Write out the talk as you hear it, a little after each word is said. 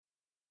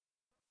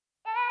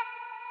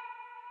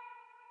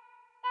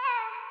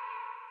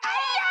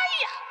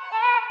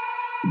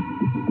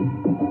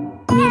Mila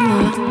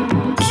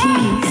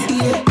Keys.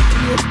 Yeah.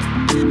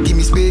 Give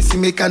me space, you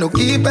make I no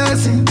keep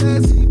passing.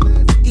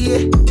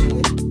 Yeah.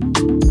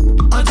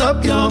 On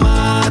top your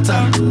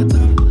matter.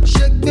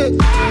 Shake it.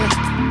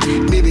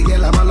 Baby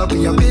girl, I'm all up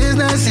in your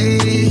business.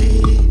 Yeah.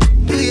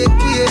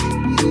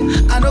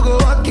 I no go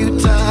walk you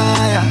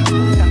tired.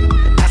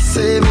 I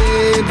say,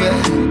 baby,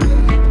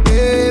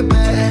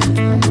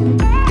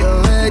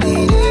 you're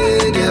ready,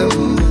 girl.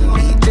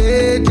 Be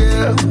there,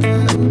 girl.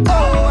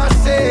 Oh, I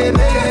say,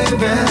 baby.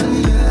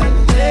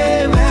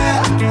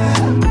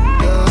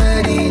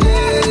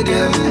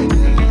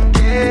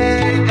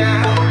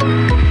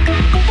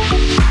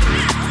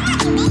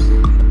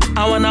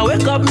 I wanna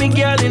wake up me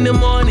girl in the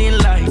morning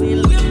light.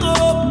 Wake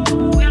up.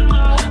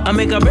 I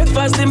make her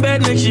breakfast in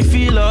bed, make she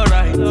feel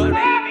alright.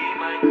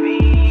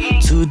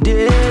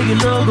 Today you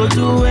know go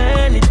do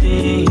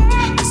anything.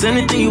 It's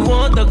anything you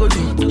want I go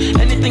do.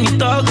 Anything you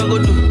talk I go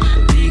do.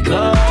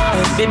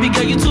 Because baby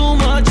girl you too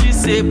much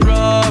is a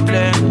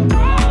problem.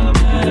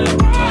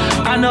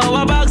 I know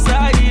our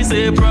backside is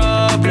a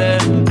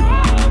problem.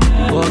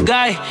 But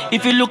guy,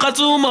 if you look at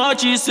too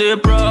much it's a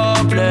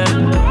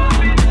problem.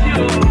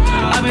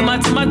 I be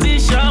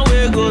mathematician,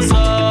 we go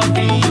solve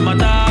the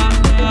matter.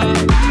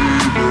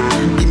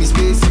 Give me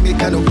space,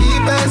 make I no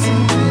keep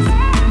passing.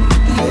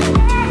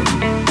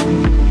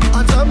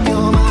 On top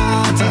your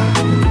matter.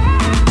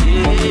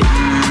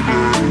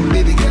 Yeah.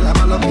 Baby girl,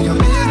 I'm all up in your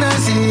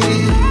business.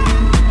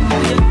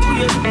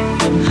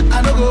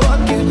 I no go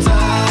walk you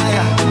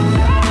tired.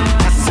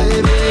 I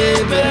say,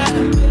 baby,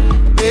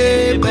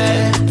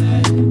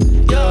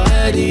 you're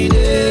ready,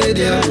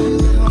 girl.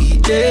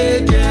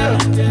 Girl.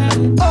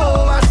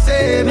 Oh, I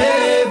say,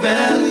 baby,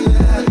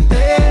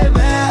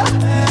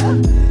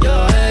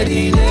 you're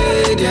ready, girl.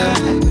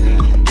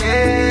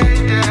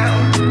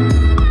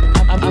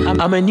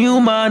 I'm a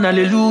new man,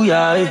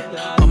 hallelujah.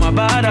 Eh. On my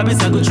bad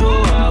habits, I go throw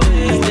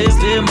away.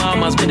 Stay,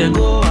 mamas, may they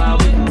go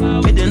away.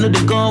 May they know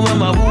they come when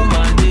my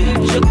woman day.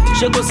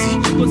 She go see,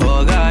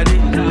 oh God,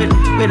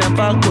 may them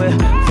back where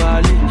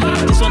valley.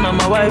 This one on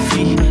my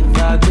wifey,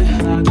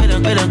 may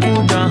them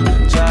cool down,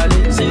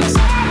 Charlie. Six.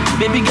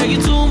 Baby girl,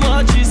 you too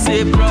much, it's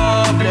a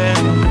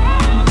problem.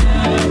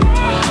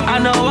 I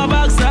know our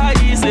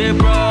backside is a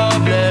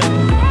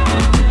problem.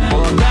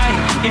 Oh guy,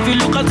 if you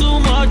look at too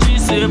much,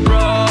 it's a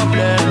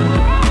problem.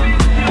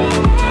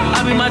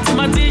 I be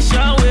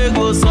mathematician, we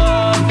go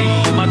solve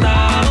the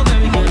matter.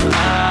 Baby girl, I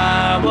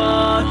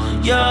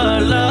want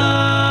your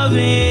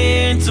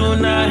loving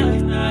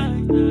tonight.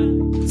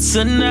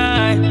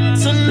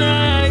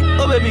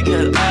 Oh baby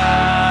girl,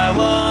 I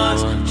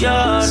want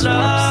your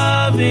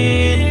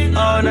loving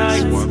all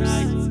night.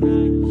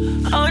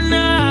 All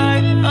night.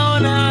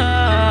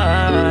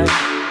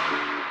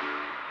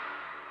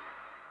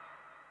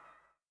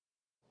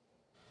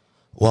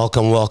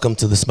 Welcome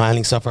to the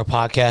Smiling Sufferer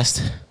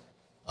podcast.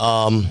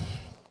 On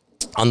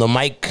the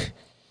mic,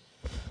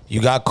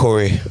 you got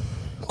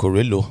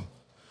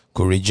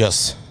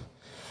Courageous.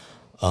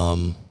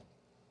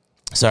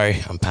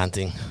 Sorry, I'm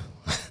panting.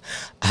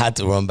 I had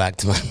to run back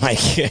to my mic.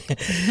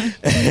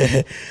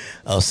 I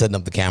was setting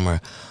up the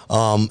camera.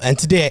 And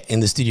today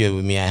in the studio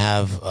with me, I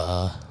have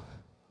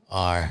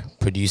our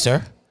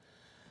producer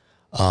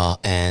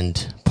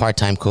and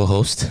part-time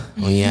co-host,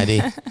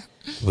 Onyade,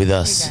 with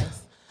us.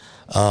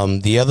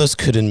 The others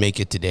couldn't make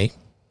it today,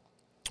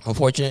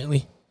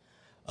 unfortunately.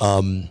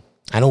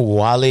 I know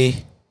Wale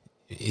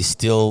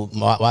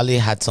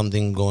had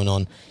something going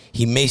on.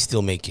 He may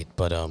still make it,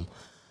 but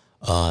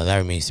that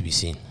remains to be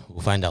seen.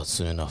 We'll find out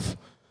soon enough.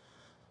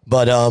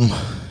 But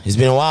it's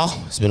been a while.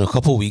 It's been a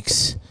couple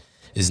weeks.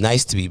 It's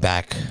nice to be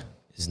back.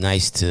 It's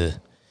nice to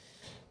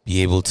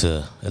be able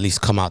to at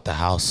least come out the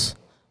house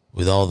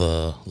with all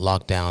the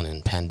lockdown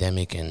and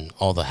pandemic and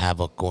all the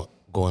havoc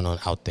going on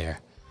out there.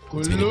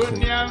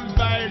 Colonial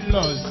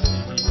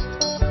violence.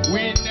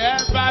 We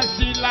never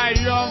see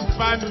lion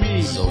family.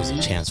 It's always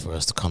a chance for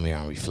us to come here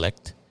and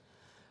reflect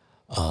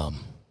on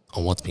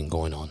what's been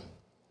going on.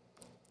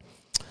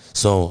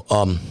 So,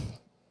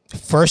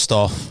 first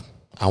off,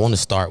 I want to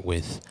start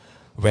with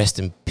rest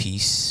in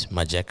peace,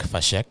 Majek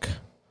Fashek.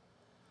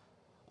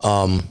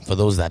 For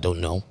those that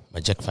don't know,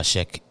 Majek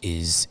Fashek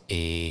is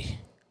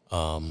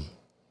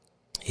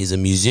he's a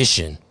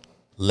musician,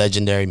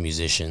 legendary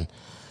musician,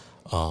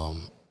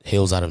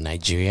 hails out of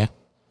Nigeria.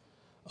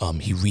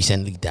 He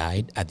recently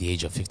died at the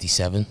age of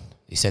 57.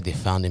 They said they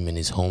found him in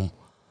his home,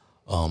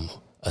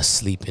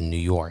 asleep in New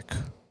York.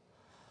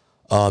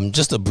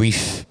 Just a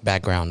brief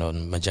background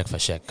on Majek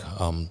Fashek.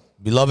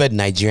 Beloved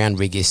Nigerian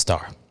reggae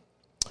star.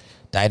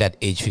 Died at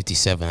age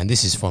 57, and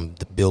this is from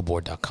the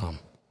Billboard.com.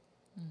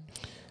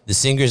 The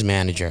singer's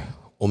manager,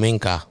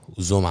 Omenka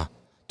Uzoma,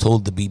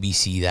 told the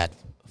BBC that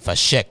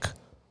Fashek,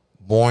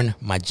 born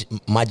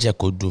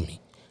Majekodumi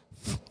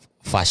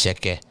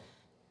Fasheke,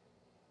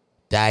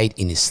 died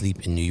in his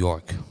sleep in New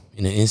York.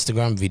 In an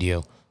Instagram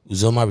video,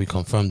 Uzoma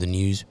reconfirmed the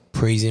news,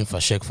 praising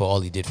Fashek for all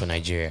he did for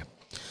Nigeria.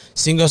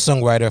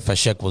 Singer-songwriter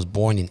Fashek was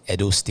born in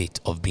Edo State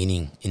of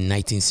Benin in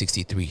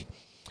 1963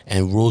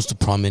 and rose to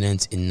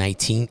prominence in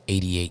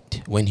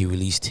 1988 when he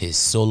released his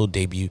solo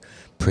debut,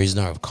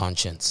 Prisoner of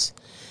Conscience.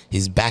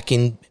 His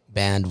backing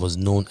band was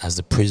known as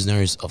the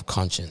Prisoners of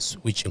Conscience,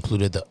 which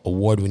included the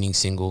award-winning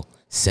single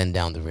Send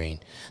Down the Rain.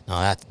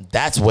 Now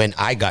that's when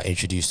I got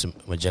introduced to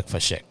Majek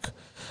Fashek.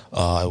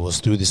 It was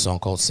through this song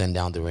called Send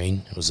Down the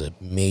Rain. It was a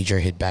major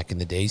hit back in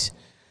the days.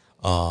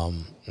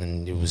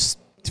 And it was,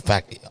 in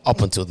fact,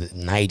 up until the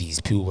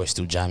 90s, people were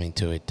still jamming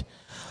to it.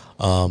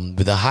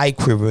 With a high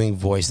quivering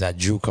voice that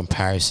drew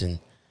comparison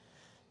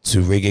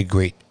to reggae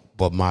great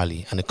Bob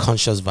Marley and a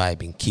conscious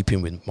vibe in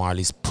keeping with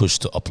Marley's push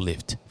to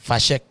uplift,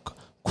 Fashek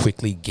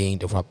quickly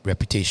gained a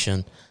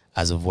reputation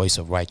as a voice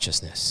of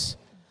righteousness.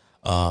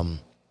 I'm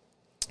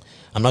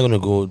not going to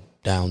go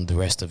down the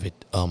rest of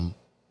it.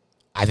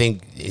 I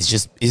think it's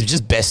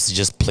just best to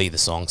just play the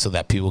song so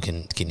that people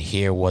can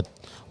hear what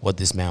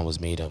this man was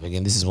made of.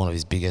 Again, this is one of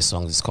his biggest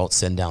songs. It's called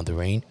Send Down the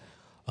Rain.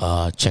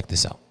 Check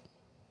this out.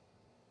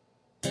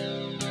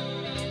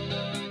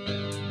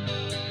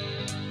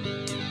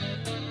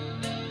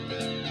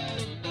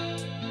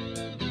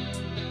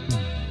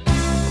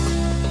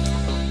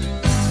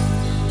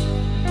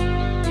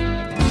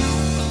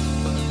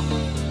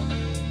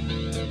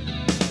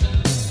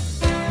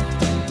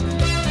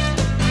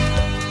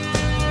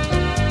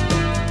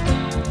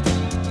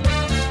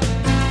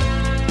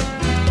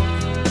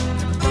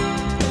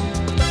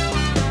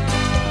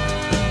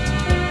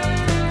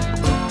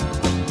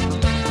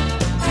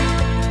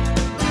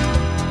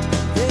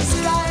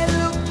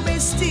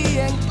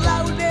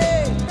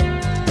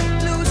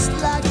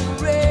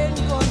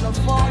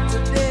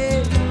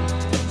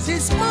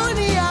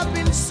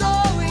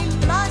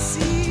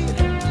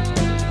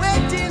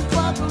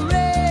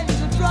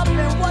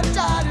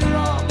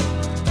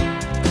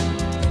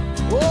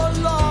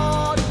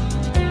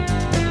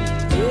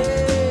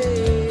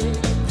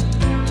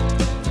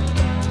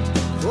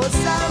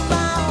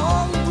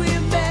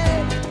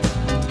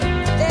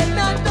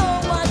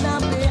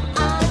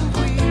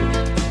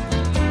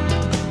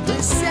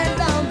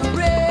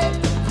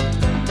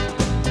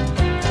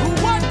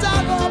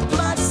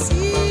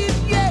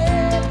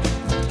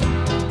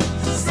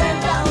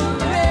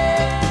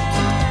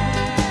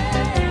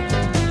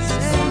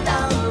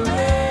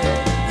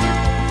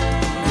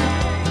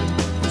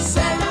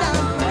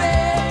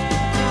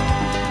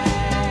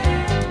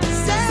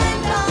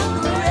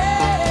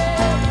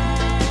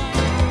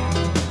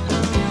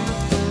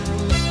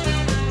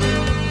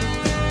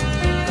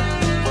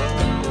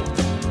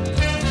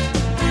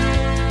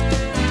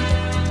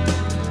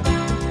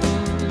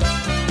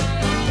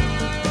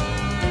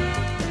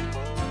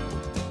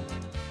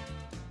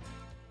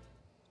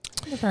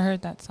 Never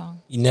heard that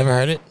song. You never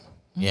heard it?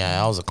 Mm-hmm.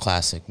 Yeah, that was a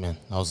classic, man.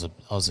 That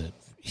was a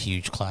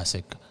huge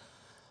classic.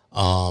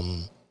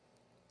 And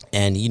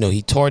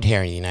he toured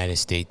here in the United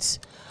States.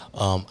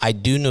 I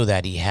do know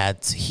that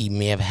he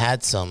may have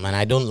had some, and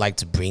I don't like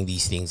to bring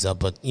these things up,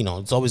 but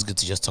it's always good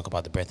to just talk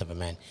about the breath of a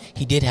man.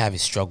 He did have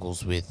his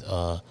struggles with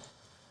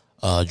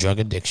drug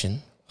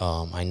addiction.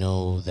 I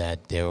know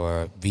that there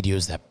were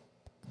videos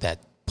that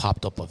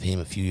popped up of him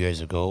a few years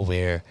ago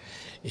where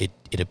it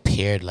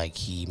appeared like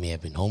he may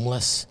have been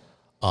homeless.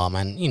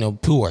 And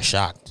people were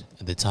shocked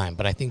at the time,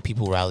 but I think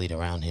people rallied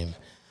around him.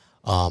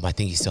 I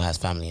think he still has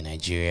family in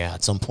Nigeria.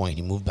 At some point,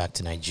 he moved back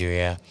to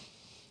Nigeria.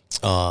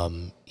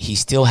 He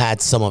still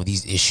had some of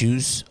these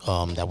issues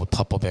that would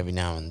pop up every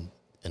now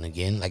and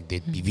again. Like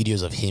there'd be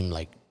videos of him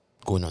like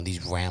going on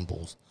these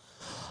rambles.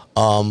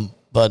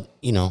 But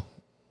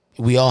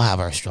we all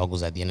have our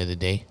struggles at the end of the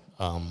day.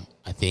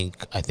 I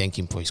thank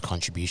him for his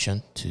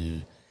contribution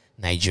to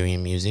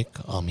Nigerian music.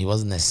 He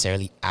wasn't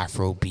necessarily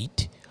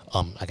Afrobeat.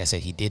 Like I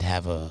said, he did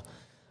have a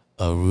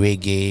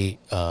reggae.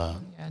 Yeah,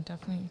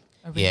 definitely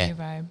a reggae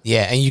vibe.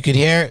 Yeah, and you could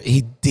hear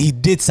he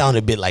did sound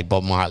a bit like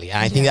Bob Marley, and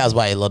I think that's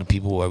why a lot of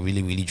people were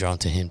really, really drawn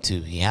to him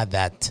too. He had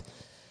that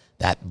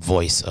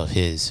voice of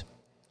his.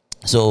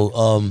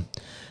 So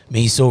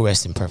may his soul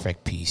rest in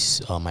perfect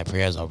peace. My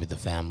prayers are with the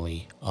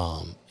family,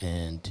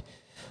 and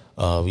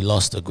we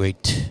lost a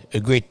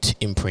great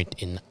imprint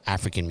in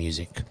African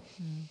music.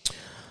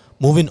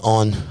 Moving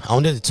on, I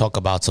wanted to talk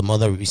about some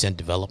other recent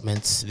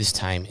developments, this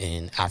time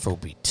in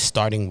Afrobeat,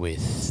 starting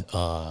with,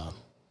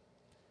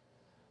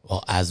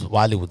 as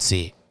Wale would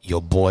say,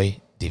 your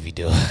boy,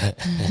 Davido.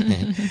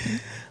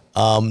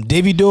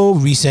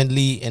 Davido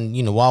recently,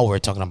 and while we're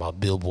talking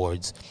about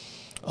billboards,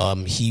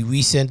 he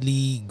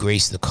recently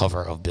graced the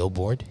cover of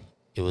Billboard.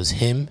 It was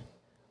him,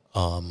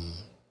 and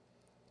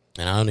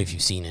I don't know if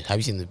you've seen it. Have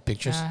you seen the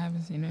pictures? I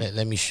haven't seen it.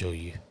 Let me show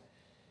you.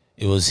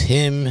 It was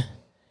him...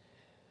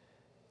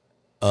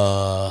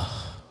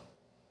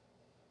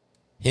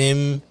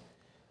 him,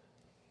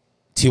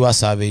 Tiwa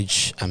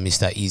Savage, and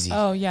Mr. Easy.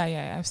 Oh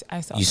yeah, I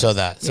saw. You saw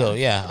that, so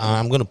yeah,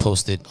 I'm gonna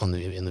post it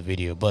in the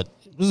video. But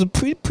it was a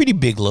pretty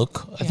big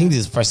look. I think this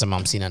is the first time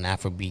I'm seeing an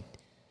Afrobeat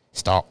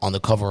star on the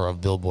cover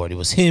of Billboard. It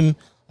was him,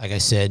 like I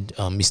said,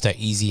 Mr.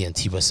 Easy and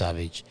Tiwa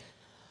Savage.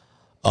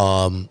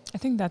 I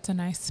think that's a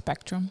nice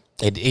spectrum.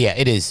 It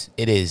is,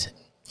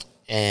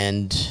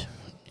 and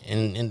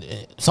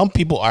some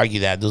people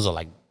argue that those are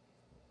like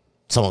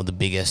some of the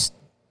biggest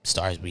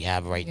stars we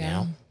have right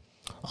now.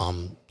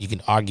 You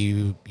can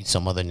argue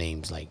some other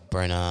names like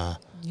Burna,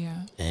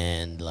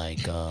 and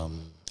like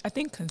I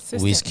think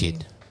consistently,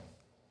 Wizkid.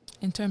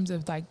 In terms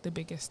of like the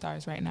biggest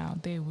stars right now,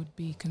 they would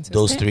be consistent.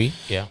 Those three,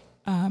 yeah.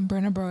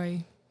 Burna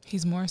Boy,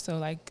 he's more so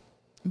like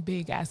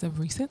big as of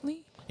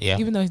recently. Yeah.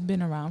 Even though he's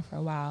been around for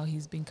a while,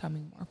 he's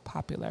becoming more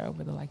popular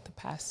over the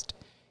past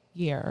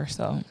year or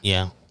so.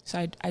 Yeah.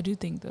 So I do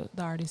think the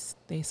artists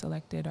they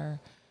selected are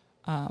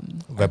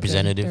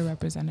representative. They're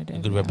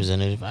representative. Good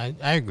representative. I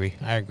agree.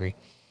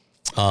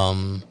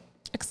 Well,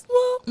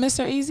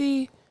 Mr.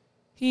 Easy,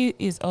 he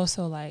is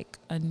also like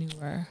a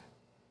newer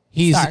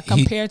star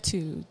compared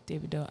to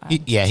Davido.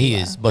 He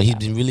is, but he's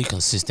been really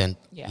consistent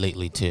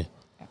lately too.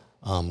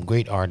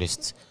 Great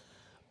artists.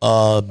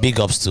 Big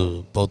ups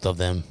to both of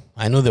them.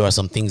 I know there were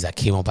some things that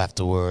came up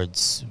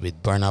afterwards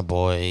with Burna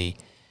Boy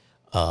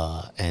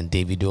and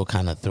Davido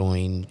kind of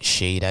throwing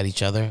shade at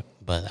each other,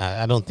 but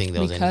I don't think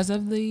there was because any.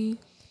 of the.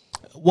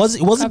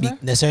 It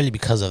wasn't necessarily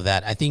because of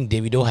that. I think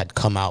Davido had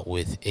come out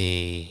with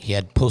he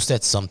had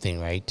posted something,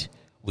 right,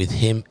 with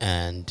him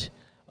and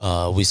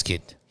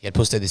Wizkid. He had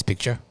posted this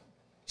picture.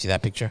 See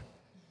that picture?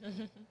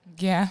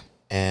 Yeah.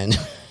 And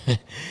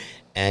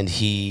and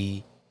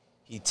he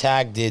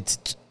tagged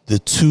it the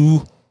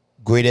two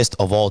greatest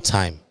of all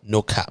time,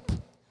 no cap.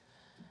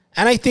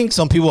 And I think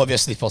some people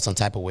obviously felt some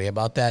type of way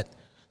about that.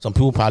 Some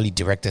people probably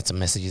directed some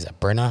messages at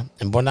Burna,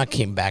 and Burna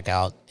came back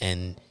out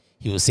and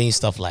he was saying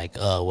stuff like,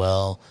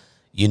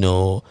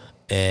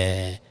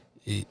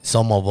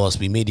 some of us,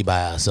 we made it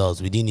by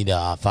ourselves. We didn't need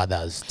our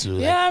fathers to.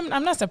 Yeah,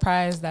 I'm not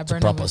surprised that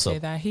Burna would say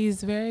that.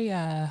 He's very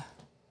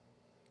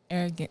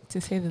arrogant, to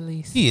say the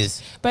least. He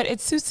is. But it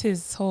suits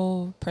his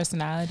whole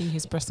personality,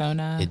 his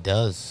persona. It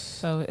does.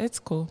 So it's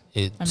cool.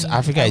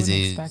 Africa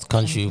is a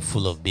country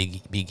full of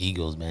big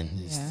egos, man.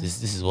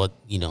 This is what,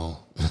 a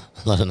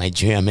lot of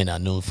Nigerian men are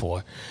known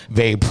for.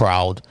 Very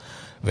proud,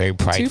 very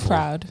prideful. Too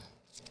proud.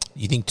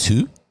 You think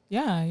too?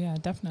 Yeah,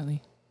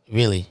 definitely.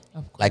 Really?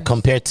 Like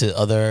compared to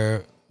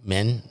other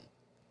men?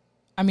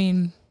 I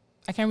mean,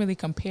 I can't really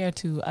compare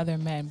to other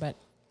men, but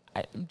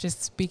I'm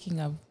just speaking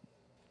of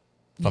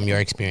from your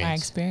experience. My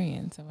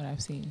experience and what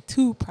I've seen.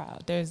 Too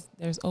proud. There's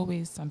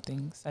always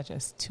something such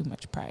as too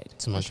much pride.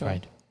 Too much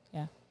pride.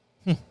 Yeah.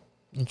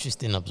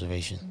 Interesting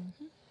observation.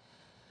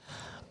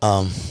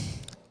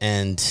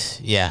 And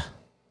yeah.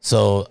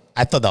 So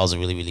I thought that was a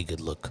really, really good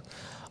look.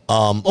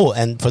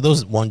 And for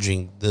those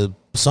wondering, the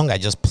song I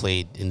just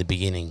played in the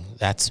beginning,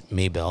 that's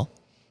Maybell.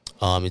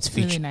 It's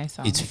really nice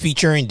song. It's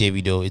featuring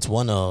Davido. It's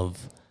one of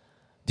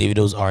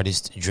Davido's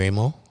artist,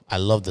 Dremo. I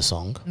love the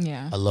song.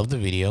 Yeah. I love the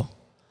video.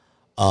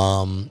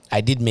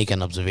 I did make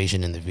an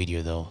observation in the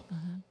video though.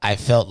 I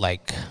felt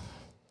like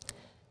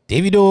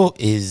Davido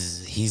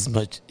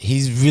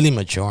he's really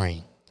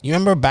maturing. You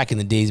remember back in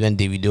the days when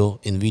Davido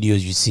in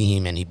videos you see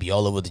him and he'd be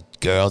all over the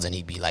girls and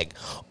he'd be like,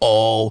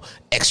 oh,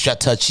 extra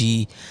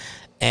touchy.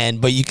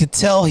 But you could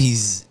tell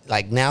he's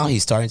like now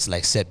he's starting to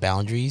like set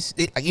boundaries.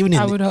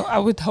 I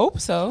would hope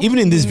so. Even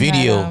in this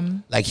video,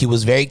 like he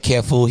was very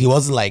careful. He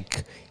wasn't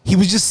like he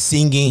was just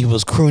singing. He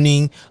was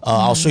crooning.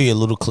 I'll show you a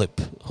little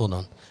clip. Hold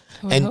on.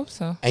 I hope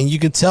so. And you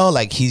could tell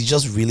like he's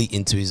just really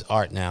into his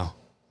art now.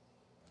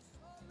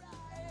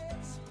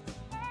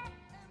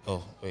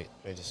 Oh wait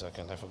a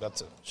second! I forgot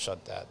to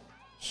shut that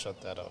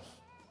off.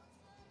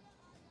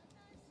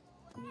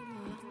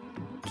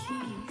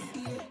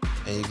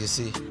 And you can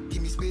see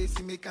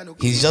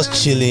he's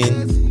just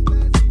chilling.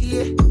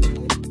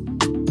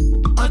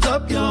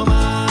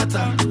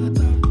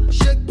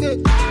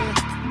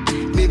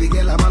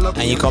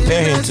 And you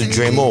compare him to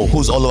Dremo,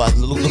 who's all over.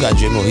 Look at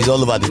Dremo. He's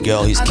all over the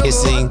girl. He's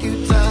kissing.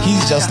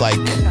 He's just like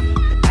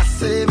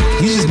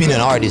he's just being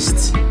an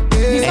artist.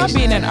 He's not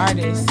being an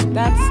artist.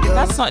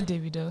 That's not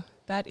Davido.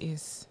 That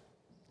is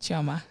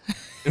Chioma.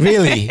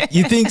 Really?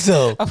 You think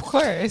so? Of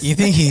course. You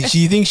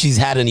think she's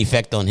had an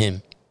effect on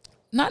him?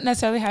 Not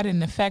necessarily had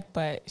an effect,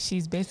 but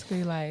she's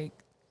basically like,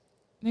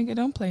 nigga,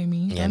 don't play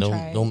me. Yeah,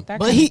 don't try.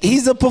 But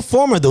he's a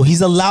performer though.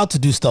 He's allowed to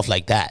do stuff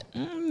like that.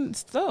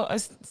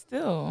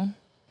 Still.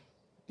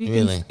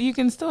 Really? You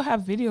can still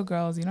have video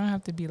girls. You don't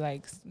have to be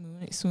like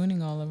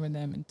swooning all over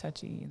them and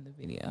touchy in the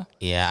video.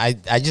 Yeah,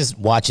 I just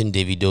watching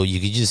Davido. You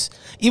could just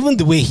even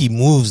the way he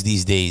moves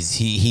these days.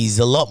 He's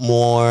a lot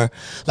more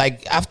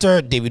like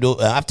after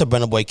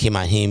Burna Boy came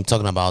at him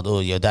talking about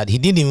your dad. He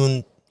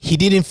didn't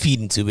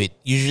feed into it.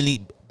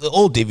 Usually the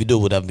old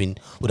Davido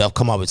would have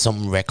come up with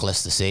something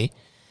reckless to say.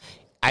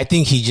 I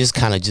think he just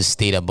kind of just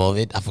stayed above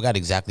it. I forgot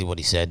exactly what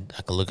he said.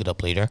 I can look it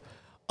up later.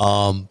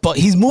 But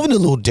he's moving a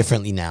little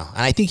differently now.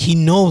 And I think he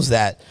knows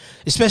that,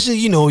 especially,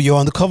 you're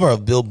on the cover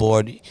of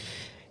Billboard.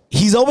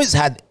 He's always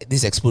had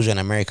this exposure in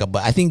America,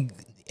 but I think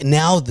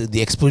now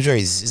the exposure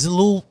is a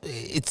little,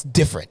 it's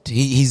different.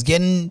 He's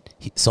getting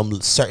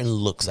some certain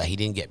looks that he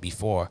didn't get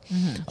before.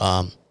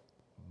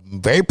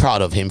 Very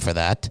proud of him for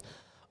that,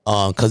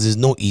 because there's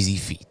no easy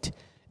feat.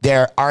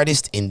 There are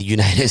artists in the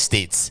United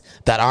States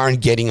that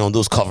aren't getting on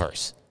those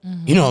covers.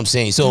 You know what I'm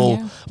saying?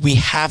 So we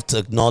have to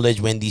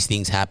acknowledge when these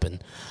things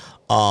happen.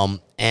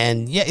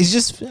 And yeah, it's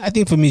just, I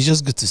think for me, it's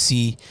just good to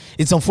see.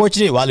 It's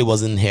unfortunate Wale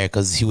wasn't here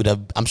because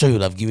I'm sure he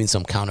would have given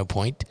some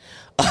counterpoint.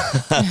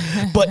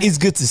 But it's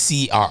good to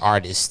see our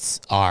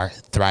artists are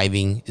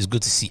thriving. It's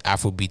good to see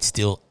Afrobeat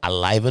still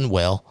alive and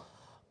well.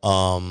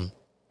 And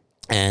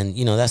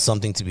that's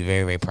something to be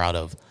very, very proud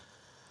of.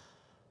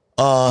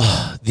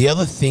 The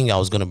other thing I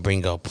was going to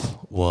bring up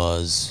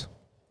was,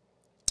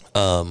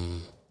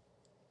 in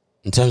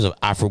terms of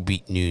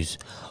Afrobeat news.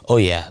 Oh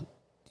yeah,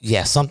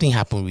 something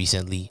happened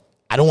recently.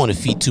 I don't want to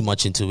feed too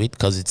much into it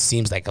because it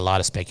seems like a lot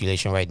of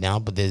speculation right now.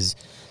 But there's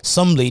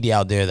some lady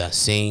out there that's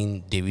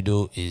saying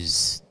Davido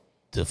is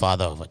the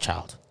father of a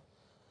child.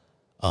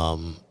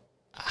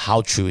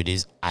 How true it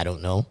is, I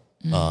don't know.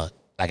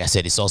 Like I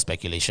said, it's all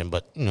speculation,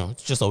 but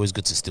it's just always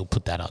good to still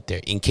put that out there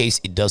in case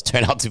it does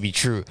turn out to be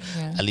true.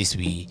 Yeah. At least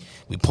we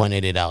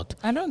pointed it out.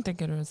 I don't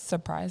think it would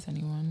surprise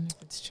anyone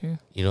if it's true.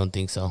 You don't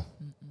think so?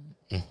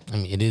 I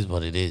mean, it is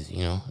what it is,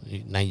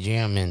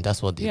 Nigerian men,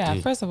 that's what they do. Yeah,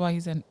 first of all,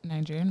 he's a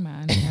Nigerian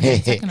man.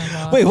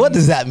 Wait, what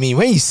does that mean?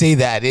 When you say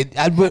that,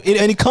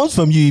 and it comes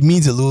from you, it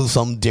means a little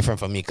something different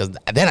from me. Because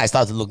then I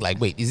start to look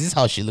like, wait, is this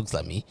how she looks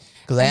like me?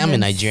 Because I am a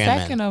Nigerian man.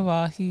 Second of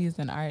all, he's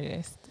an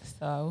artist,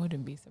 so I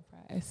wouldn't be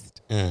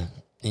surprised.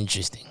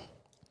 Interesting.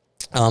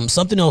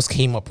 Something else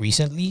came up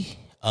recently.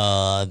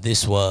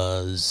 This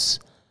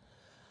was,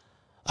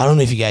 I don't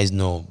know if you guys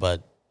know,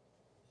 but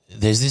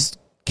there's this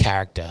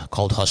character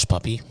called Hush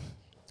Puppy.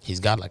 He's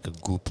got like a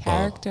group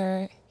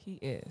he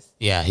is.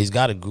 Yeah, he's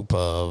got a group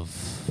of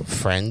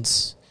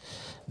friends.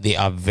 They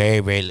are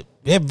very,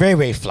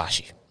 very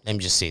flashy. Let me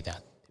just say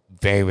that.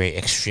 Very, very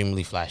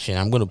extremely flashy.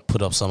 And I'm going to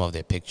put up some of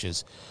their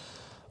pictures.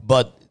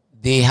 But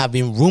they have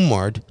been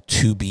rumored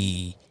to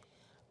be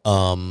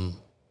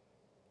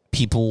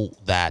people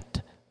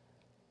that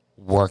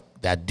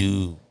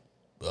do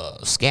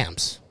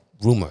scams.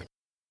 Rumored.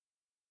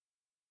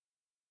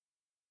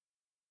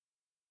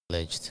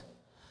 Alleged.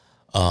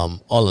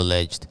 All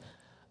alleged.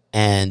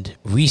 And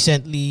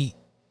recently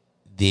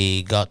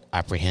they got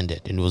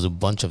apprehended, and it was a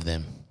bunch of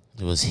them.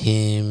 It was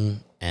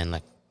him and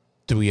like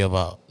three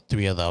other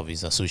of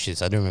his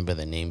associates. I don't remember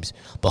their names,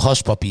 but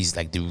Hush Puppy is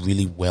like the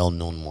really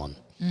well-known one.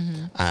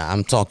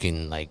 I'm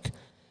talking like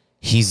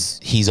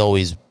he's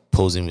always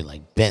posing with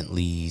like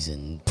Bentleys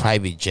and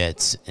private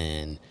jets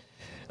and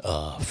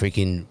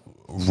freaking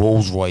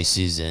Rolls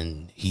Royces,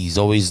 and he's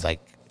always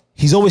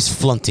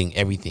flaunting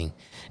everything.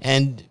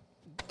 And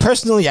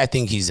personally, I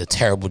think he's a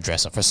terrible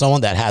dresser. For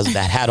someone that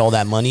had all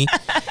that money,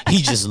 he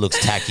just looks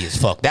tacky as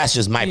fuck. That's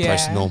just my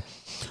personal.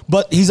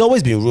 But he's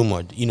always been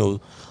rumored.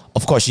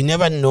 Of course, you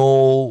never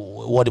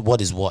know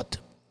what is what.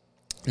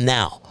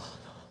 Now,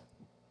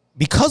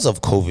 because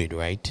of COVID,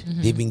 right?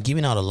 They've been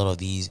giving out a lot of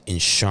these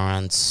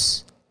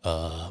insurance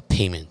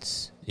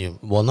payments. Would you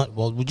call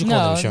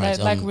them insurance?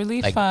 Like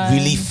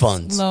relief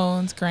funds,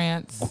 loans,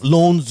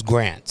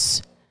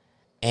 grants,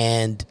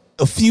 and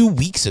a few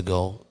weeks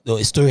ago,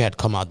 a story had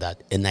come out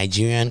that a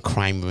Nigerian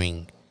crime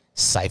ring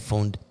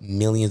siphoned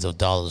millions of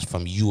dollars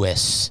from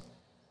U.S.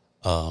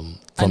 From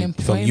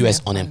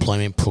U.S.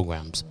 unemployment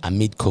programs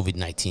amid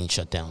COVID-19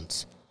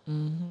 shutdowns.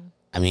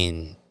 I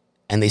mean,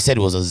 and they said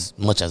it was as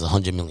much as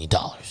 $100 million.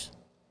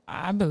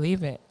 I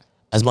believe it.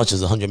 As much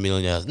as $100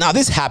 million. Now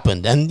this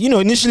happened, and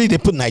initially they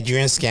put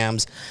Nigerian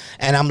scams,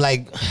 and I'm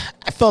like,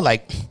 I felt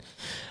like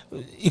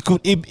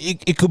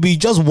it could be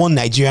just one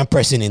Nigerian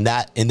person in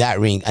that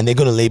ring, and they're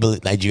gonna label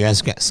it Nigerian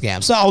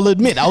scam. So I'll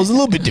admit I was a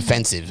little bit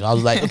defensive. I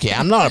was like, okay,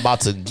 I'm not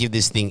about to give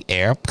this thing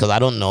air because I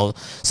don't know.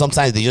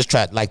 Sometimes they just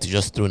like to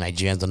just throw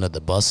Nigerians under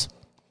the bus.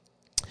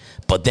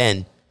 But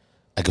then,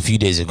 like a few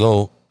days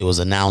ago, it was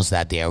announced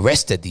that they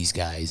arrested these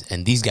guys,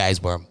 and these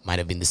guys might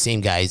have been the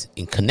same guys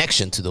in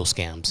connection to those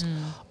scams.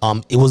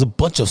 It was a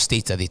bunch of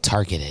states that they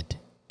targeted.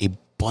 A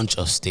bunch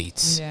of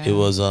states. Yeah. It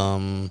was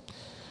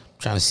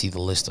trying to see the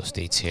list of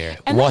states here.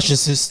 And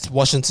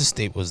Washington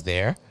State was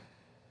there.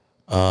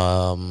 It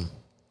was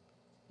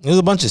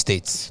a bunch of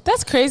states.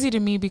 That's crazy to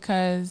me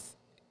because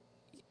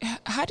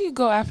how do you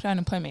go after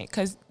unemployment?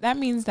 Because that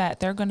means that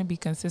they're going to be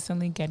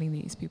consistently getting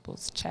these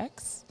people's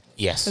checks.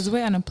 Yes. Because the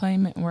way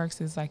unemployment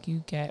works is like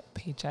you get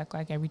paycheck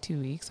like every 2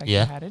 weeks, like you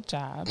had a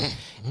job.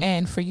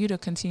 And for you to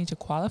continue to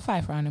qualify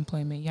for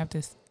unemployment, you have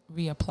to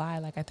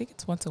reapply. Like I think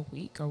it's once a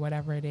week or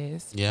whatever it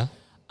is. Yeah.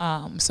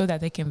 So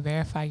that they can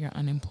verify your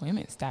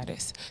unemployment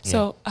status.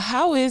 So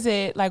how is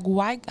it, like,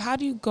 how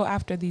do you go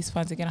after these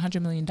funds again,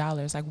 $100 million?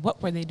 Like,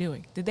 what were they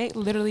doing? Did they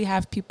literally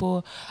have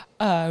people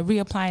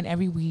reapplying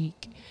every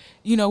week?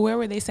 Where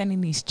were they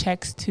sending these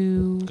checks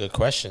to? Good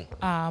question.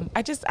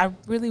 I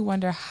really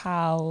wonder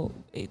how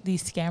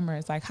these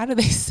scammers, like, how do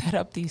they set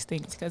up these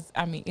things? Because,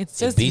 I mean, it's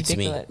just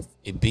ridiculous.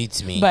 It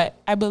beats me. But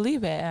I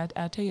believe it.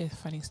 I'll tell you a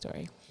funny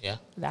story. Yeah.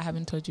 That I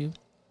haven't told you.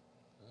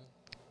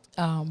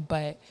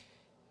 But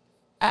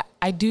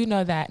I do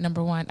know that,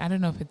 number one, I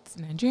don't know if it's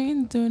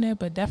Nigerians doing it,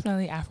 but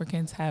definitely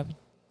Africans have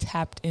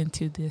tapped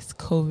into this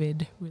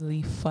COVID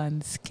relief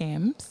fund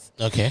scams.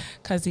 Okay.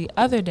 Because the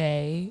other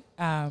day,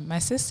 my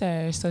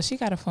sister, so she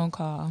got a phone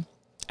call.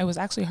 It was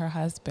actually her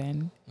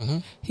husband.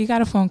 He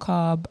got a phone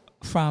call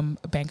from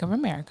Bank of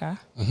America,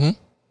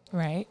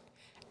 right?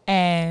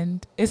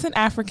 And it's an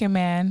African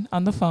man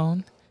on the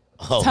phone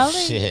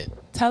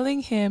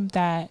telling him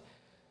that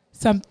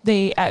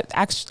they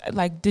actually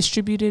like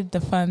distributed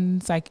the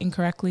funds like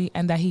incorrectly,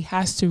 and that he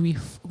has to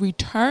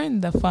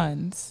return the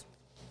funds,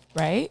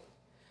 right?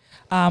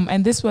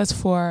 And this was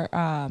for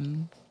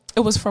it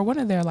was for one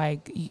of their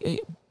like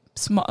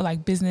small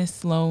like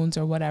business loans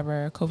or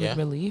whatever, COVID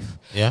relief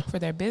for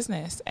their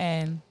business,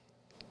 and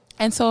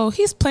so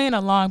he's playing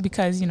along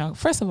because, you know,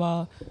 first of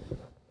all,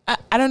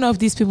 I don't know if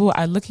these people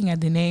are looking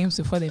at the names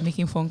before they're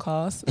making phone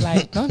calls.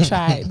 Like, don't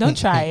try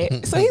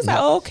it. So he's like,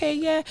 oh, okay,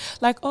 yeah.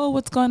 Like, oh,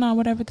 what's going on?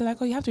 Whatever. They're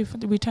like, oh, you have to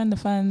return the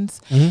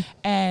funds.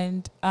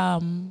 And,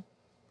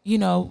 you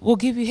know, we'll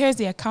give you, here's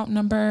the account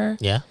number.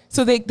 Yeah.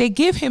 So they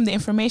give him the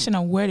information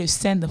on where to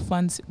send the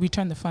funds,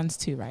 return the funds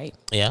to, right?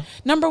 Yeah.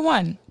 Number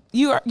one,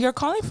 you're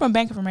calling from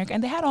Bank of America,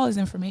 and they had all his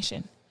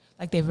information.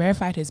 Like, they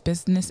verified his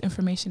business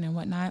information and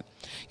whatnot.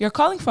 You're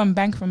calling from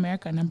Bank of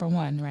America, number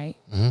one, right?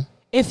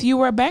 If you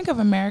were Bank of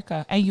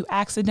America and you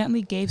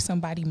accidentally gave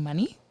somebody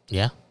money,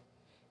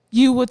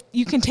 you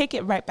can take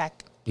it right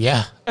back.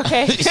 Yeah.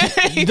 Okay.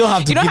 You don't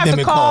have to give them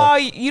a call. call.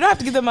 You don't have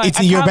to give them an It's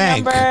account in your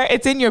bank. number.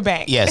 It's in your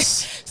bank.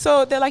 Yes.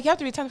 So they're like, you have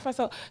to return the funds.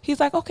 So he's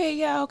like, okay,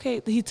 yeah, okay.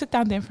 He took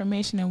down the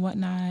information and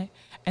whatnot,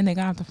 and they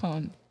got off the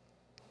phone.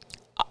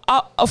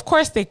 Of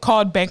course, they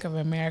called Bank of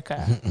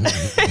America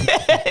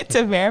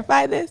to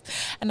verify this,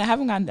 and I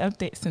haven't gotten an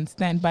update since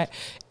then. But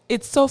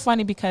it's so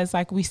funny because,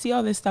 like, we see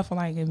all this stuff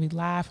online and we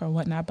laugh or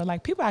whatnot, but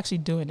like, people are actually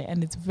doing it,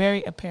 and it's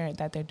very apparent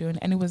that they're doing it.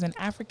 And it was an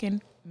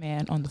African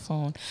man on the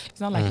phone. It's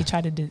not like he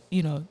tried to,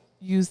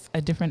 use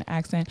a different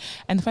accent.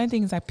 And the funny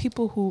thing is that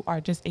people who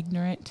are just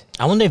ignorant.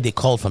 I wonder if they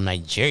called from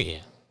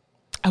Nigeria.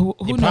 Who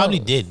They probably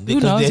knows? did, Who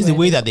because knows there's a where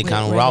way they- that they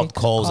can where route they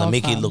calls and call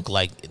make it from. look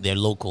like they're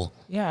local.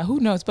 Yeah, who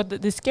knows? But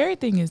the scary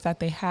thing is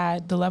that they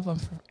had the level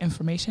of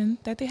information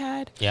that they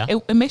had. Yeah.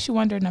 It makes you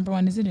wonder, number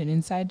one, is it an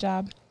inside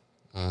job?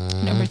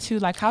 Number two,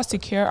 like, how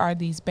secure are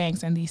these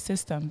banks and these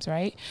systems,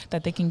 right?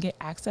 That they can get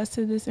access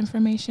to this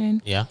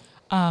information. Yeah.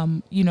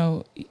 Number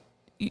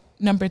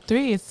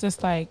three, it's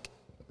just like,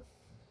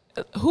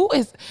 who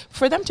is,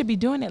 for them to be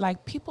doing it,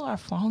 like, people are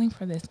falling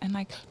for this. And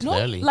like,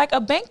 Clearly. like, a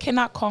bank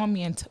cannot call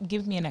me and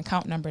give me an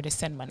account number to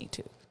send money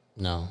to.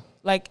 No.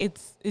 Like,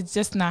 it's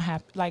just not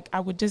like, I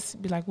would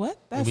just be like, what?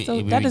 It'd be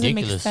That doesn't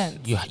make ridiculous.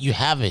 sense. You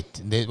have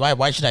it.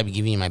 Why should I be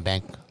giving you my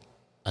bank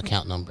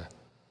account number?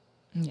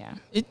 Yeah.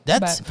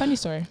 That's But funny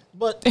story.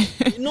 But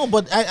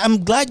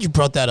I'm glad you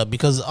brought that up,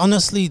 because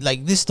honestly,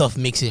 like, this stuff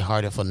makes it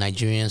harder for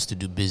Nigerians to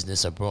do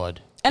business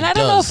abroad. And I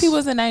don't know if he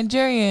was a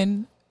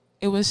Nigerian.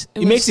 It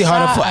makes it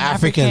harder for an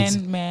Africans.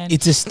 African man.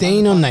 It's a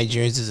stain on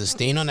Nigerians. It's a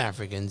stain on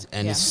Africans,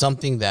 and Yeah. it's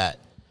something that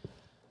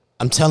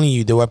I'm telling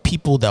you, there were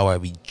people that were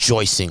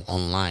rejoicing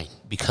online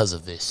because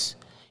of this.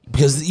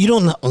 Because you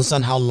don't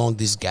understand how long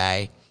this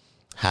guy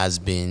has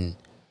been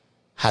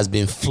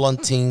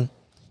flaunting.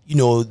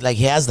 Like,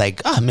 he has,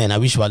 like, man, I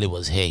wish Wale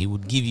was here. He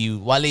would give you,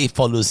 Wale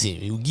follows him.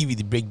 He would give you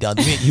the breakdown.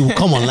 He would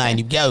come online.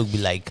 The guy would be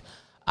like,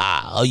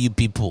 all you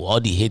people, all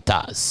the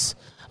haters.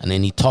 And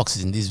then he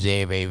talks in this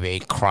very, very, very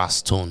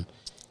crass tone.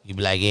 He'd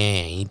be like,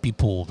 you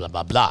people, blah,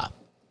 blah, blah.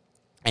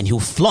 And he'll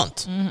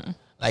flaunt.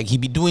 Like,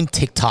 he'd be doing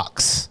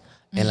TikToks.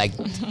 And, like,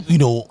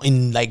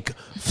 in, like,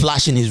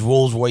 flashing his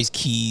Rolls Royce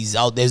keys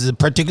out. There's a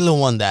particular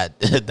one that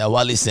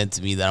Wale sent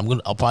to me that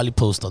I'll probably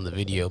post on the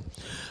video.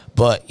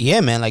 But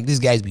yeah, man, like, these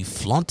guys be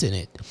flaunting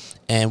it.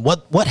 And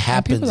what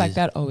happens? People like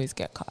that always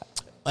get caught.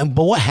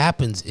 But what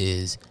happens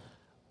is,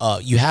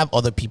 you have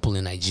other people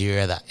in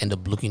Nigeria that end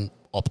up looking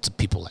up to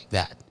people like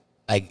that.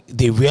 Like,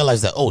 they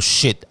realize that, oh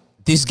shit,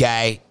 this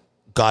guy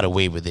got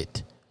away with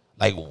it.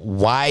 Like,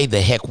 why the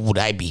heck would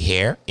I be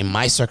here in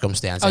my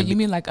circumstance? Oh, you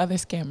mean like other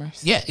scammers?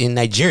 Yeah, in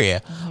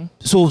Nigeria.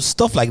 So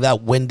stuff like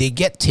that, when they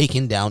get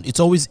taken down, it's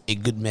always a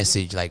good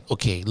message. Like,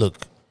 okay, look,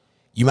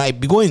 you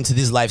might be going into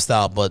this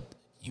lifestyle, but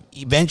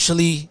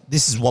eventually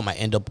this is what might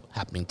end up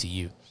happening to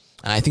you.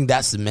 And I think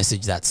that's the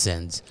message that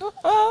sends.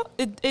 Well,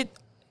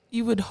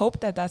 you would hope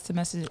that that's the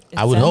message.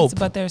 I would hope.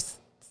 But there's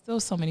still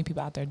so many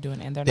people out there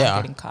doing it, and they're There not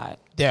are. getting caught.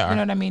 There are. You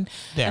know what I mean?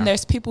 There And are.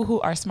 there's people who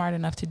are smart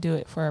enough to do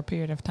it for a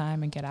period of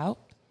time and get out.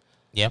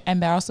 Yep.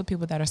 And there are also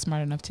people that are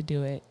smart enough to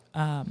do it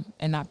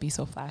and not be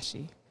so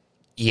flashy.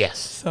 Yes.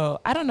 So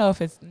I don't know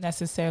if it's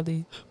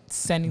necessarily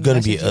sending the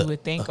Going to be message you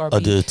would think or a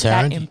be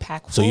deterrent. that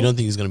impactful. So you don't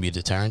think it's going to be a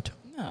deterrent?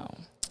 No.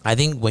 I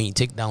think when you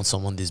take down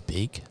someone this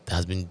big that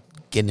has been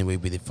getting away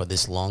with it for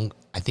this long,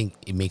 I think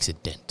it makes a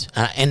dent.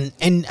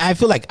 And I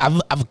feel like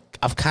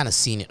I've kind of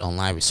seen it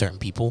online with certain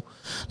people.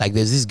 Like,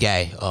 there's this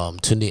guy,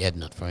 Tunde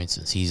Ednut, for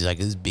instance. He's like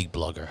this big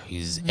blogger.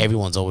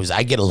 Everyone's always,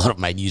 I get a lot of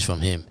my news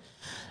from him,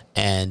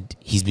 and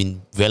he's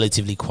been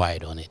relatively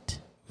quiet on it.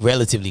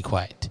 Relatively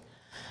quiet.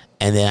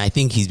 And then I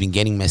think he's been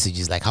getting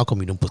messages like, how come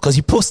you don't post? Because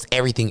he posts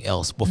everything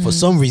else, but for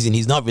some reason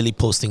he's not really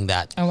posting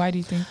that. And why do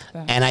you think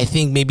that? And I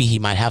think maybe he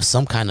might have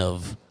some kind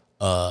of,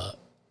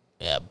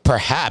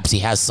 perhaps he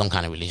has some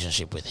kind of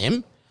relationship with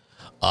him.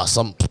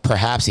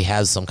 Perhaps he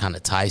has some kind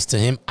of ties to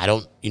him. I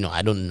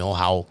don't know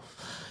how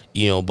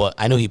But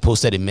I know he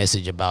posted a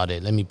message about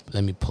it. Let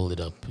me pull it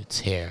up. It's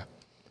here.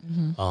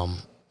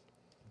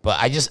 But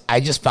I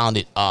just found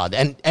it odd,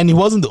 and he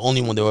wasn't the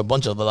only one. There were a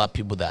bunch of other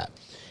people that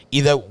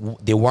either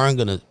they weren't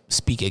gonna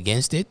speak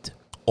against it,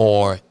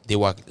 or they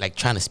were like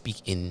trying to speak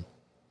in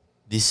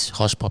this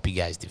Hush Puppy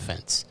guy's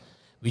defense,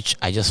 which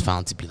I just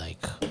found to be like,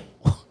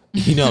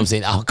 you know what I'm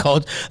saying? Our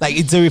culture, like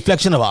it's a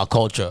reflection of our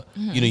culture.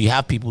 You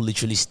have people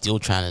literally still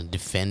trying to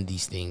defend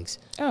these things.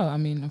 Oh, I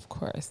mean, of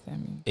course. I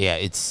mean, Yeah,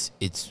 it's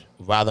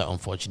rather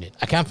unfortunate.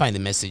 I can't find the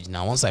message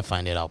now. Once I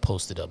find it, I'll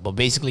post it up. But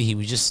basically, he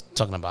was just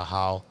talking about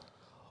how.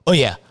 Oh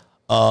yeah,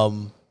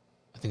 I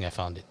think I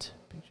found it.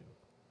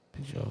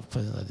 Picture of a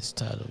person that is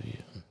tired of you.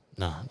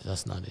 No,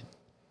 that's not it.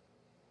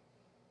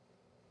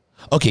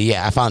 Okay,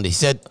 yeah, I found it. He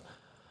said,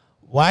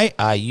 why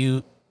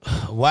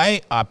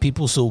are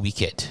people so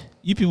wicked?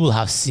 You people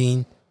have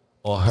seen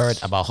or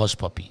heard about Hush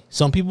Puppy.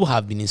 Some people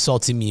have been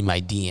insulting me in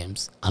my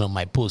DMs and on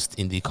my post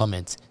in the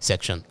comments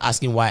section,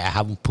 asking why I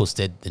haven't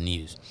posted the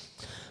news.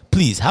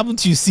 Please,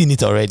 haven't you seen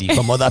it already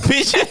from other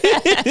pages?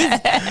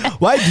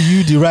 Why do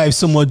you derive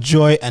so much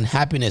joy and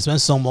happiness when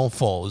someone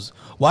falls?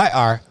 Why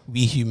are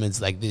we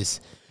humans like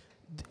this?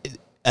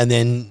 And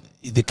then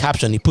the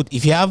caption, he put,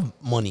 if you have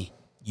money,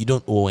 you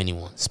don't owe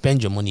anyone.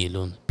 Spend your money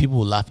alone. People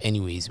will laugh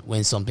anyways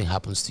when something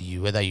happens to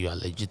you, whether you are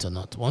legit or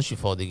not. Once you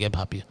fall, they get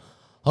happy.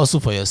 Hustle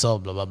for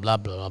yourself, blah, blah, blah,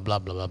 blah, blah,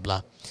 blah, blah,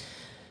 blah.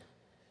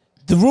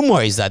 The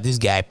rumor is that this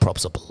guy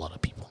props up a lot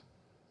of people.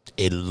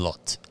 A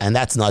lot. And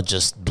that's not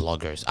just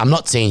bloggers. I'm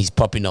not saying he's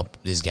propping up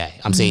this guy.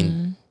 I'm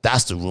saying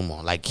that's the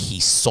rumor. Like, he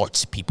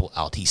sorts people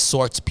out. He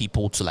sorts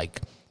people to,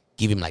 like,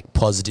 give him, like,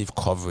 positive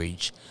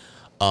coverage.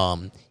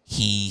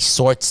 He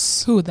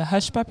sorts... who, the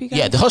Hush Puppy guy?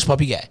 Yeah, the Hush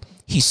Puppy guy.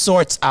 He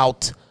sorts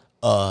out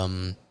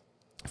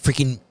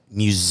freaking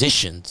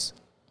musicians,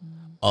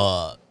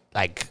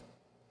 like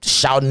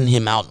shouting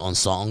him out on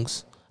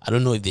songs. I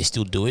don't know if they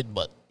still do it,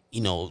 but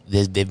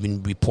there've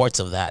been reports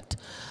of that.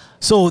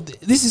 So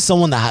this is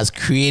someone that has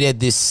created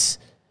this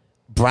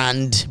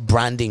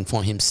branding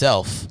for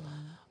himself,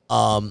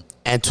 and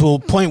to a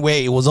point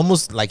where it was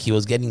almost like he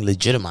was getting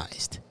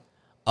legitimized.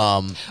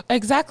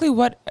 Exactly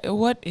what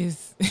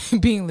is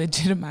being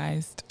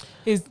legitimized?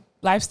 His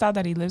lifestyle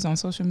that he lives on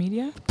social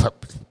media?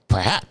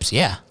 Perhaps,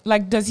 yeah.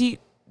 Like, does he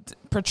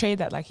portray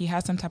that like he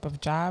has some type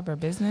of job or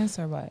business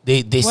or what?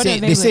 They say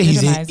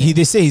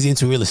he's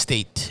into real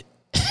estate,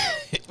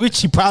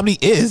 which he probably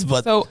is.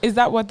 But so is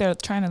that what they're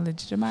trying to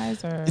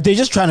legitimize, or they're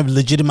just trying to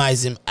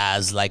legitimize him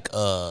as like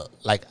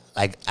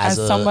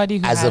as somebody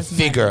who as has a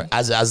figure, money.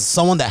 as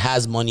someone that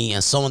has money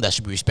and someone that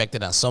should be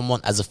respected, and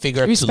someone as a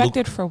figure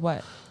respected to look for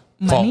what?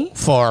 Money?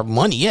 For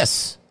money,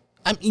 yes.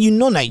 I mean,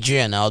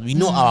 Nigeria now. We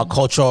know our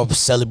culture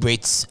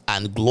celebrates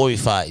and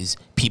glorifies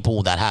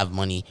people that have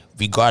money,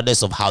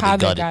 regardless of how they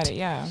got it.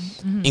 Yeah,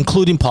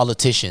 including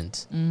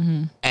politicians.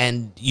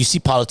 And you see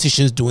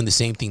politicians doing the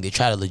same thing. They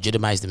try to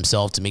legitimize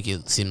themselves to make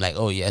it seem like,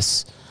 oh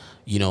yes,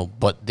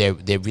 but they're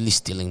really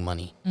stealing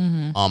money.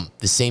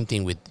 The same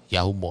thing with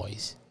Yahoo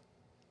Boys.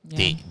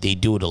 Yeah. They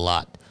do it a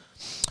lot.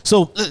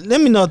 So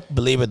let me not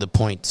belabor the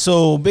point.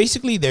 So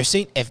basically, they're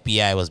saying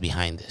FBI was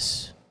behind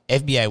this.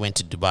 FBI went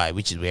to Dubai,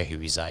 which is where he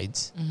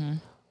resides,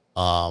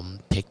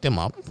 picked him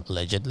up,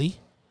 allegedly,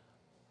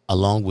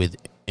 along with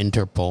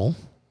Interpol.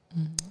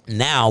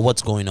 Now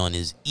what's going on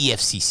is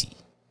EFCC,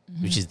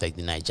 which is like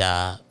the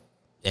Niger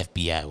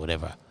FBI,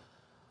 whatever.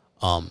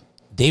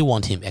 They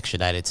want him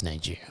extradited to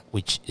Nigeria,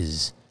 which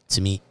is, to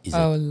me, is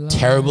a Lord.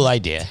 terrible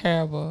idea.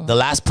 Terrible. The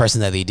last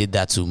person that they did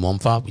that to,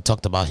 Momfa, we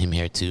talked about him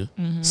here too.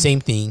 Same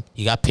thing.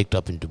 He got picked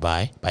up in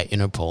Dubai by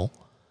Interpol,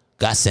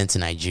 got sent to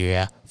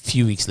Nigeria.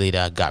 Few weeks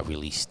later, got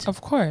released. Of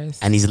course.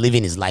 And he's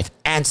living his life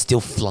and still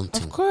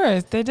flaunting. Of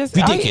course. They just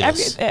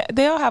Ridiculous.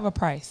 they all have a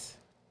price.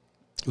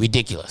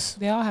 Ridiculous.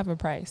 They all have a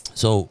price.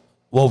 So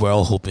what we're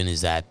all hoping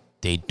is that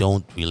they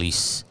don't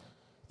release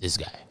this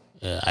guy.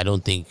 I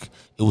don't think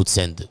it would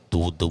send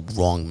the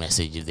wrong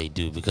message if they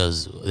do,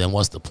 because then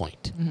what's the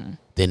point?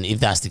 Then if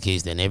that's the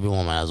case, then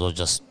everyone might as well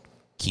just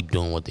keep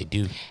doing what they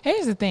do.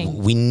 Here's the thing.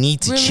 We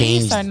need to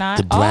change or not,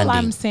 the branding. all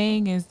I'm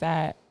saying is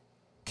that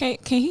can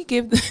he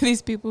give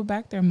these people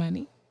back their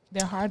money,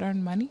 their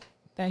hard-earned money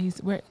that he's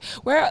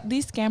where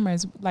these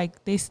scammers,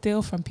 like, they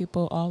steal from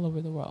people all over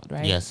the world,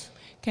 right? Yes.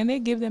 Can they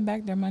give them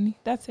back their money?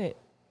 That's it.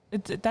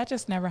 That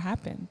just never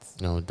happens.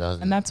 No, it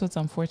doesn't. And that's what's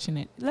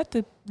unfortunate. Let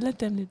them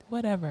live,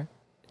 whatever.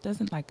 It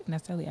doesn't like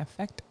necessarily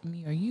affect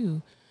me or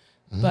you,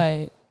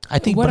 but I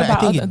think. what But about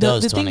I think it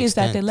does. the to thing an is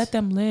that they extent. let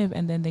them live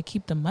and then they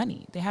keep the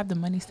money. They have the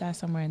money stashed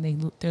somewhere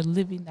and they're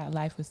living that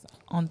life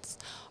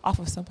off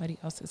of somebody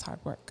else's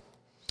hard work.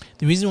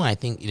 The reason why I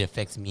think it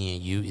affects me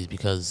and you is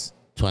because,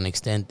 to an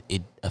extent,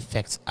 it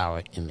affects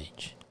our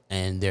image.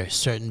 And there are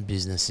certain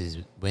businesses,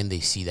 when they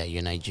see that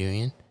you're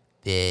Nigerian,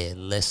 they're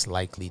less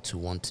likely to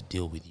want to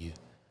deal with you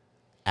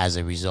as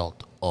a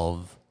result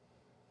of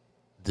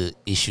the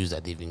issues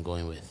that they've been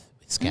going with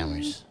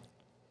scammers.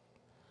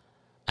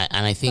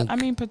 And I think...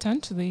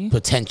 potentially.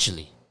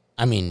 Potentially.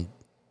 I mean,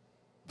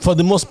 For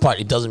the most part,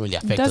 it doesn't really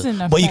affect us.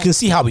 doesn't But you affect- can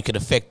see how it could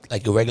affect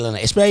like a regular,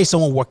 especially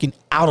someone working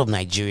out of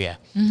Nigeria.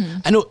 Mm-hmm.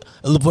 I know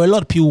for a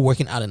lot of people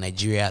working out of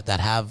Nigeria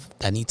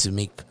that need to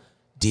make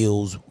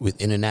deals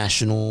with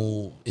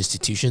international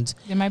institutions.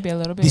 There might be a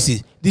little bit.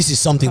 This is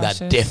something that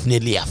cautious.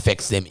 definitely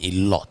affects them a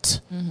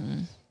lot.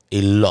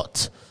 A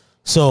lot.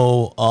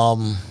 So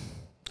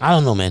I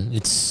don't know, man.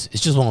 It's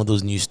just one of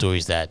those news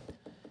stories that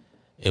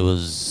it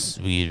was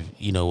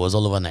was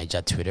all over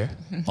Niger Twitter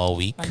all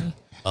week.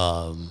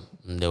 Funny.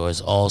 There was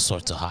all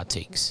sorts of hot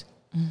takes.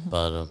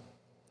 But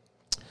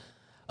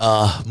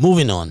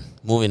moving on.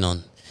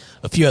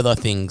 A few other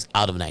things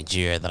out of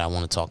Nigeria that I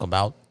want to talk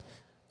about.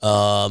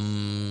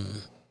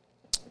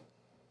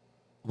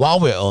 While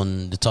we're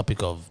on the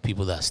topic of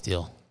people that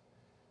steal,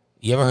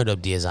 you ever heard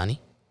of Diezani?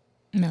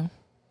 No.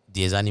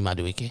 Diezani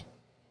Madueke?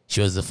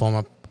 She was the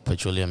former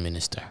petroleum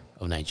minister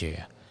of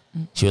Nigeria.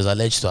 She was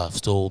alleged to have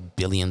stole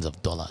billions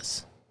of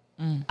dollars.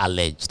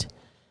 Alleged.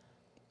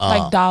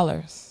 Like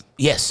dollars.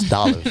 Yes,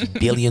 dollars.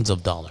 Billions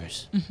of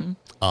dollars.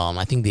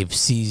 I think they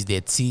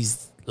had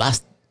seized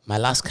my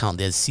last count,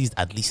 they had seized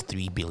at least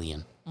 3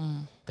 billion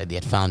that they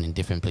had found in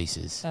different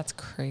places. That's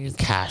crazy.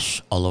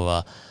 Cash all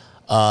over.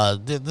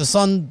 The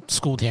son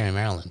schooled here in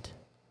Maryland.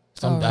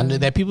 And really?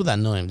 there are people that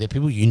know him. There are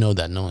people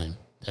that know him,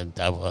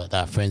 that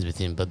are friends with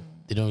him, but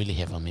they don't really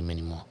hear from him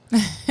anymore.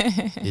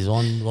 There's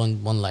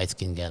one light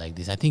skinned guy like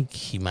this. I think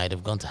he might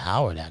have gone to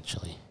Howard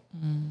actually.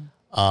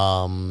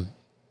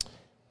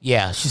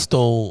 Yeah, she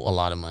stole a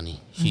lot of money.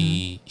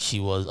 She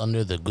was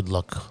under the Good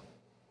Luck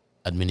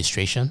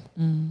administration,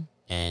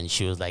 and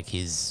she was like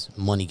his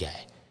money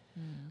guy.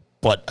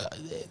 But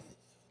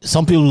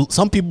some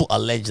people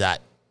allege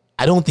that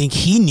I don't think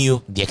he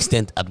knew the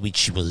extent at which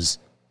she was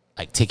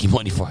like taking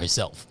money for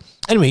herself.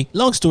 Anyway,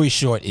 long story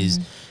short is,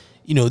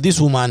 this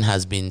woman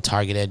has been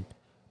targeted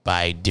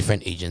by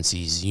different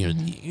agencies.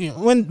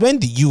 When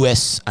the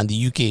US and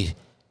the UK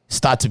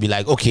start to be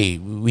like, okay,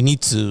 we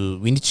need to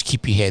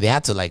keep you here, they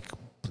had to like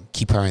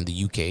keep her in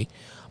the UK,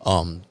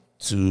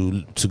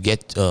 to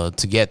get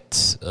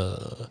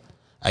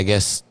I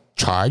guess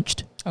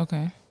charged.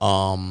 Okay.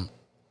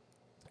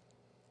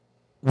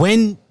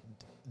 When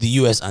the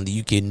US and the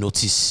UK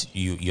notice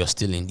you're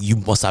stealing, you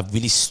must have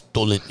really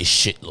stolen a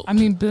shitload. I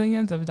mean,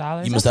 billions of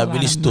dollars. You must that's have a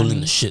really lot of stolen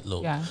money. a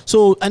shitload. Yeah.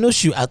 So I know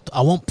she at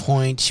one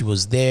point she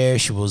was there.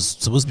 She was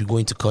supposed to be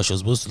going to court. She was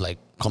supposed to like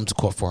come to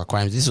court for her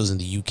crimes. This was in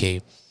the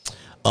UK.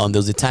 There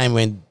was a time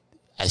when,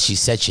 as she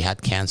said, she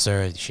had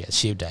cancer. She had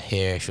shaved her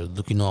hair. She was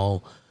looking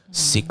all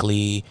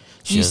sickly.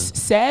 You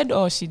said,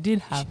 or she did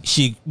have.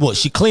 She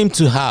claimed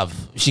to have.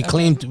 She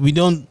claimed we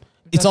don't.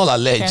 It's all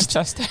alleged. Can't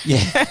trust her.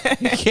 Yeah,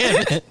 you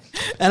can't.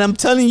 And I'm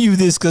telling you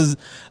this because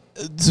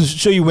to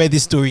show you where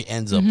this story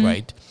ends up,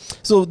 right?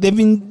 So they've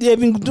been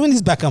doing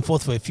this back and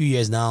forth for a few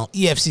years now.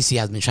 EFCC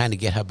has been trying to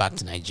get her back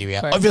to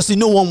Nigeria. Correct. Obviously,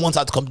 no one wants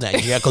her to come to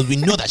Nigeria because we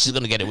know that she's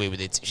going to get away with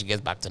it if she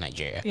gets back to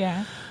Nigeria.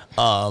 Yeah.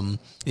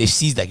 They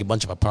seized like a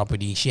bunch of her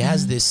property. She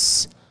has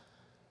this,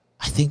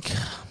 I think,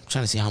 I'm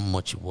trying to see how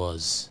much it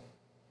was.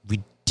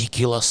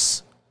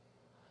 Ridiculous.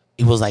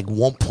 It was like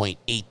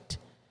 $1.8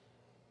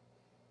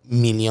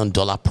 million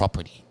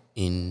property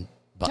in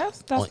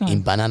That's in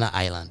not- Banana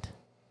Island.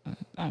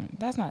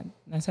 That's not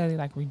necessarily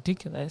like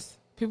ridiculous.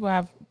 People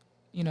have,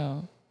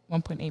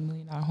 $1.8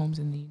 million homes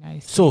in the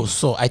United States.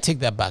 So I take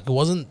that back. It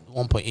wasn't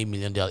 $1.8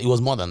 million. It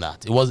was more than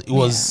that. It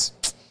was.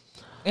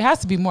 It has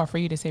to be more for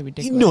you to say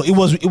ridiculous. No, it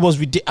was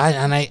ridiculous,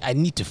 and I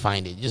need to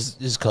find it just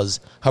because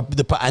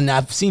and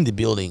I've seen the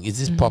building. It's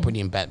this property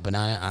in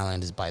Banana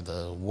Island. Is by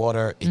the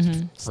water. It's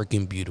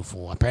freaking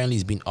beautiful. Apparently,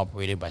 it's being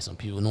operated by some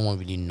people. No one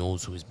really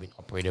knows who it's been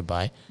operated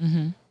by.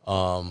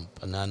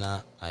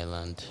 Banana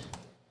Island,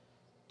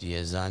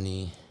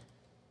 Diezani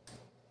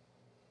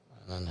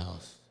Island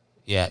House.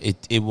 Yeah,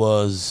 it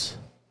was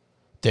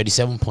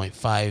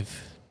 $37.5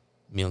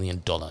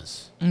 million.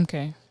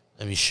 Okay.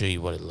 Let me show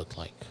you what it looked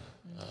like.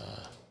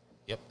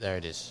 Yep, there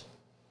it is.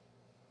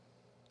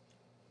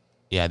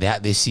 Yeah,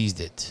 they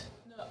seized it.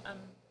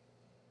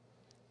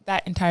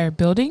 That entire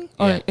building?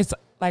 Or Yeah. it's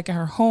like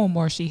her home,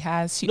 or she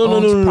owns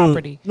No,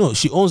 property? No,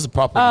 she owns the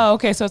property. Oh,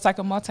 okay. So it's like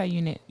a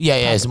multi-unit. Yeah,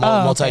 it's a Oh,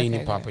 okay, multi-unit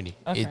okay, property.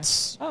 okay.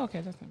 It's Oh,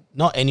 okay. That's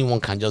not anyone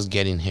can just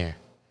get in here.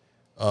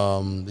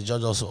 The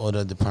judge also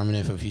ordered the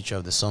permanent forfeiture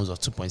of the sums of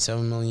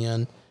 2.7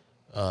 million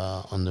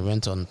on the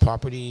rent on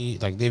property.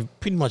 Like they've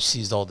pretty much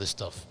seized all this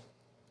stuff.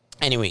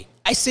 Anyway,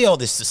 I say all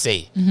this to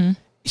say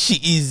she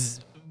is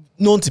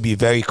known to be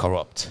very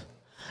corrupt,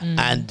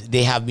 and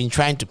they have been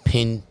trying to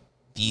pin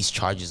these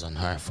charges on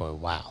her for a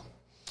while.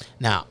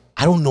 Now,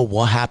 I don't know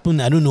what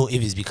happened. I don't know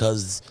if it's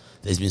because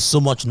there's been so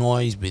much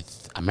noise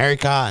with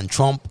America and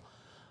Trump,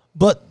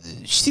 but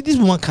see, this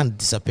woman kind of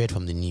disappeared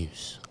from the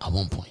news at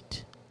one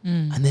point.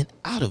 And then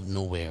out of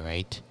nowhere,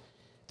 right,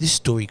 this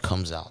story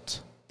comes out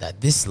that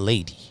this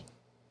lady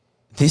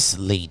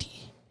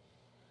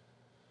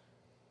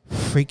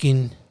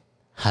freaking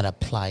had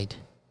applied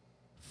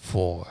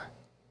for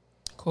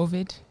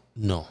COVID.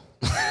 no.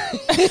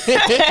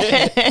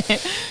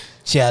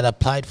 She had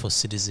applied for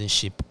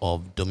citizenship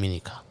of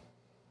Dominica,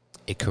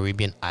 a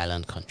Caribbean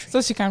island country.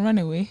 So she can run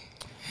away.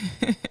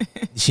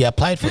 she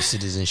applied for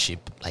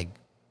citizenship like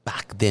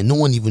back then. No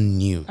one even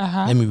knew.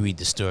 Let me read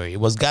the story. It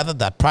was gathered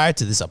that prior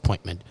to this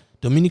appointment,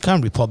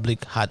 Dominican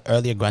Republic had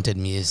earlier granted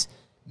Mrs.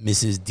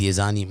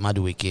 Diezani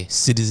Madueke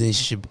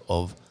citizenship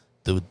of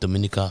the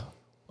Dominica,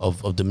 a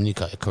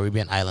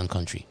Caribbean island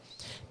country.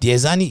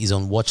 Diezani is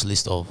on watch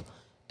list of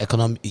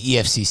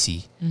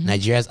EFCC,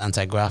 Nigeria's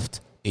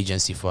anti-graft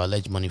agency, for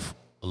alleged money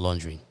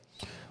laundering.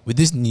 With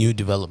this new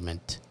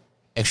development,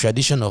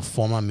 extradition of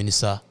former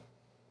minister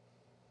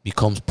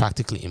becomes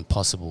practically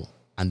impossible,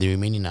 and the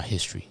remaining are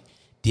history.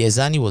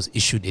 Diezani was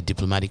issued a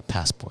diplomatic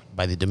passport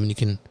by the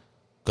Dominican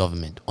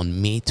government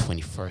on May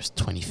 21st,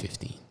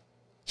 2015.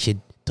 She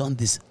had done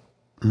this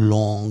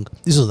long.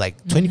 This was like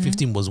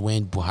 2015 was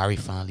when Buhari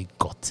finally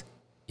got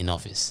in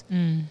office.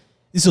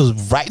 This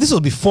was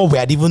before we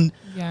had even.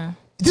 Yeah.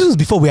 This was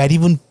before we had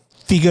even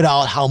figured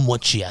out how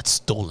much she had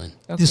stolen.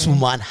 Okay. This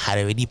woman had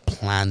already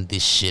planned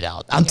this shit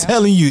out. I'm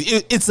telling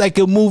you, it's like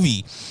a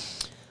movie.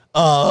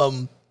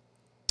 Not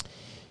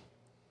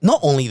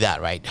only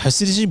that, right? Her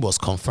citizenship was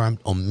confirmed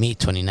on May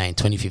 29,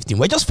 2015.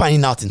 We're just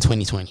finding out in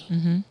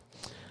 2020.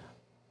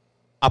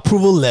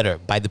 Approval letter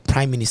by the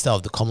Prime Minister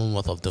of the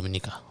Commonwealth of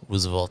Dominica,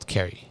 Roosevelt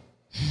Carey.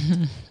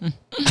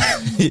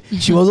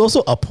 She was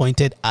also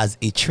appointed as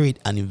a Trade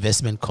and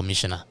Investment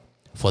Commissioner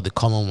for the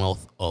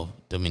Commonwealth of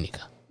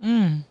Dominica.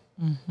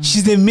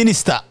 She's the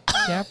minister.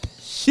 Yep.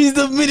 She's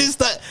the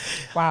minister.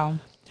 Wow.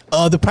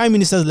 The Prime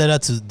Minister's letter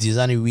to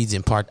Diezani reads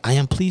in part, I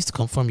am pleased to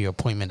confirm your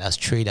appointment as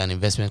Trade and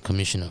Investment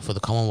Commissioner for the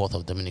Commonwealth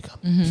of Dominica.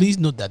 Please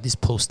note that this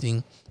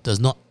posting does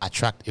not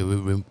attract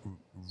a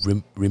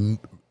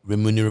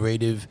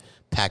remunerative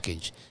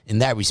package. In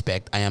that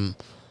respect, I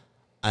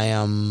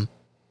am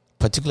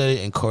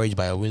particularly encouraged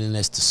by your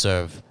willingness to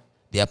serve.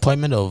 The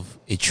appointment of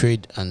a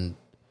Trade and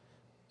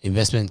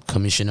Investment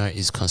Commissioner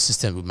is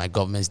consistent with my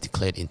government's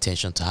declared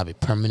intention to have a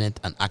permanent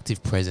and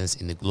active presence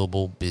in the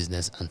global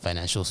business and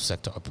financial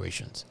sector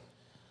operations.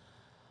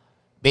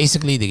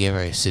 Basically, they gave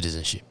her a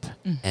citizenship.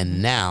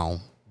 And now,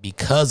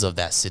 because of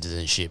that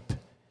citizenship,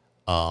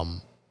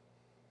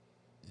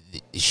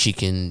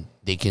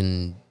 they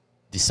can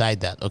decide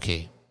that,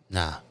 okay,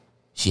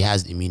 she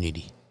has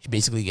immunity. She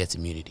basically gets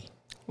immunity.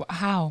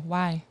 How?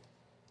 Why?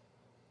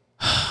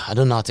 I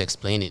don't know how to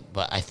explain it,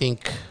 but I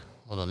think...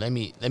 Hold on, let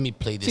me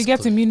play this. She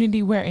gets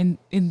immunity where in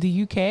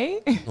the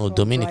UK? No,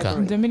 Dominica.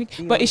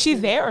 But is she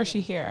there or is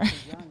she here?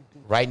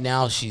 Right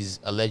now, she's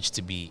alleged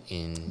to be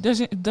in.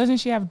 Doesn't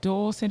she have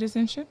dual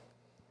citizenship?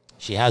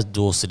 She has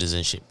dual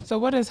citizenship. So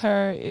what is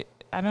her?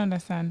 I don't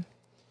understand.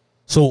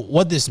 So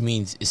what this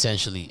means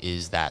essentially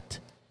is that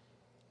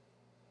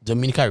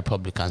Dominican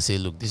Republic can say,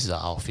 look, this is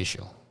our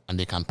official, and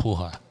they can pull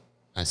her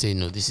and say,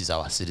 no, this is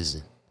our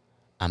citizen,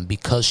 and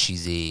because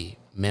she's a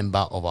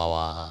member of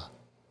our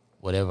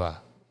whatever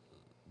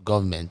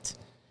government,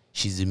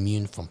 she's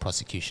immune from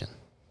prosecution.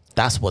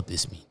 That's what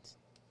this means,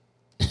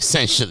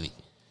 essentially.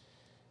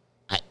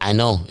 I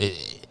know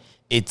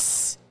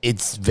it's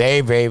very,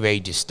 very, very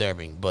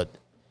disturbing, but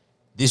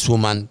this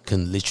woman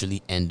can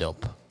literally end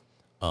up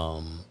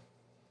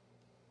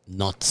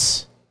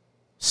not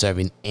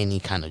serving any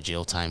kind of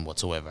jail time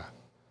whatsoever,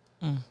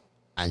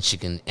 and she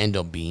can end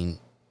up being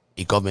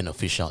a government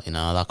official in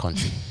another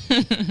country.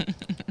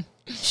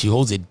 She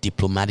holds a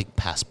diplomatic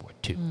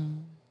passport too.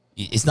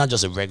 It's not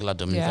just a regular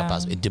Dominican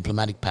passport, a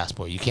diplomatic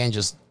passport. You can't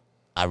just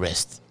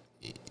arrest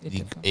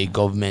a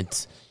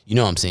government. You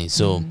know what I'm saying?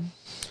 So,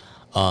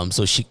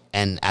 so she,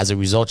 and as a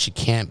result, she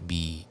can't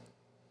be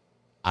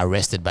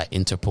arrested by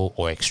Interpol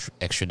or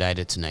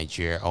extradited to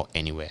Nigeria or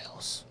anywhere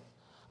else.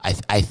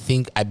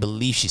 I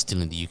believe she's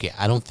still in the UK.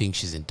 I don't think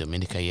she's in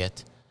Dominica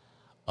yet.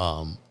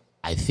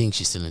 I think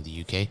she's still in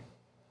the UK.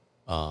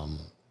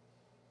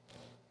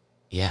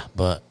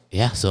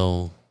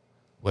 So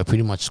we're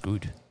pretty much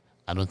screwed.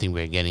 I don't think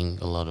we're getting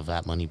a lot of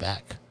that money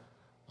back.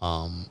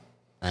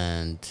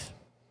 And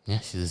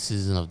she's a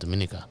citizen of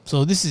Dominica.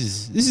 So this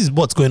is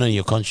what's going on in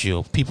your country,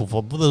 people.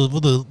 For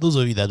those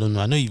of you that don't know,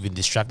 I know you've been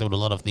distracted with a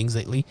lot of things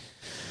lately.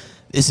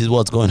 This is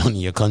what's going on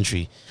in your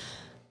country.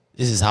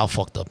 This is how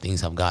fucked up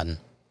things have gotten.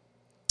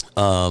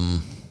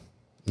 Did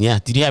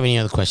you have any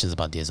other questions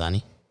about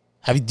Diezani?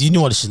 Do you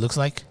know what she looks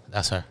like?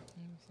 That's her.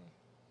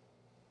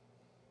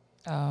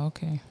 Oh,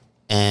 okay.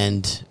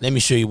 And let me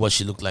show you what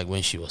she looked like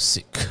when she was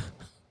sick.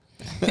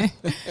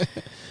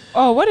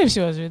 Oh, what if she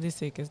was really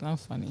sick? It's not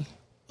funny.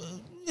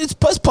 It's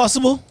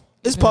possible.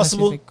 It's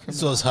possible.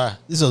 This was her.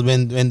 This was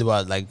when they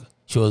were like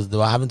they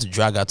were having to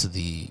drag her to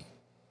the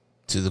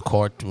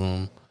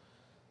courtroom.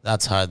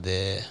 That's her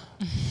there.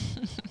 I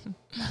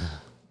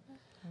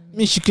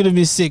mean, she could have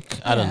been sick.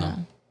 I don't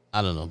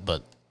know,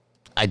 but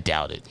I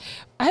doubt it.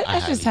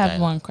 I just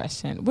have one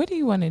question. What do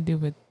you want to do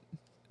with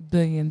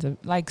billions of,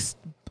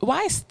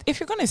 why, if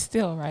you're going to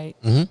steal, right?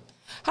 Mm-hmm.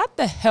 How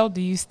the hell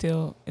do you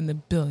steal in the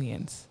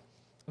billions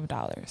of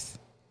dollars?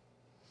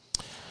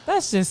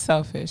 That's just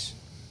selfish.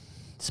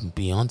 It's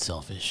beyond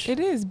selfish. It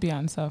is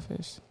beyond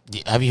selfish.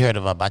 Have you heard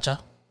of Abacha?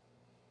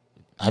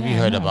 Have you Yeah, I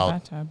heard know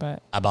about her,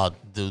 but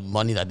the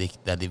money that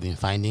they've been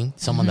finding?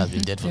 Someone that's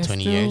been dead for they're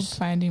 20 still years.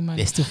 finding money.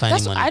 They're still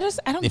finding That's, money. I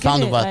don't They get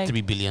found it. over Like,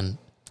 3 billion.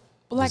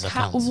 like these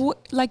how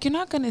accounts. like you're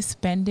not gonna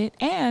spend it,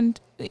 and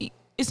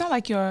it's not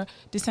like your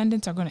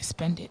descendants are gonna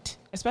spend it,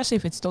 especially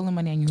if it's stolen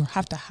money and you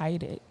have to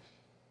hide it.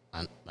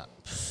 And,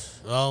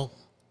 well,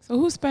 So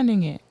who's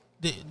spending it?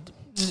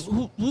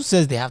 who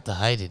says they have to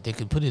hide it? They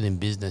could put it in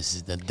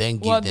businesses that then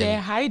give Well, them.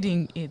 they're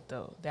hiding it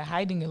though. They're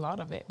hiding a lot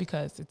of it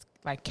because it's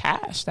like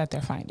cash that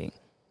they're finding.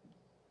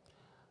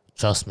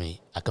 Trust me,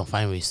 I can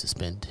find ways to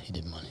spend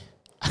hidden money.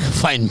 I can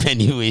find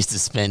many ways to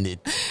spend it.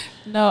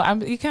 No,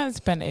 you can't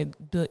spend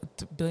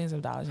billions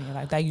of dollars in your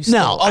life that you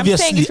Now, stole. I'm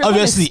saying if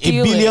obviously,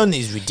 you're gonna a steal billion it,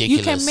 is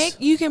ridiculous.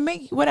 you can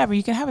make whatever.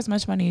 You can have as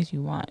much money as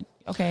you want.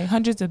 Okay,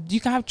 you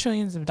can have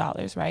trillions of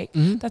dollars, right?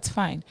 Mm-hmm. That's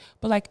fine.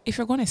 But like, if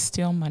you're going to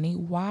steal money,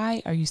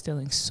 why are you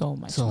stealing so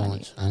much So money?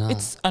 much, I know.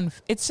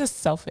 It's just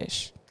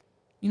selfish.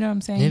 You know what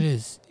I'm saying? It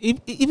is.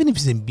 Even if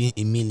it's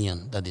a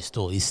million that they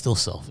stole, it's still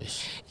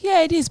selfish.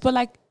 Yeah, it is. But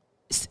like,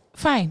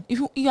 fine. If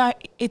you are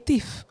a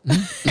thief,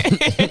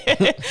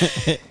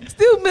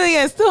 still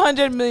millions, still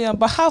 100 million.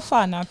 But how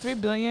far now? 3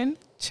 billion?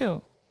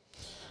 Chill.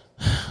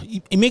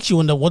 It makes you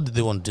wonder, what do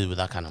they want to do with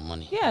that kind of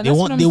money? Yeah, that's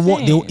what I'm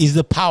saying. Is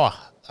the power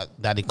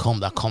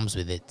that comes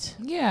with it.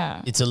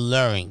 Yeah. It's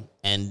alluring,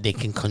 and they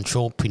can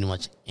control pretty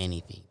much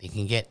anything. They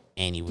can get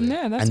anywhere.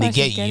 Yeah, that's and why they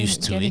get she's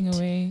used to getting it.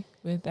 away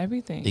with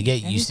everything. They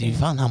get used to it. You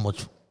Everything. found how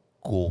much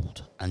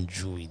gold and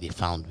jewelry they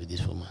found with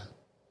this woman.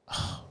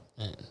 Oh,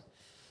 man.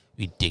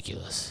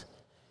 Ridiculous.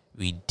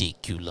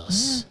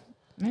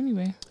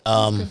 Anyway.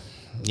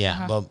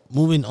 Yeah, but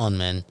moving on,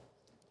 man.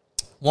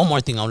 One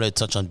more thing I wanted to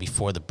touch on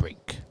before the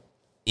break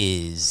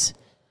is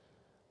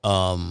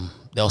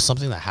there was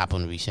something that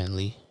happened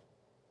recently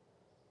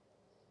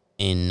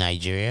in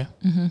Nigeria.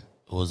 Mm-hmm. It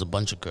was a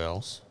bunch of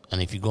girls,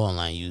 and if you go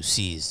online, you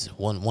see is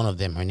one of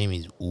them. Her name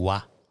is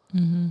Uwa.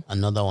 Mm-hmm.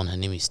 Another one, her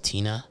name is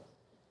Tina,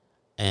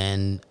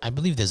 and I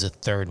believe there's a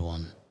third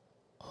one.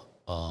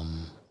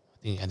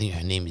 I think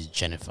her name is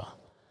Jennifer.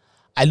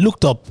 I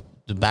looked up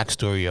the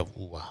backstory of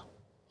Uwa.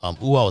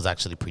 Uwa was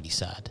actually pretty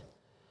sad.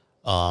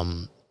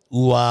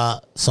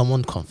 Uwa,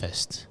 someone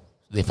confessed.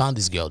 They found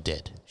this girl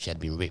dead. She had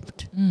been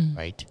raped,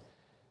 right?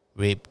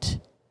 Raped,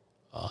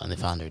 and they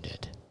found her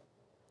dead.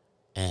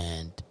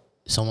 And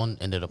someone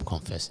ended up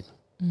confessing.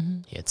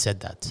 Mm-hmm. He had said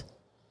that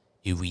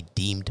a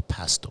redeemed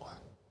pastor.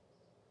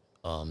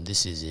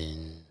 This is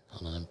in.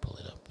 Hold on, let me pull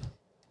it up.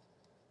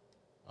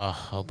 I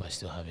hope I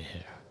still have it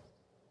here.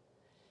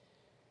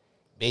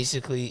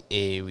 Basically,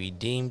 a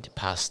redeemed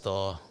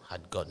pastor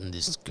had gotten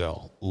this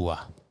girl, Uwa,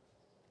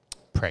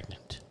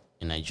 pregnant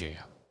in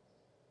Nigeria.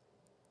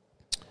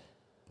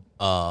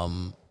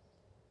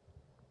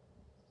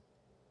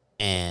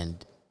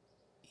 And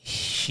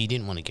she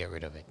didn't want to get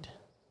rid of it.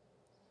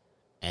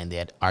 And they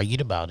had argued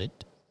about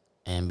it.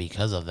 And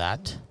because of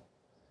that,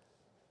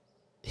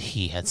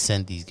 he had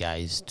sent these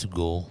guys to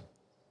go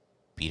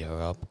beat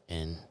her up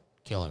and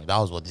kill her. That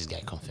was what this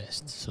guy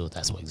confessed. So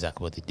that's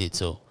exactly what they did.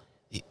 So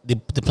the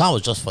plan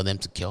was just for them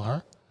to kill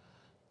her.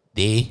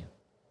 They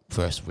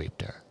first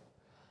raped her.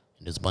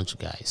 And there's a bunch of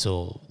guys.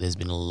 So there's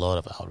been a lot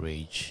of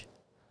outrage.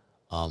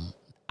 I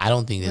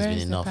don't think there's Where been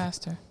is enough. the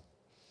pastor?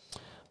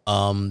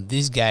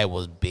 This guy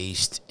was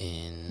based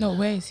in. No,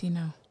 where is he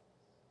now?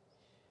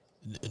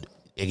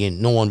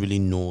 Again, no one really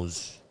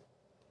knows.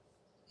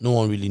 No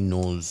one really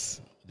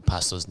knows the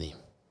pastor's name.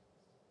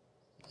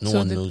 No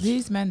one knows.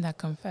 These men that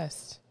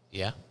confessed,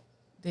 Yeah.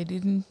 they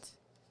didn't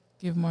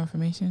give more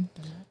information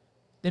than that?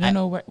 They don't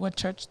know what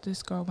church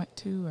this girl went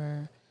to,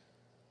 or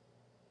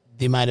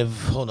They might have.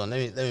 Hold on.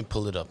 Let me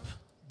pull it up.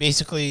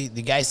 Basically,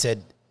 the guy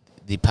said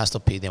the pastor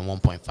paid them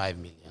 1.5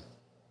 million.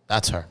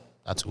 That's her.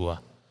 That's Uwa.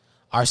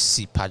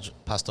 RCC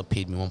pastor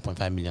paid me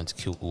 1.5 million to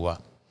kill Uwa.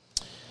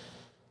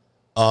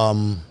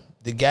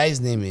 The guy's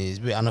name is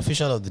an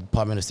official of the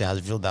Department of State has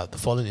revealed that the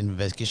following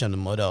investigation of the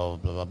murder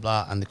of blah blah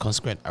blah and the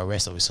consequent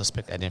arrest of a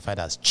suspect identified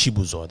as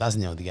Chibuzor. That's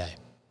the name of the guy.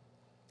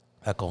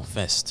 I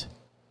confessed.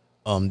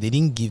 They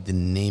didn't give the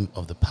name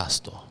of the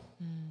pastor.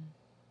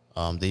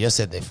 They just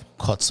said they've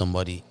caught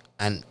somebody,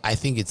 and I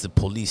think it's the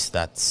police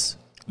that's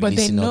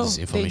releasing all this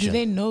information. Do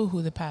they know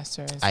who the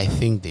pastor is? I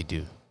think they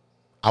do.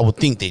 I would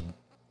think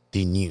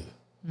they knew.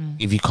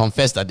 If you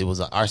confess that there was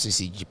an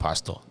RCCG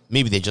pastor,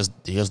 maybe they just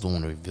don't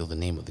want to reveal the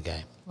name of the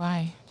guy.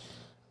 Why?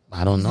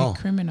 I don't Is know. he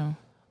criminal?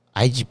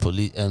 IG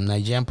police,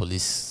 Nigerian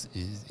police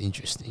is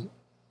interesting.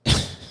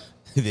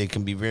 They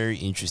can be very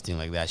interesting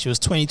like that. She was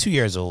 22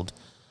 years old,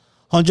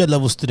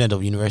 100-level student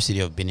of University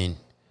of Benin.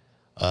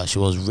 She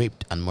was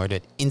raped and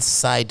murdered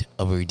inside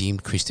of a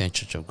Redeemed Christian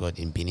Church of God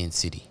in Benin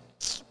City.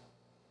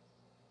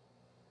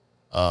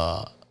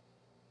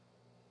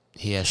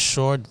 He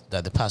assured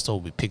that the pastor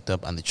will be picked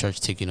up and the church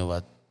taken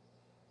over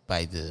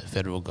by the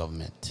federal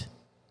government.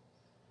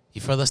 He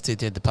further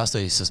stated the pastor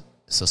is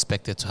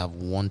suspected to have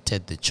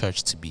wanted the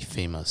church to be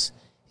famous.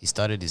 He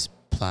started his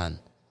plan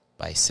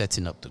by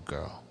setting up the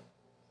girl.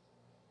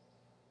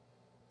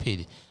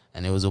 Paid,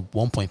 and it was a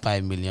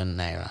 1.5 million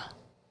naira.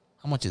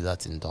 How much is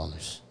that in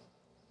dollars?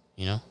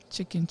 You know?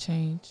 Chicken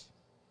change.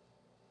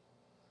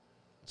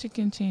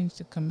 chicken change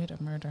to commit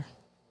a murder?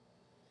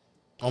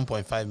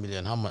 1.5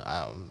 million. How much?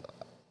 I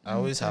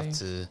always tell have you.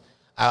 to.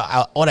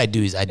 What I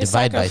do is I It's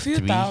divide like a by few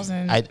 3.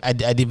 thousand. I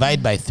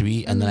divide by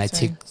 3, and Let then me I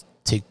tell you.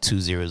 take 2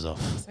 zeros off.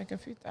 It's like a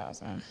few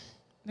thousand.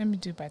 Let me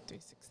do by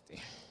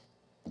 360.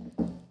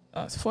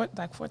 Oh, it's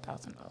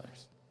 $4,000.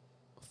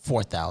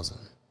 4,000.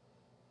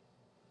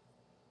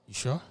 You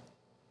sure?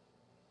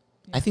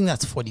 I think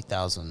that's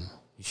 40,000.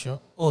 You sure?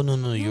 Oh no,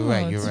 you're No,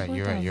 right. You're it's right.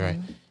 You're right. You're right.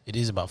 4,000. It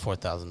is about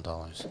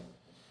 $4,000.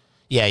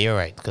 Yeah, you're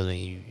right. Because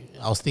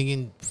I was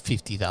thinking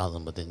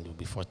 50,000, but then it would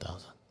be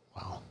 4,000.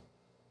 Wow,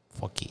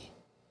 4K.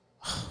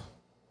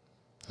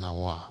 Now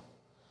wow.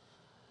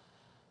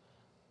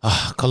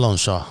 Colon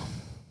Shaw.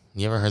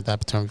 You ever heard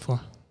that term before?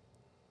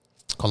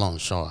 Colon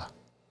Shaw.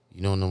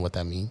 You don't know what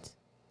that means?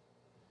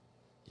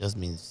 It just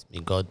means may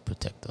God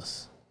protect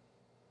us.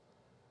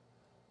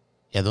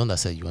 Yeah, the one that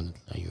said you want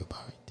to learn Yoruba,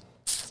 right?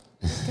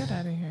 Get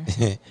out of here.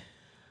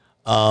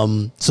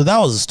 So that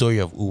was the story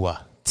of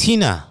Uwa.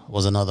 Tina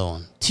was another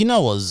one. Tina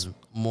was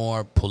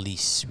more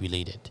police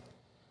related.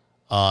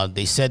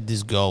 They said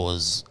this girl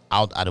was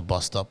out at a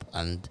bus stop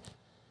and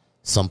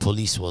some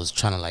police was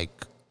trying to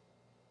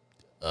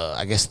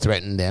I guess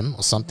threaten them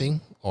or something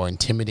or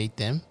intimidate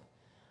them,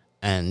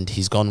 and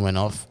his gun went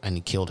off and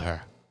he killed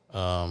her.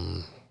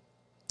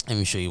 Let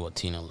me show you what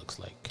Tina looks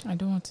like. I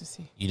don't want to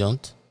see. You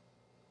don't?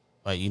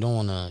 Right, you don't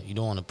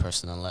want to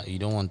personalize. You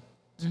don't want.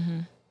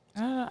 I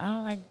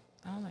don't like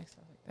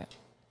stuff like that.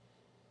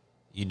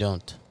 You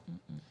don't.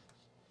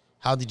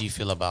 How did you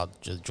feel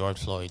about just George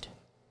Floyd?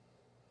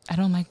 I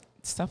don't like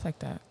stuff like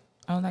that.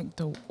 I don't like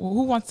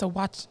who wants to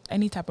watch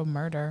any type of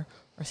murder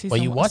or see,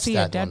 But you watched see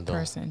that a dead one, though.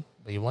 person.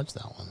 But you watched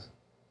that one.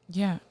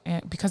 Yeah,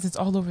 and because it's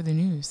all over the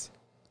news.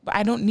 But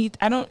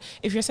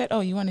if you're said, oh,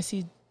 you want to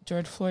see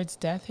George Floyd's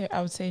death here,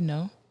 I would say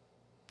no.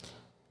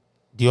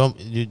 Do you want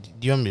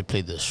me to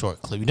play the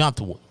short clip? You don't have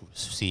to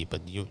see it,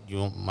 but you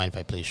don't mind if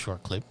I play a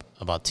short clip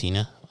about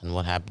Tina and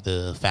what happened,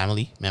 the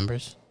family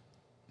members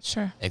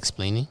Sure.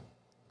 explaining?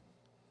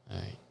 All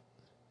right.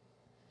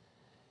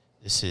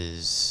 This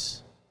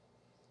is...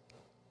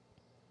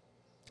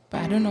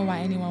 But I don't know why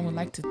anyone would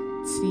like to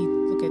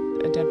look at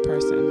a dead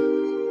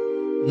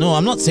person. No,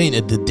 I'm not saying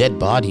the dead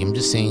body. I'm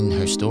just saying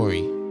her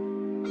story.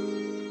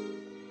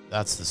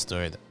 That's the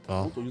story.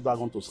 To use that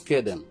gun to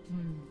scare them.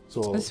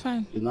 So That's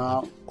fine. he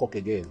now cock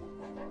again.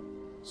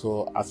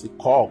 So as he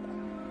cock,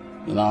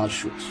 he now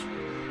shoot.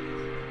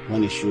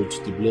 When he shoots,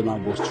 the blade now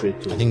goes straight I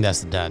to think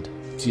that's the dad.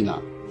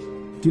 Tina.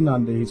 Tina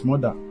and his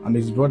mother and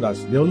his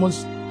brothers, they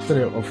almost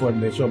 3 or 4 in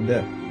the shop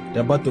there.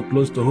 They're about to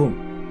close to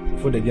home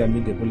before they get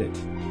meet the bullet.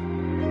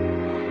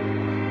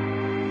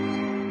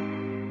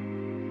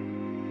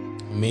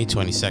 May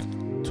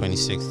 26th,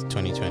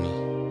 2020.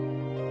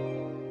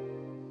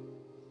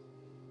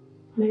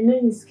 My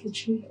name is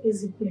Kechi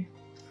Ezekwe,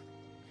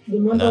 the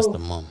And mother that's of the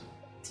mom.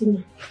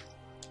 Tina.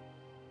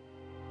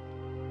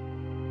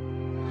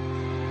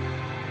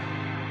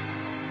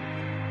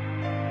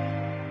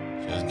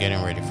 She was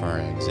getting ready for her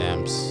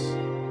exams.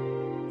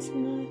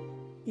 Tina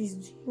is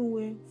doing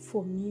well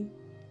for me.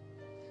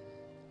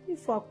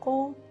 If I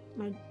call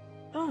my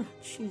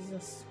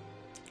Jesus.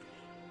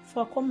 If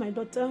I call my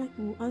daughter,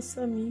 he will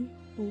answer me,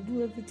 he will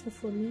do everything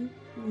for me,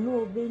 he will not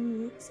obey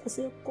me. So I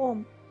say,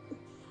 come.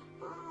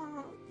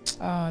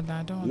 Oh, no,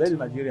 I don't want Let to.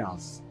 the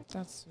Nigerians.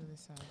 That's really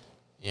sad.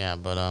 Yeah,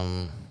 but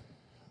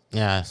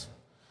yeah.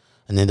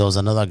 And then there was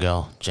another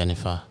girl,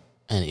 Jennifer,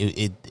 and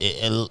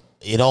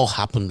it all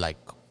happened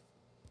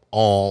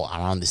all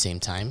around the same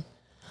time.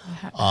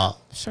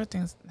 Sure,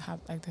 things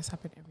like this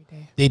happen every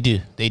day. They do.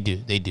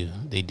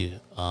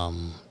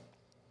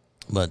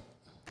 But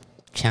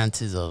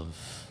chances of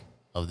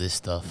this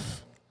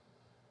stuff,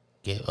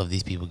 of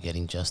these people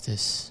getting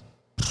justice,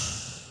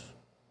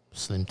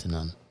 slim to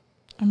none.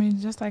 I mean,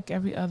 just like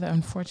every other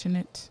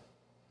unfortunate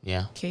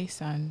Yeah, case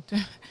and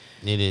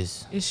it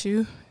is.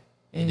 issue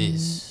in,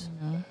 is.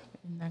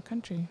 in that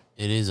country.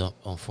 It is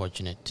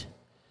unfortunate.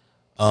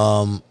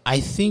 I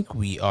think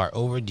we are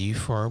overdue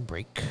for a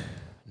break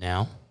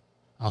now.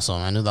 Also,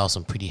 I know that was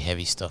some pretty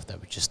heavy stuff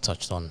that we just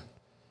touched on.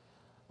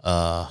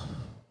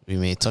 We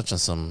may touch on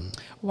some.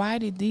 Why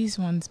did these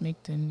ones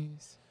make the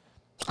news?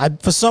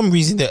 For some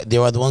reason, they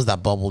were the ones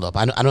that bubbled up.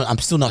 I'm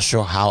still not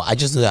sure how. I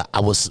just know that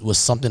was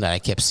something that I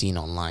kept seeing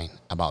online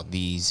about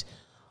these.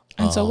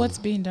 And so what's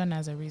being done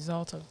as a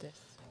result of this?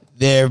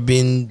 There have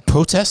been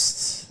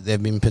protests. There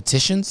have been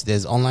petitions.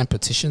 There's online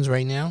petitions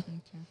right now.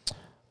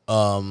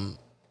 Okay.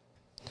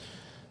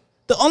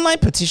 The online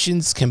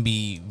petitions can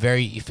be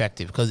very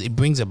effective because it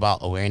brings about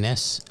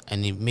awareness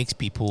and it makes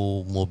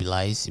people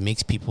mobilize. It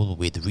makes people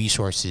with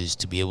resources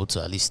to be able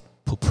to at least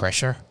put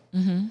pressure.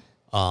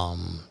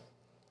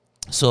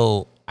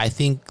 So I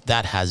think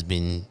that has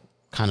been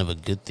kind of a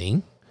good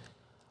thing.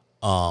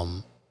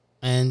 And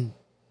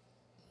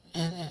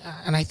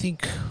I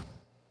think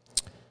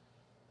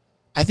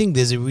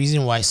there's a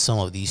reason why some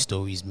of these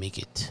stories make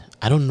it.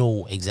 I don't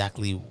know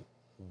exactly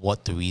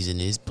what the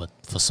reason is, but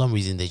for some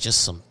reason there's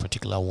just some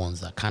particular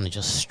ones that kind of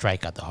just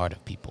strike at the heart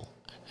of people.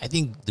 I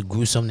think the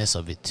gruesomeness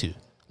of it too,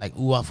 like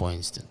Uwa, for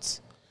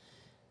instance.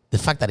 the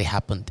fact that it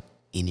happened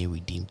in a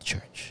redeemed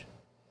church.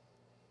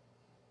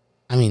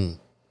 I mean,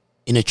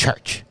 in a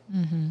church.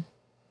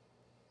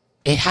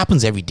 It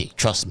happens every day.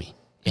 Trust me.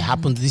 It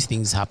happens. These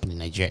things happen in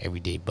Nigeria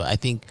every day. But I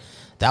think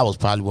that was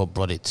probably what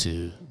brought it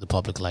to the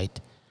public light.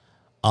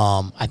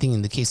 I think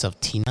in the case of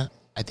Tina,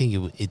 I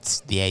think it's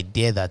the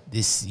idea that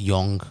this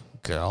young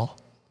girl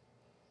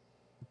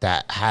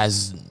that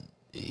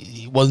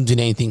wasn't doing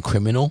anything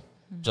criminal,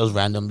 just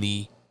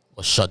randomly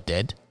was shot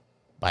dead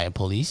by a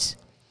police.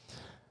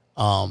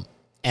 And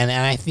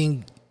I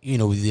think,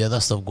 with the other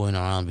stuff going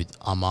around with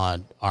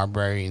Ahmaud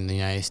Arbery in the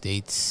United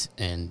States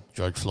and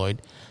George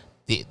Floyd,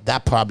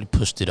 that probably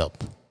pushed it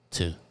up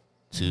to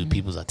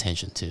people's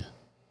attention too.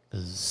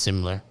 Because it's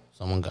similar.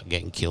 Someone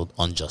getting killed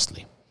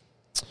unjustly.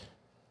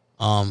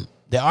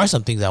 There are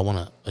some things I want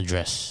to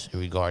address in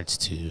regards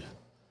to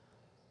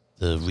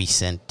the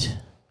recent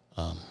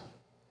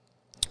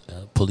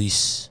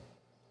police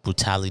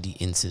brutality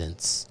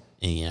incidents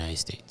in the United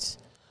States.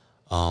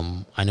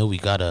 I know we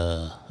got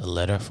a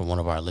letter from one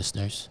of our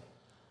listeners.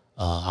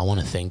 I want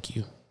to thank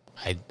you.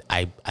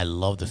 I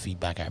love the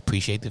feedback. I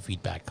appreciate the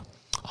feedback.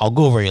 I'll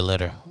go over your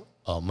letter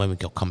when we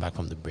come back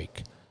from the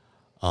break.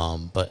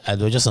 But there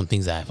were just some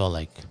things that I felt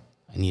like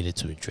I needed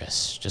to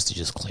address just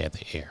to clear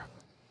the air.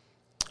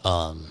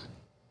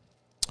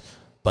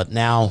 But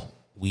now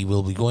we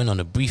will be going on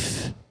a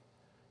brief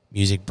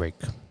music break.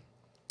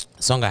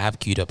 The song I have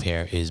queued up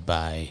here is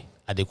by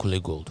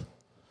Adekunle Gold.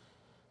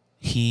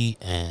 He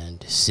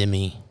and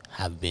Simi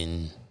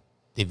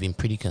they've been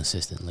pretty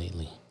consistent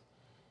lately.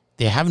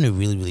 They're having a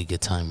really, really good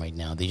time right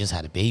now. They just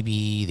had a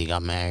baby. They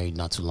got married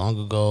not too long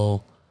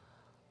ago.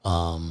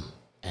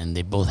 And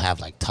they both have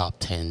like top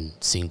 10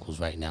 singles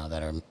right now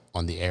that are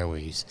on the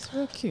airwaves.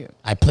 So cute.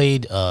 I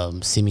played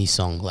Simi's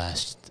song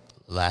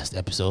last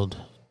episode,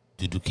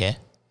 Duduke.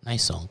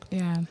 Nice song.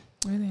 Yeah,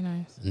 really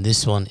nice. And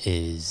this one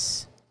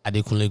is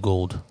Adekunle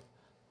Gold.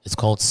 It's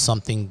called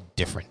Something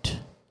Different.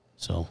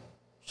 So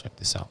check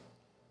this out.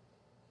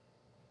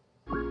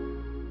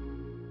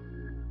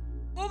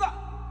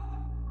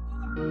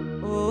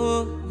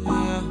 Oh,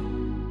 yeah.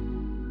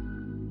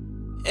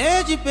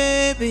 Edgy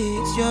baby,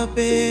 it's your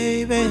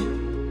baby.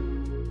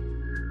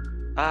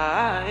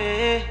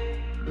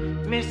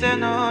 Me say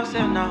no,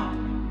 say no.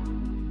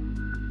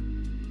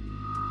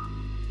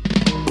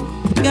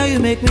 Girl, you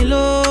make me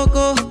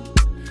loco.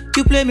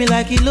 You play me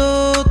like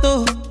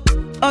Iloto.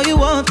 All you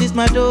want is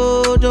my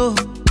dodo.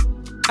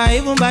 I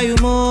even buy you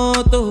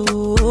moto.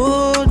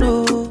 Oh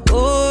no,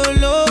 oh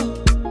no.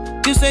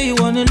 You say you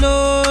want a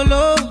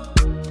lolo,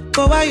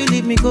 but why you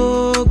leave me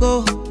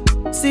go?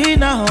 See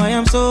now I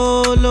am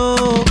solo.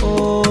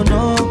 Oh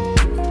no,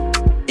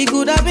 it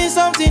could have been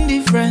something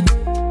different.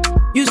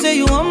 You say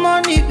you want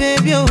money,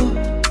 baby. Oh,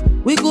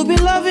 we could be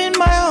loving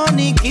my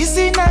honey,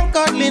 kissing and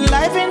cuddling,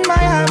 life in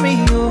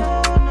Miami.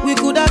 Oh, we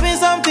could have been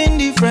something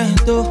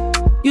different. Oh,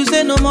 you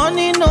say no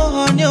money, no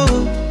honey.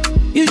 Oh,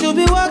 you should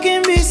be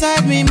walking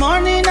beside me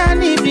morning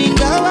and evening.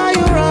 Girl, why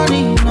you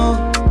running?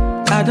 No,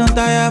 I don't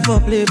tire for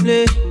play.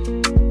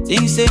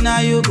 Things say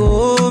now you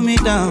go hold me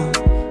down.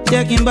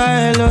 Checking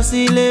by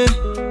Elosile.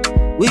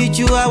 With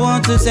you I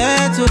want to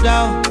settle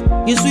down.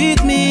 You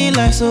sweet me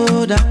like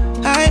soda,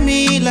 high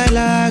me like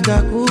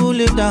lager, cool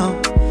it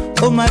down.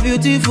 Oh my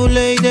beautiful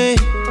lady,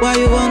 why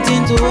you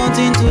wanting to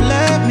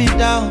let me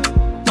down?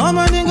 All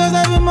my niggas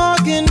have been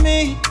mocking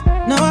me.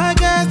 Now I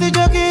guess the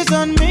joke is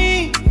on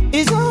me.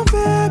 It's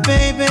unfair,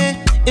 baby.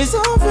 It's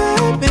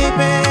unfair,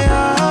 baby.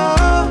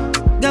 Oh,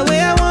 the way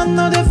I want,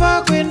 no they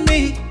fuck with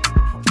me.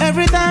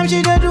 Every time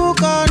she do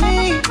call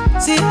me.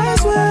 See, I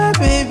swear,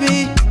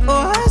 baby.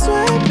 Oh, I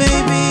swear,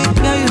 baby.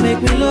 Girl, you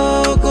make me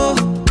loco.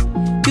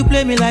 You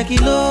play me like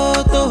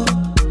Iloto.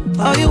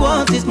 All you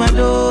want is my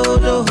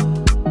dodo.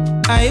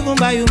 I even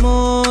buy you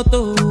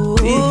moto.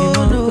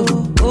 Oh no,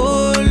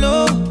 oh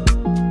no.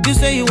 You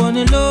say you want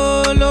a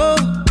lolo,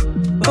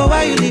 but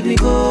why you leave me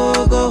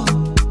go?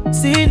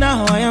 See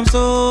now I am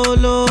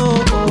solo.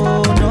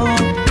 Oh no,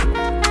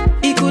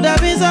 it could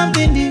have been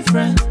something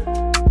different.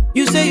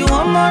 You say you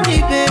want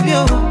money, baby.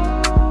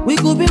 Oh, we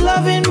could be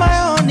loving my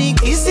honey,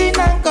 kissing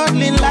and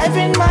cuddling, life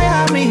in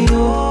Miami.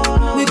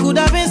 Oh, we could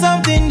have been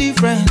something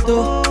different.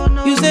 Oh,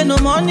 you say no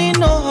money,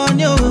 no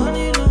honey.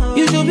 Oh,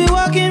 you should be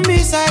walking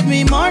beside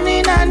me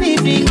morning and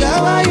evening.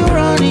 Girl, why you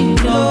running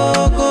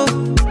loco?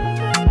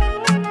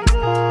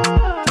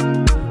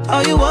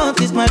 All you want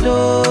is my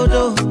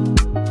dodo.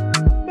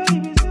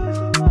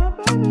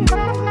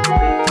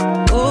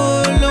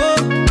 Oh no,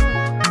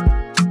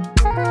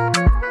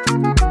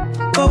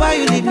 but why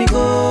you leave me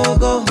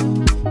go?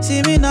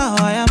 See me now,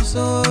 I am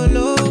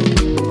solo.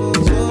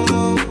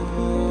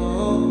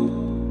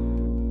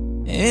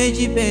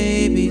 Edgy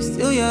baby,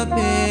 still your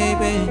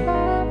baby.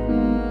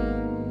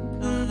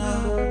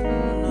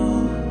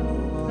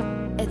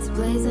 It's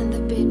blazing the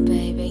beat,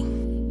 baby.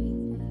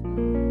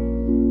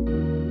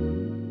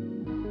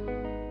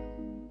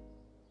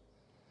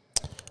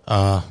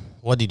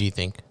 What did you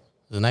think?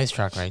 It's a nice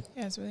track, right?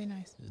 Yeah, it's really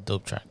nice.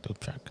 Dope track.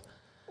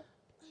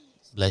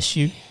 Bless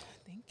you.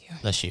 Thank you.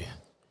 Bless you.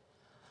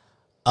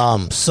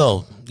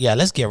 So yeah,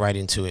 let's get right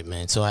into it,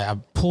 man. So I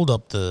pulled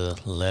up the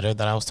letter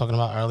that I was talking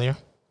about earlier,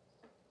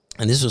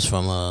 and this was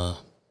from a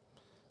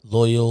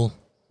loyal,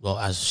 well,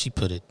 as she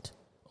put it,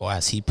 or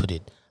as he put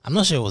it. I'm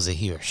not sure it was a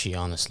he or she,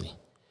 honestly,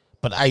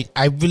 but I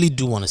really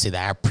do want to say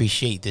that I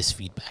appreciate this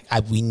feedback.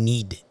 We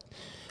need it.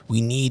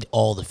 We need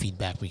all the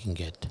feedback we can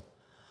get.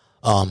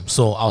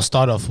 So I'll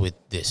start off with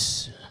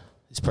this.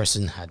 This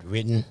person had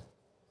written,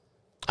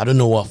 I don't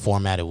know what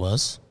format it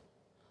was,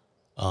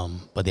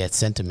 but they had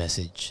sent a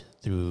message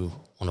through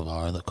one of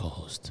our other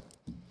co-hosts.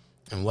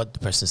 And what the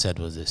person said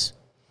was this: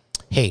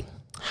 "Hey,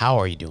 how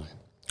are you doing?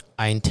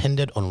 I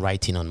intended on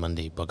writing on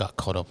Monday, but got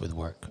caught up with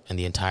work and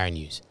the entire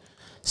news.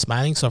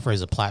 Smiling Suffer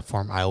is a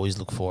platform I always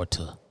look forward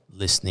to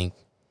listening,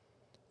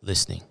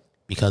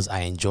 because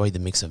I enjoy the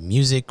mix of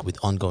music with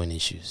ongoing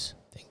issues.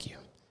 Thank you.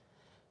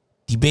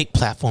 Debate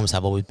platforms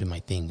have always been my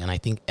thing, and I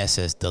think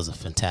SS does a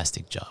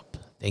fantastic job.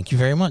 Thank you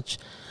very much.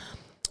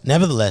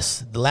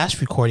 Nevertheless, the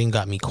last recording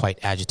got me quite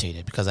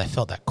agitated because I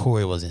felt that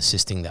Corey was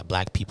insisting that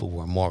black people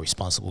were more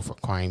responsible for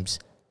crimes,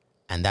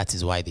 and that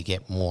is why they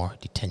get more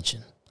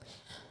detention.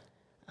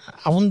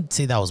 I wouldn't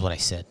say that was what I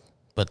said,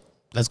 but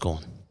let's go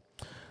on.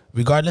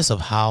 Regardless of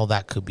how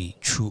that could be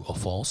true or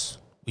false,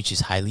 which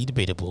is highly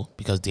debatable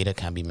because data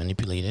can be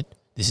manipulated,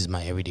 this is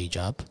my everyday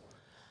job,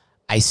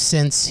 I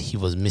sense he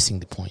was missing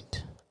the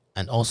point.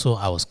 And also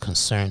I was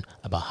concerned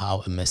about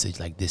how a message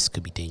like this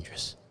could be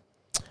dangerous.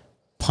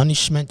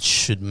 Punishment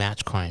should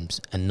match crimes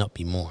and not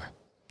be more.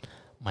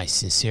 My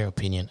sincere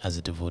opinion as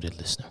a devoted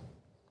listener."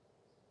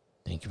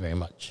 Thank you very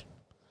much.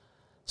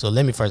 So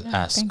let me first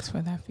ask. Thanks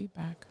for that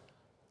feedback.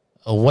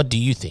 What do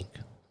you think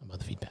about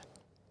the feedback?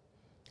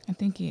 I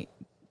think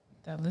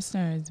the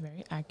listener is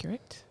very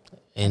accurate.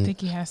 And I think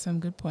he has some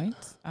good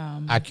points.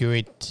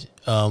 Accurate.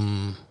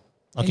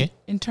 Okay.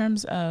 In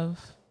terms of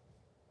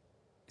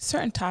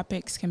certain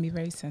topics can be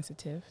very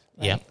sensitive.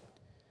 Right? Yeah.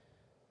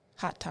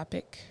 Hot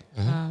topic.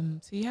 Mm-hmm.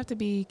 So you have to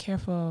be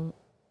careful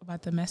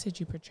about the message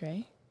you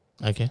portray.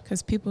 Okay.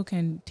 Because people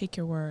can take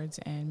your words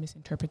and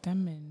misinterpret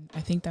them. And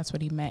I think that's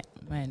what he meant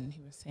when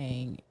he was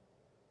saying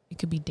it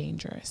could be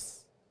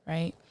dangerous,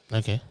 right?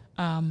 Okay.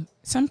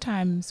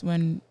 Sometimes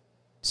when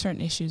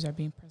certain issues are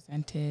being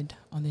presented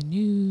on the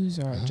news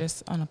or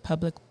just on a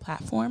public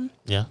platform,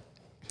 yeah,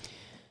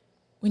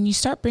 when you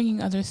start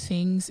bringing other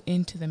things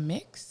into the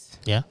mix,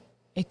 yeah,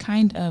 it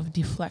kind of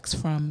deflects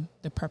from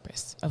the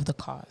purpose of the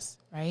cause,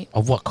 right?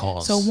 Of what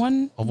cause? So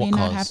one of may what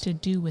not cause? have to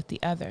do with the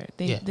other.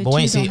 But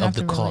when you say of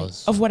the relate.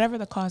 cause, of whatever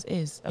the cause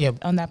is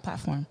on that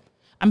platform,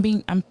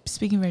 I'm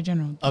speaking very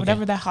general. Okay.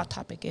 Whatever that hot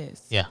topic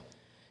is. Yeah.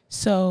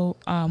 So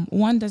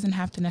one doesn't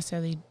have to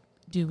necessarily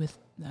do with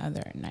the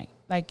other.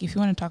 Like if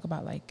you want to talk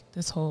about like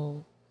this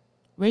whole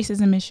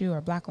racism issue or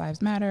Black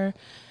Lives Matter,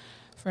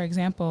 for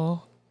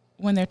example,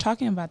 when they're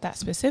talking about that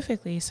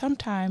specifically,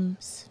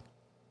 sometimes,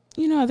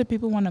 other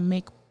people want to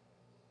make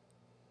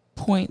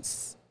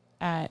points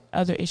at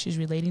other issues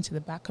relating to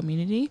the Black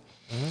community.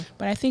 Mm-hmm.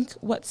 But I think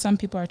what some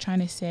people are trying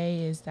to say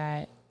is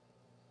that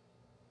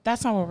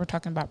that's not what we're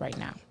talking about right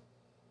now.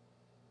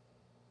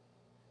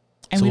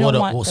 And so we don't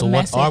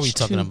what are we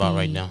talking about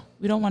right now?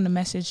 We don't want the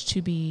message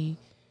to be...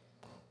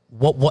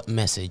 What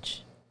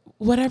message?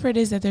 Whatever it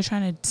is that they're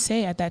trying to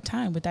say at that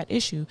time with that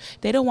issue.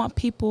 They don't want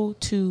people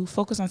to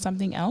focus on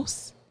something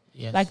else.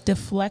 Yes. Like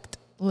deflect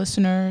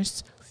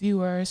listeners,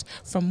 viewers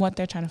from what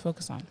they're trying to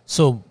focus on.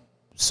 So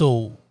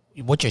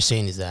what you're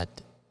saying is that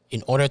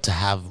in order to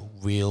have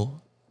real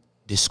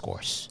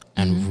discourse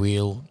and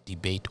real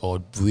debate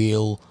or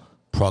real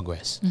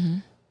progress,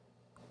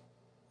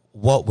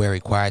 what we're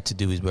required to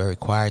do is we're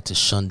required to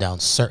shun down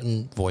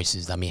certain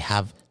voices that may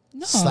have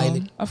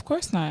slightly... Of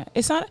course not.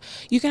 It's not.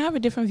 You can have a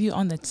different view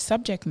on the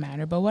subject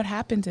matter, but what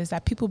happens is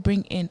that people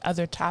bring in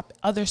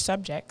other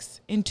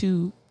subjects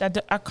into that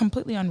are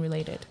completely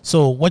unrelated.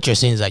 So what you're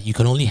saying is that you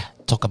can only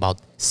talk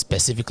about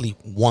specifically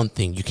one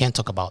thing. You can't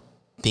talk about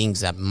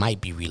things that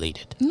might be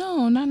related.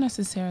 No, not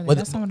necessarily.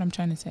 That's not what I'm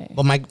trying to say.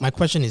 But my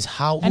question is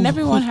how... And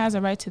everyone has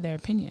a right to their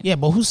opinion. Yeah,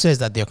 but who says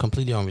that they're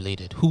completely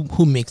unrelated?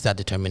 Who makes that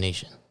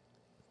determination?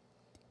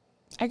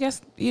 I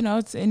guess,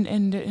 it's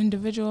in the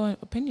individual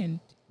opinion.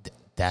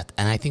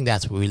 And I think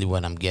that's really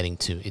what I'm getting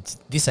to. It's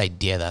this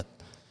idea that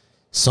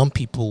some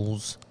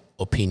people's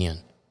opinion,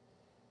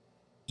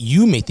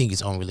 you may think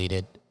is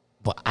unrelated,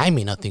 but I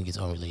may not think it's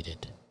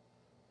unrelated.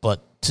 But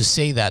to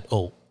say that,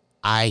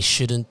 I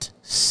shouldn't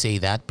say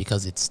that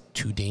because it's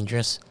too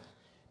dangerous.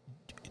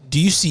 Do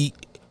you see?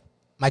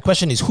 My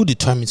question is, who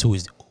determines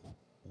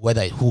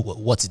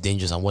what's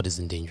dangerous and what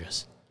isn't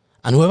dangerous?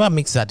 And whoever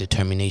makes that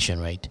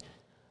determination, right?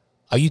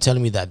 Are you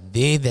telling me that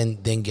they then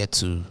get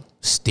to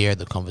steer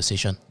the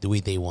conversation the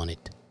way they want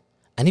it?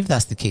 And if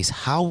that's the case,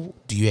 how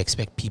do you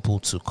expect people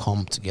to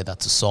come together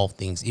to solve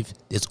things if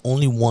there's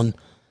only one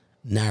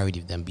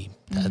narrative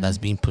that's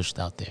being pushed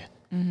out there?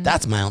 I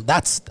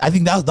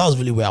think that was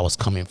really where I was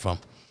coming from.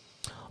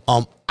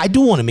 I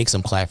do want to make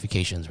some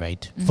clarifications,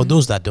 right? For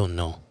those that don't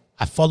know,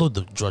 I followed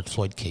the George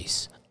Floyd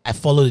case. I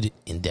followed it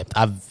in depth.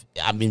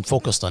 I've been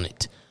focused on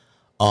it.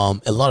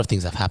 A lot of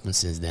things have happened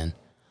since then.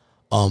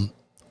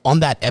 On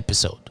that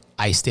episode,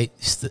 I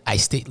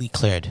stately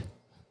cleared.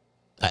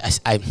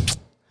 I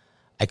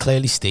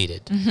clearly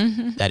stated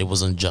that it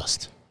was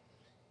unjust.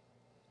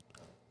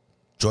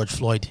 George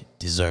Floyd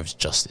deserves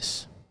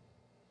justice.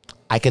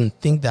 I can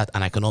think that,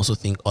 and I can also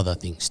think other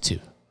things too.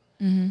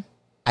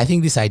 I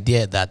think this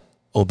idea that,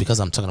 because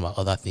I'm talking about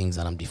other things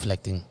and I'm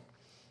deflecting,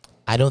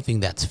 I don't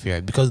think that's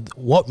fair, because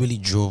what really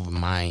drove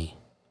my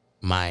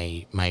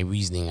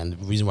reasoning, and the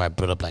reason why I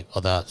brought up like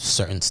other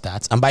certain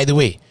stats, and by the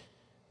way,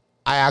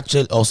 I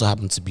actually also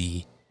happen to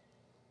be,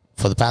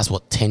 for the past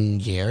 10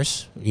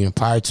 years,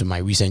 prior to my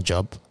recent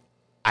job,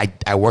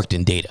 I worked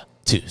in data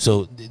too.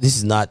 So this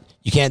is not,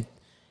 you can't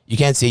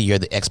say you're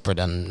the expert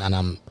and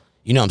I'm,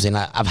 what I'm saying,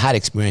 I've had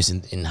experience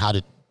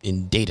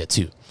in data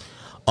too.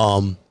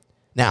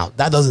 Now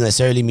that doesn't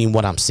necessarily mean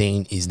what I'm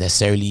saying is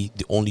necessarily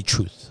the only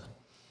truth.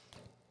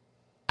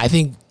 I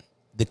think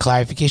the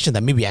clarification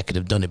that maybe I could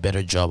have done a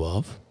better job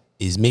of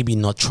is maybe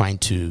not trying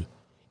to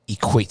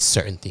equate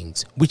certain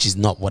things, which is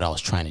not what I was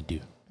trying to do.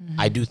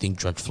 I do think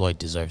George Floyd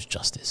deserves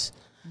justice.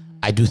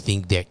 I do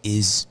think there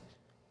is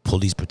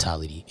police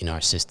brutality in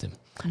our system.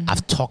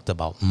 I've talked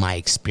about my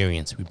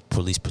experience with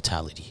police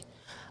brutality.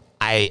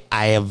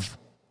 I've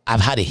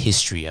had a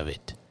history of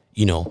it.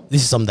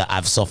 This is something that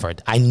I've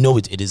suffered. I know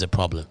it is a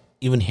problem,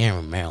 even here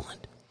in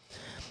Maryland.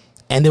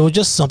 And there was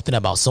just something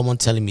about someone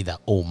telling me that,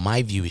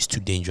 my view is too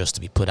dangerous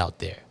to be put out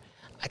there.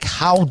 Like,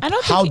 how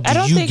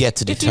do you get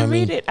to determine?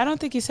 If you read it, I don't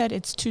think he said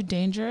it's too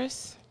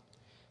dangerous.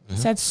 He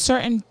said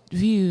certain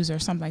views or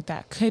something like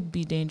that could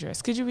be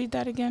dangerous. Could you read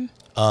that again?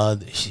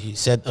 She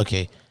said,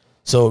 okay,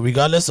 so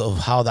regardless of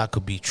how that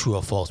could be true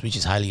or false, which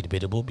is highly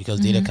debatable because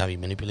data can be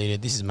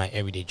manipulated, this is my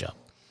everyday job.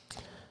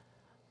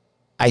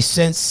 I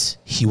sense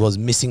he was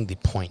missing the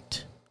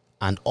point.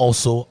 And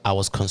also, I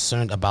was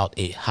concerned about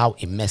how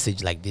a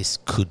message like this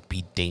could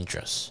be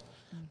dangerous.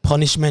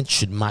 Punishment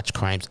should match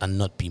crimes and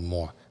not be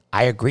more.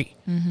 I agree.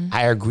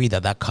 I agree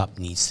that cop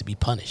needs to be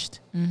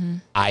punished.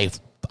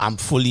 I'm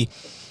fully,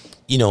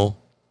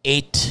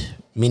 8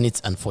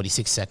 minutes and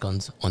 46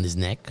 seconds on his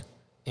neck.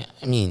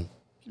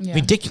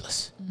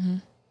 Ridiculous.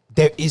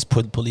 There is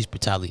police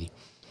brutality.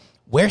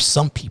 Where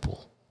some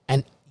people,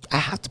 and I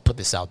have to put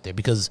this out there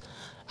because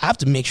I have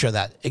to make sure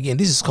that, again,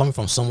 this is coming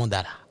from someone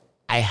that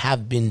I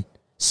have been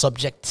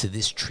subject to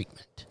this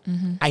treatment.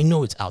 I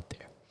know it's out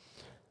there.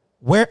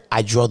 Where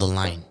I draw the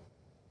line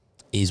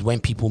is when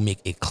people make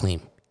a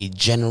claim, a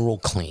general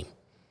claim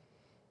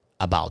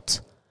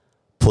about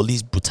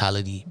police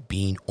brutality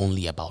being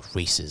only about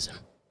racism.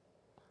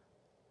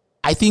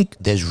 I think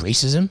there's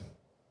racism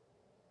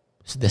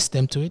that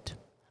stem to it.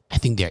 I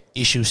think there are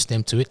issues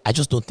stem to it. I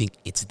just don't think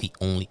it's the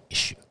only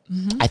issue.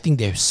 I think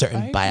there are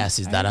certain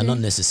biases that are not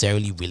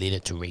necessarily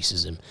related to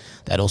racism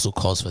that also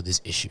cause for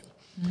this issue.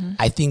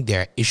 I think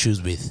there are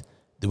issues with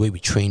the way we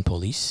train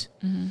police.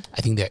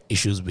 I think there are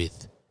issues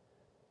with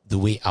the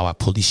way our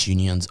police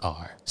unions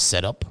are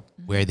set up,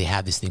 where they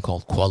have this thing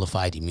called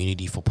qualified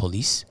immunity for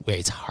police, where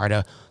it's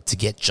harder to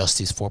get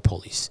justice for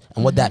police.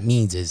 And what that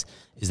means is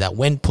that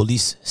when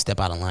police step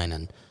out of line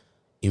and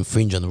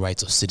infringe on the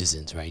rights of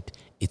citizens, right,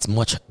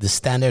 the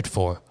standard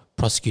for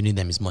prosecuting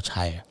them is much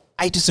higher.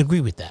 I disagree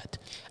with that.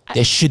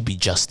 There should be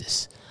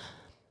justice.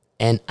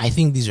 And I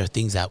think these are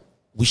things that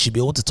we should be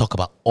able to talk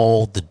about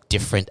all the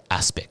different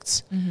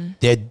aspects.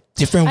 There are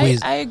different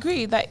ways. I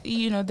agree that,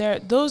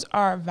 those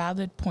are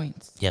valid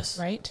points. Yes.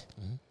 Right?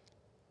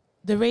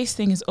 The race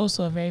thing is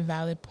also a very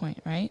valid point,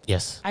 right?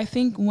 Yes. I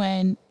think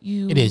when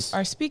you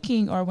are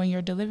speaking or when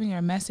you're delivering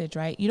your message,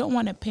 right, you don't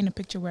want to paint a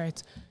picture where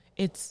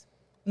it's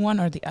one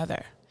or the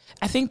other.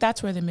 I think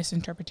that's where the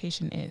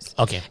misinterpretation is.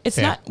 Okay. It's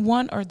fair. not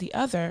one or the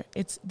other.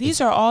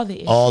 These are all the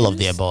issues. All of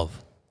the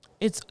above.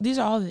 These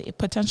are all the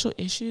potential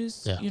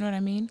issues. Yeah. You know what I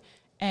mean?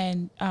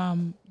 And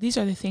these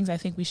are the things I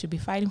think we should be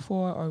fighting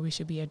for or we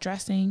should be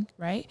addressing,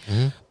 right?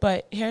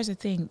 But here's the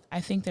thing. I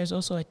think there's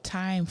also a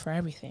time for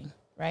everything,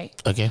 right?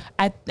 Okay.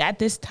 At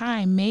this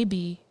time,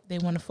 maybe they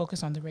want to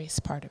focus on the race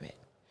part of it.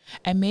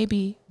 And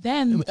maybe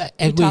then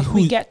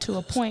we get to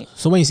a point.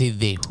 So when you say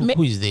they,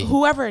 who is they?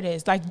 Whoever it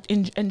is, like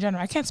in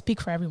general. I can't speak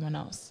for everyone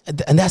else.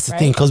 And that's the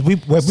thing, because we're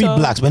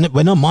blacks.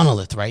 We're not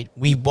monolith, right?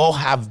 We all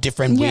have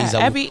different ways.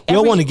 We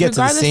all want to get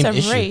to the same issue.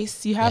 Regardless of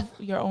race, you have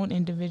your own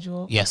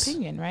individual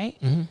opinion, right?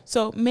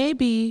 So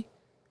maybe,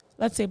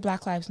 let's say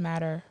Black Lives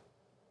Matter,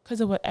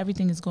 because of what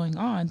everything is going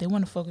on, they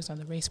want to focus on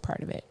the race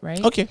part of it,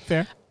 right? Okay,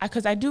 fair.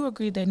 Because I do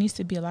agree there needs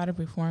to be a lot of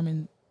reform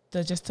in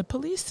the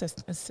police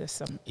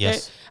system.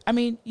 Yes.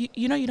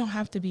 You don't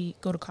have to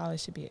go to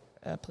college to be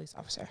a police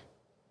officer.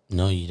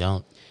 No, you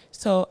don't.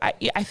 So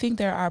I think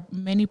there are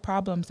many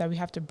problems that we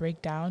have to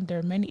break down. There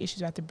are many issues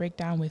we have to break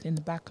down within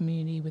the Black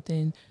community,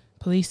 within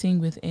policing,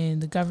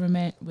 within the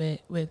government,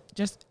 with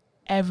just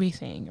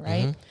everything,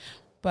 right?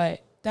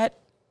 But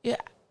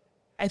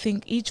I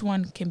think each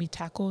one can be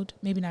tackled,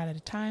 maybe not at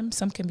a time.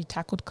 Some can be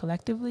tackled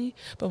collectively.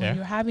 But when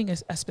you're having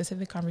a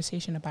specific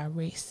conversation about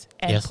race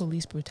and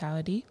police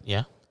brutality,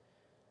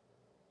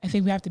 I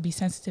think we have to be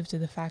sensitive to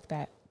the fact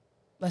that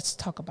let's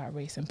talk about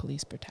race and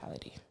police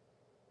brutality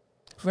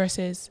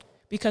versus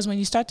Because when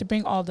you start to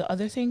bring all the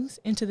other things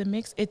into the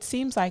mix, it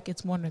seems like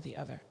it's one or the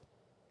other.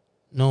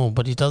 No,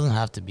 but it doesn't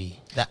have to be.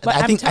 But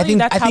I think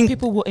that's how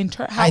people will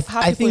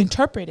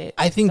interpret it.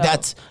 I think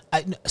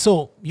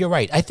so you're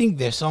right. I think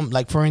there's some,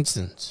 like, for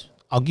instance,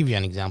 I'll give you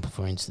an example.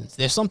 For instance,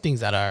 there's some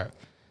things that are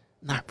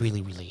not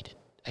really related.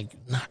 Like,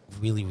 not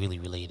really, really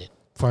related.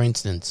 For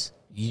instance,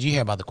 did you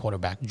hear about the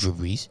quarterback, Drew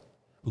Brees,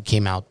 who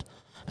came out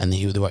and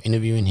they were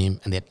interviewing him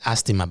and they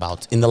asked him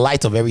about, in the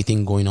light of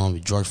everything going on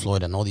with George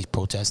Floyd and all these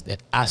protests, they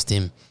asked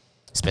him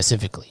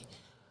specifically.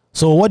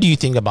 So what do you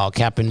think about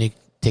Kaepernick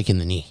taking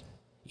the knee,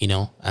 you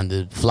know, and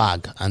the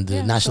flag and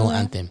the national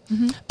anthem?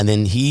 Mm-hmm. And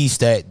then he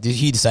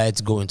decided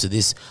to go into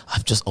this,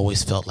 I've just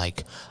always felt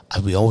like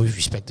we always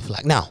respect the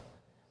flag. Now,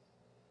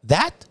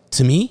 that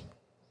to me,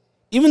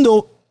 even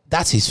though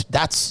he's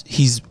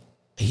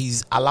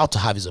allowed to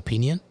have his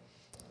opinion,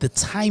 the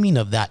timing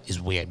of that is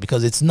weird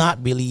because this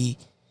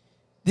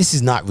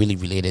is not really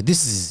related.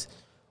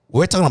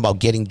 We're talking about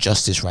getting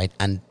justice, right?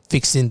 And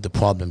fixing the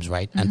problems,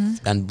 right?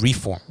 And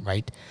reform,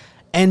 right?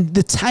 And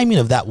the timing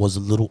of that was a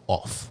little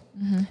off.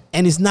 Mm-hmm.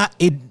 And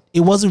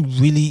it wasn't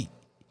really,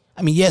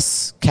 I mean,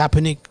 yes,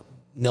 Kaepernick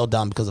knelt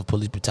down because of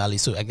police brutality,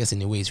 so I guess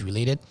in a way it's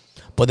related.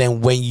 But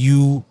then when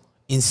you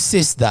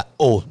insist that,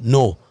 oh,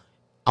 no,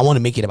 I want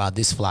to make it about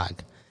this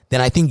flag, then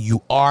I think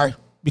you are,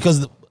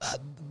 because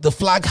the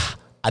flag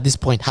at this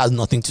point has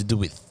nothing to do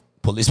with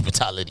police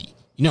brutality.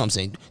 You know what I'm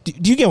saying?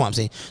 Do you get what I'm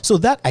saying? So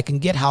that I can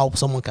get how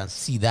someone can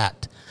see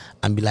that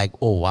and be like,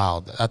 oh, wow,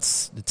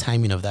 that's the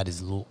timing of that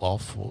is a little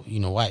off. Or, you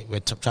know, why we're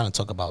trying to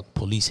talk about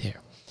police here.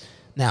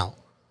 Now,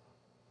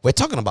 we're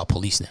talking about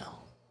police now.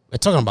 We're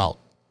talking about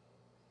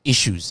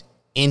issues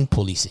in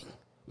policing.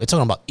 We're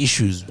talking about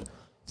issues,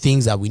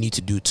 things that we need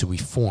to do to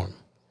reform.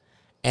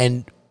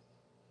 And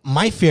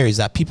my fear is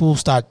that people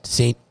start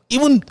saying,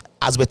 even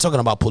as we're talking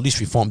about police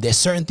reform, there's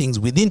certain things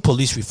within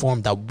police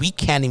reform that we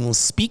can't even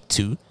speak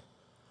to,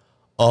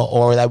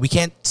 or that we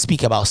can't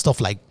speak about, stuff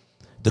like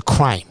the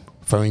crime,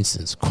 for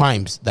instance,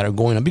 crimes that are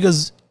going on,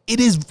 because it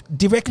is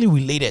directly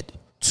related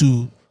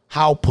to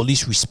how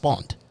police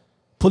respond.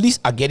 Police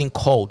are getting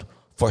called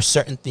for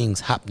certain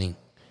things happening,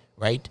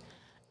 right?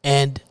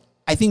 And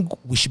I think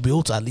we should be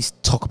able to at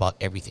least talk about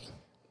everything.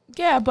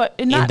 Yeah, but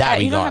you don't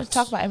have to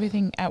talk about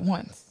everything at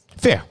once.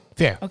 Fair.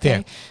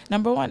 Okay.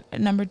 Number one.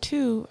 Number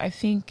two, I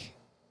think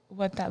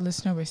what that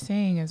listener was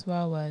saying as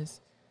well was,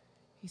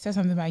 he said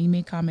something about, you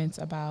made comments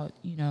about,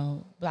 you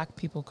know, black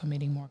people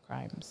committing more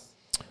crimes,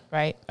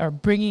 right? Or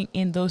bringing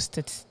in those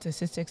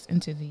statistics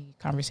into the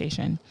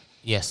conversation.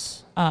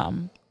 Yes.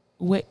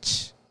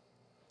 Which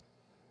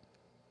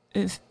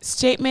is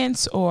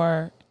statements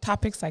or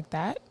topics like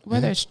that,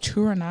 whether it's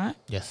true or not,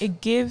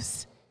 it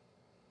gives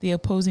the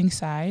opposing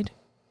side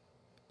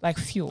like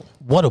fuel.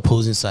 What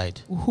opposing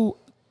side?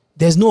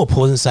 There's no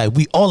opposing side.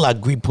 We all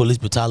agree police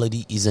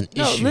brutality is an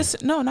issue.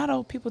 Not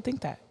all people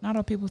think that. Not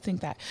all people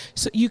think that.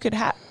 So you could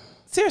have,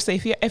 seriously,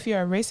 if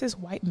you're a racist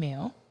white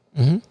male,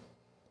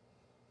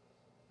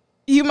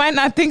 you might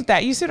not think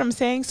that. You see what I'm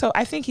saying? So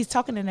I think he's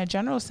talking in a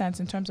general sense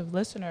in terms of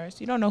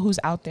listeners. You don't know who's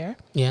out there.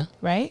 Yeah.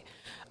 Right?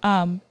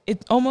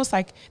 It's almost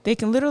like they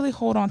can literally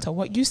hold on to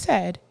what you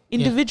said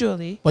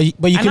individually. Yeah.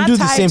 But you can do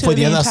the same for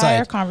the other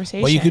side.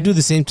 But you can do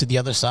the same to the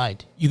other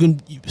side.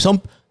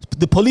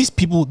 The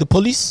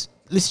police,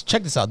 let's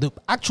check this out. The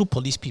actual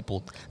police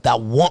people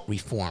that want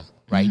reform,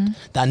 right?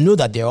 That know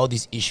that there are all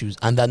these issues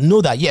and that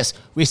know that, yes,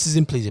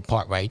 racism plays a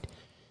part, right?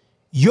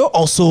 You're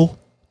also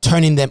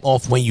turning them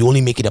off when you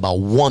only make it about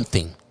one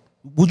thing.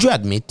 Would you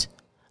admit?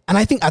 And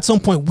I think at some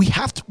point we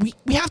have to be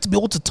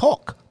able to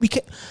talk.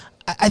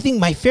 I think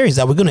my fear is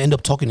that we're going to end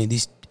up talking in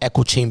these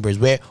echo chambers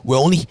where we're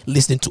only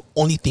listening to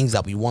only things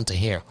that we want to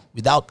hear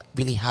without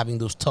really having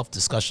those tough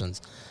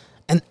discussions.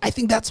 And I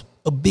think that's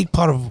a big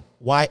part of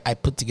why I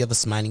put together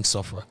Smiling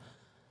Sufferer.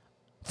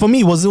 For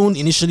me, it was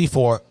initially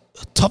for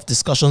tough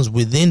discussions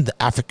within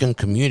the African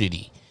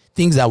community,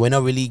 things that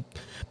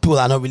people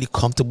are not really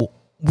comfortable.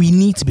 We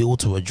need to be able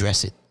to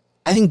address it.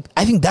 I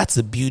think that's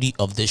the beauty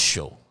of this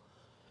show,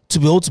 to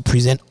be able to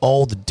present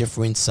all the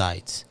different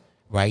sides,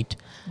 right?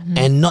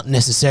 And not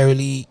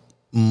necessarily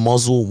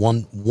muzzle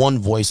one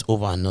voice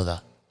over another.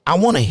 I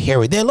want to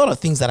hear it. There are a lot of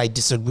things that I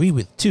disagree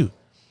with too.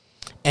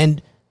 And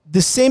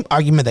the same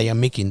argument that you're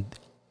making,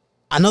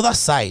 another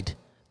side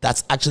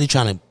that's actually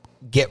trying to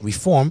get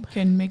reform,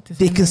 make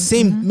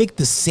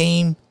the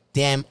same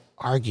damn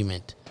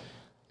argument.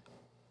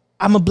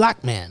 I'm a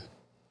black man.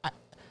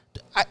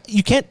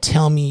 You can't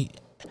tell me,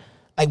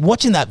 like,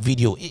 watching that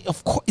video,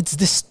 of course it's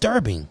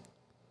disturbing.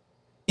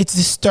 It's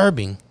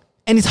disturbing,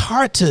 and it's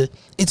hard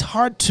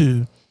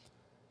to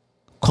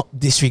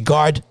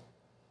disregard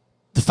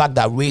the fact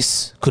that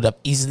race could have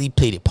easily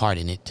played a part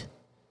in it.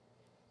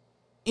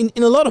 In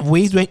a lot of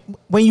ways,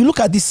 when you look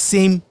at these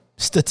same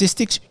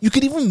statistics, you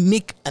could even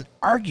make an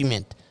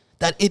argument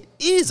that it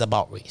is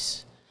about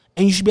race,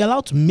 and you should be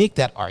allowed to make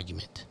that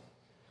argument.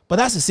 But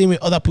that's the same way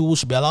other people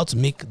should be allowed to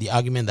make the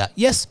argument that,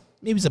 yes,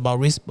 maybe it's about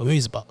race, but maybe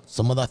it's about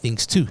some other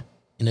things too.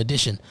 In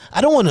addition,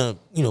 I don't want to,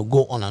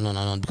 go on and on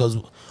and on, because,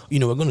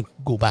 we're going to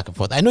go back and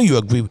forth. I know you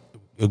agree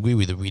agree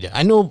with the reader.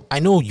 I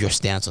know your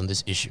stance on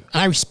this issue,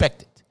 and I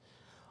respect it.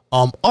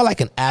 All I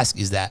can ask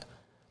is that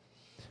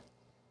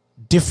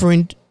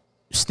different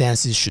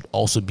stances should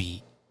also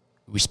be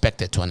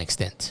respected to an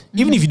extent,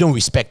 even if you don't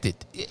respect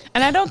it.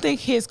 And I don't think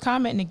his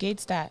comment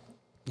negates that.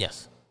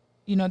 Yes.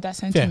 That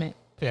sentiment.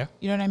 Fair.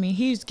 You know what I mean?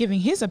 He's giving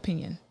his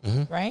opinion,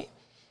 right?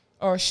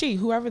 Or she,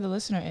 whoever the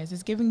listener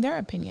is giving their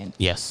opinion.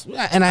 Yes,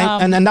 and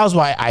and that was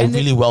why I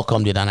really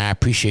welcomed it and I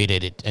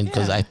appreciated it, and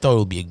because I thought it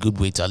would be a good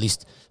way to at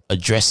least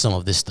address some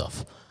of this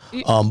stuff.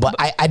 But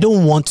I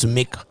don't want to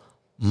make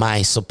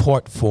my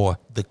support for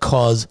the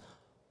cause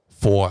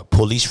for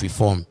police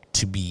reform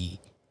to be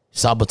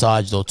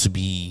sabotaged or to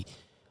be.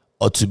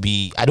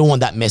 I don't want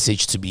that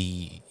message to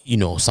be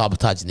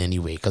sabotaged in any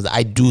way, because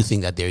I do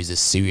think that there is a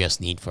serious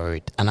need for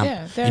it, and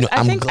I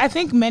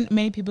think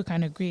many people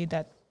kind of agree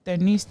that there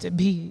needs to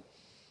be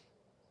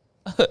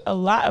a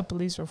lot of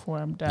police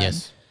reform done.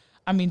 Yes.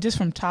 I mean, just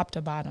from top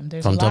to bottom,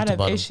 there's a lot of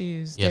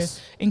issues. Yes.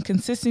 There's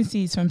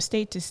inconsistencies from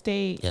state to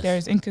state. Yes.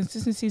 There's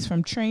inconsistencies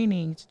from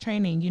training to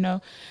training.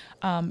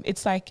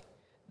 It's like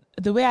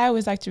the way I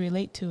always like to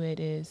relate to it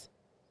is,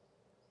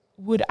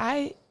 would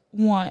I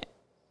want,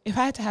 if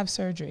I had to have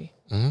surgery,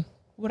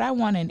 would I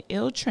want an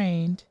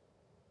ill-trained,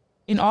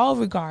 in all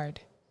regard,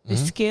 the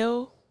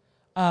skill,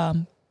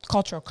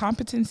 cultural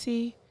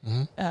competency,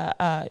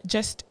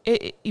 just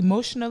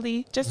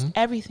emotionally, just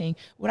everything.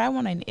 Would I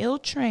want an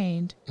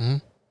ill-trained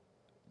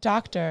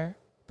doctor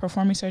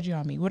performing surgery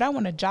on me? Would I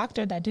want a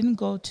doctor that didn't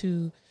go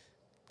to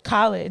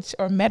college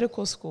or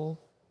medical school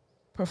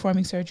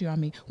performing surgery on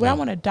me? Would I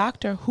want a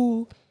doctor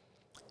who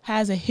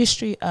has a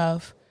history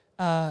of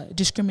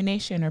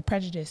discrimination or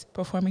prejudice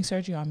performing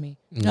surgery on me?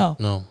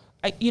 No.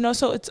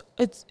 So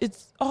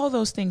it's all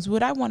those things.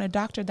 Would I want a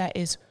doctor that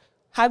is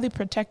highly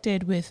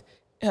protected with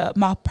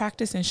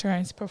malpractice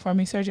insurance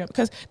performing surgery?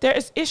 Because there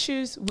is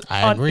issues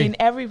in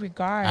every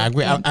regard. I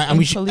agree, and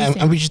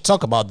we should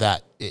talk about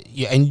that.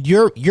 Yeah, and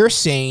you're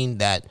saying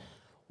that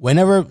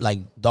whenever like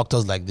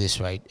doctors like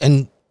this, right?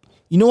 And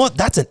you know what?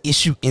 That's an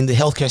issue in the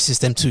healthcare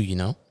system too.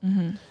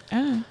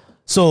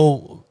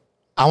 So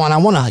I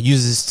want to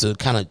use this to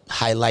kind of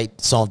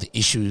highlight some of the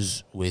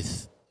issues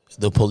with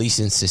the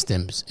policing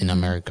systems in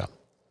America.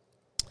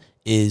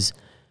 Is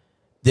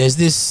there's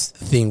this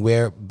thing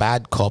where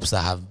bad cops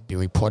that have been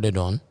reported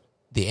on,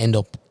 they end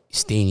up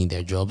staying in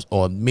their jobs,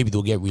 or maybe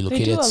they'll get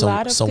relocated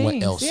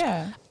somewhere else.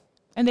 Yeah,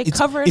 and it's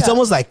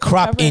almost like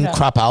crap in,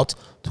 crap out.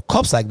 The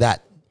cops like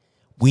that,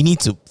 we need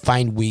to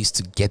find ways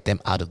to get them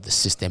out of the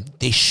system.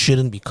 They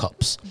shouldn't be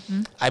cops.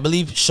 I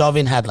believe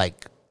Chauvin had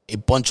like a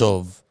bunch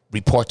of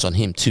reports on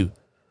him too.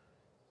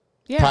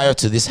 Yeah, prior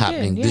to this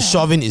happening, this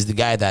Chauvin is the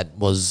guy that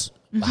was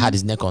had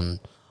his neck on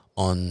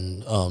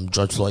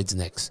George Floyd's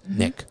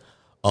neck.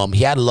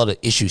 He had a lot of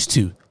issues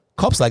too.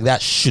 Cops like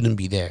that shouldn't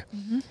be there.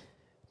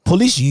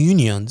 Police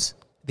unions,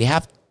 they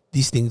have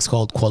these things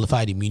called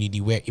qualified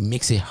immunity, where it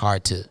makes it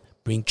hard to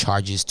bring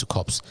charges to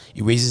cops.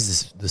 It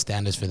raises the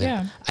standards for them.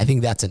 Yeah. I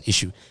think that's an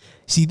issue.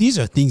 See, these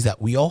are things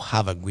that we all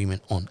have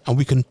agreement on and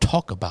we can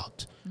talk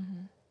about.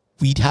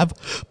 We'd have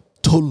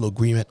total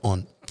agreement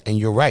on. And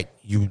you're right.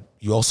 You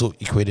also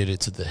equated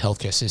it to the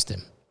healthcare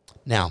system.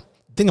 Now,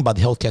 the thing about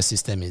the healthcare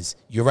system is,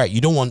 you're right.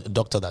 You don't want a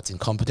doctor that's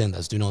incompetent,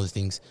 that's doing all these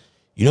things.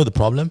 You know the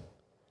problem?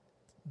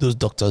 Those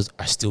doctors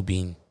are still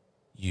being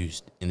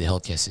used in the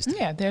healthcare system.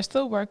 Yeah, they're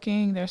still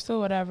working. They're still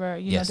whatever.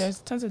 You know,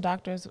 there's tons of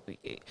doctors.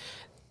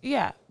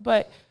 Yeah,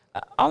 but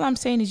all I'm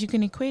saying is you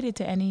can equate it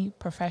to any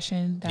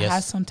profession that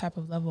has some type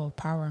of level of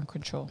power and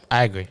control.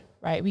 I agree.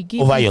 Right? We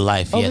give over your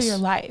life. Over your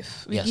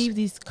life. We give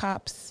these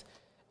cops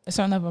a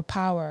certain level of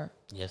power,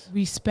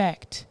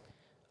 respect.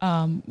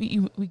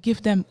 We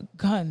give them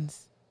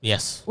guns.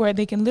 Yes. Where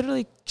they can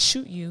literally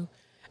shoot you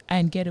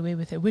and get away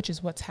with it, which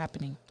is what's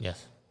happening.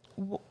 Yes.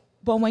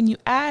 But when you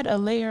add a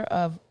layer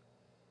of,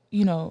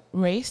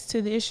 race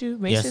to the issue,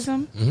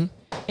 racism,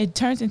 it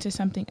turns into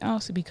something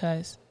else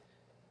because,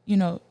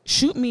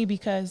 shoot me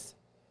because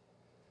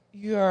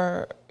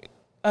you're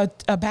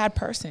a bad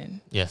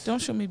person. Yes. Don't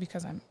shoot me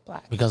because I'm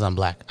black. Because I'm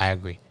black. I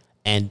agree.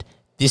 And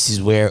this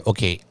is where,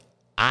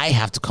 I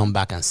have to come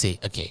back and say,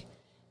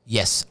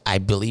 yes, I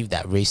believe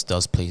that race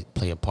does play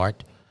a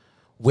part.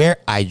 Where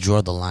I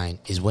draw the line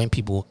is when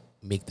people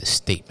make the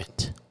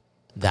statement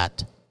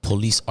that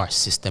police are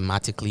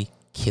systematically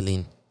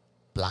killing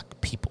black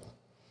people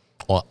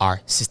or are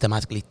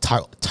systematically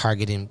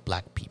targeting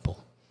black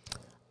people.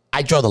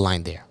 I draw the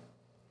line there.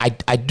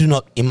 I do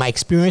not, in my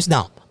experience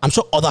now, I'm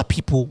sure other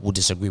people will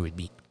disagree with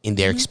me in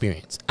their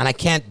experience, and I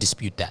can't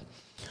dispute that.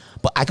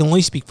 But I can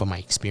only speak from my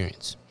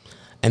experience.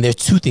 And there are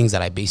two things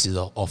that I base it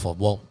off of.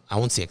 Well, I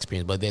won't say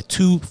experience, but there are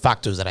two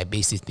factors that I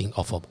base this thing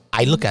off of.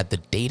 I look at the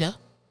data.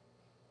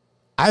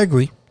 I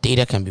agree,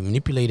 data can be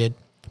manipulated,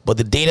 but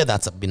the data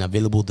that's been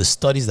available, the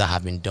studies that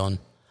have been done,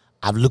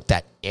 I've looked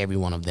at every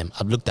one of them.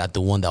 I've looked at the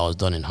one that was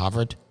done in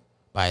Harvard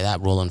by that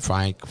Roland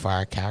Fryer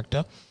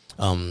character,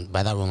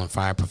 by that Roland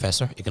Fryer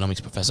professor, economics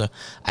professor.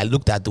 I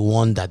looked at the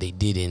one that they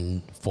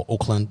did for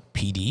Oakland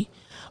PD.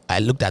 I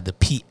looked at the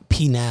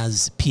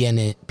PNAS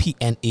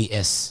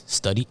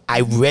study.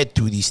 I read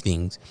through these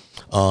things.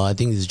 I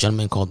think this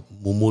gentleman called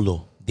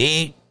Mumulo.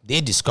 They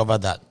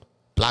discovered that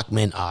black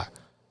men are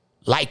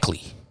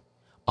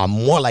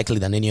more likely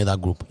than any other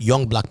group.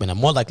 Young black men are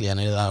more likely than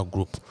any other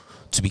group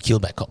to be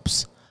killed by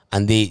cops.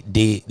 And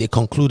they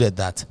concluded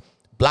that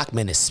black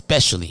men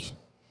especially,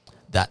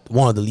 that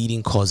one of the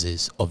leading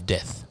causes of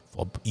death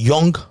for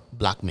young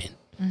black men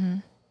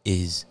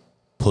is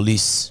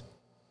police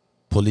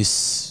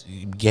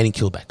getting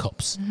killed by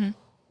cops,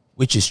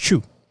 which is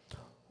true.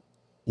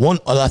 One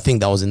other thing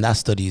that was in that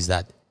study is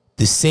that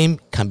the same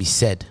can be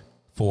said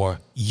for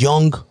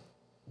young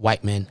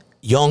white men,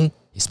 young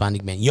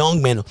Hispanic men,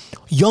 young men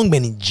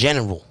in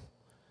general.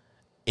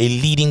 A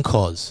leading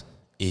cause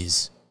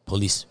is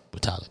police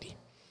brutality.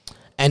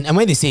 And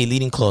when they say a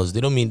leading cause, they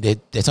don't mean they're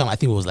talking, I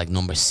think it was like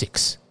number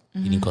 6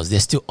 leading cause.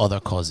 There's still other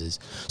causes.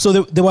 So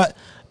there were,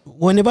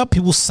 whenever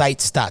people cite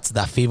stats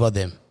that favor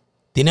them,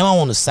 they never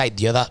want to cite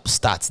the other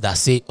stats that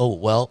say, oh,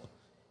 well,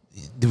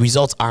 the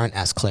results aren't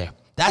as clear.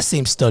 That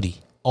same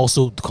study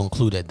also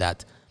concluded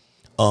that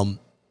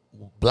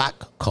black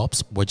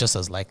cops were just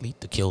as likely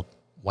to kill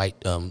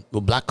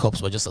black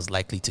cops were just as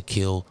likely to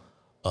kill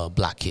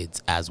black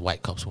kids as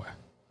white cops were.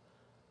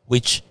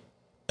 Which,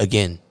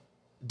 again,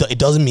 it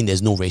doesn't mean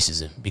there's no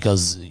racism,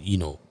 because,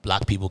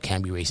 black people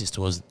can be racist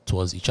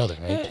towards each other,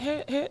 right?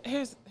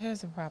 Here's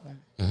the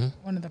problem.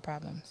 One of the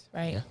problems,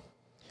 right? Yeah.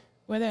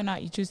 Whether or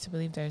not you choose to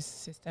believe there's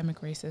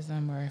systemic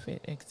racism or if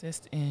it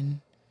exists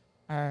in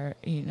our,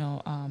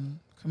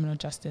 criminal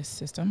justice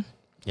system.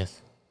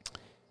 Yes.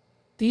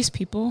 These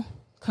people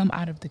come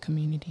out of the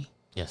community.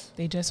 Yes.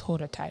 They just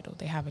hold a title.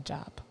 They have a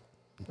job,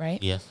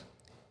 right? Yes.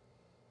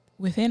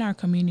 Within our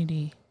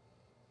community,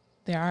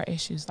 there are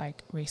issues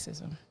like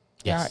racism.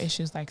 There Yes. are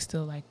issues like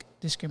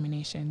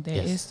discrimination. There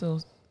Yes. is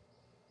still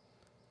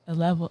a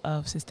level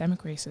of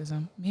systemic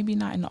racism. Maybe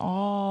not in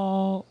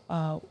all,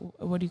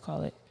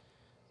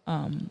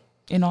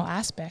 in all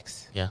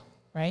aspects. Yeah.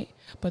 Right?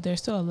 But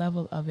there's still a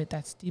level of it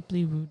that's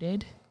deeply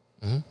rooted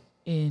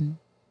in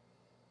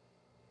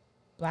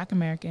Black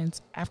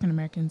Americans, African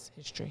Americans'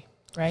 history.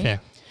 Right? Fair.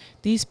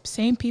 These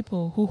same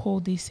people who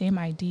hold these same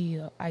ideology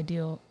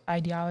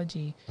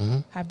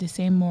have the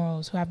same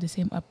morals, who have the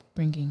same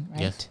upbringing,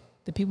 right? Yes.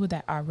 The people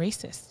that are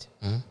racist,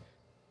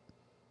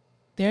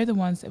 they're the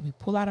ones that we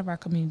pull out of our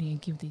community and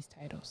give these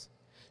titles.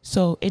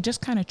 So it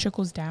just kind of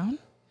trickles down.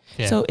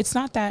 Fair. So it's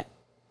not that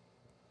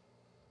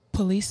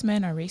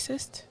policemen are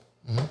racist.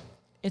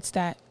 It's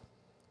that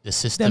the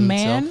system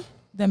itself.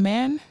 the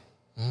man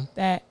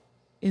that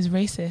is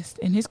racist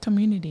in his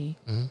community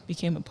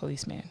became a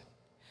policeman.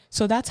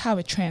 So that's how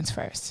it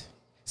transfers.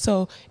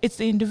 So it's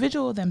the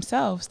individual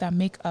themselves that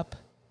make up.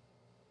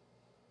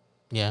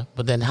 Yeah,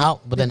 but then how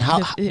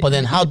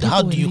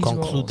do you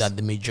conclude roles. that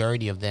the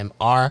majority of them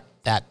are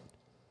that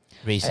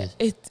racist?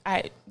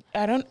 I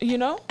don't,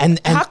 And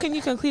how can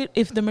you conclude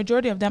if the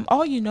majority of them,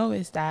 all you know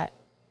is that,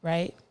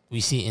 right? We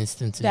see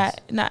instances.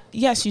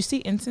 Yes, you see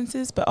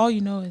instances, but all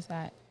you know is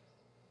that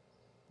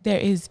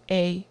there's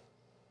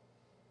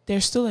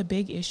still a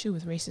big issue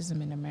with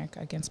racism in America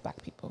against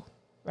Black people,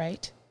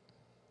 right?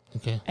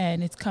 Okay.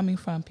 And it's coming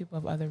from people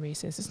of other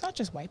races. It's not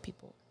just white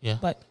people. Yeah.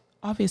 But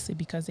obviously,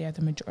 because they are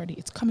the majority,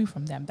 it's coming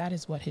from them. That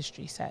is what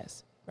history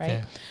says, right?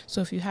 Okay.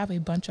 So if you have a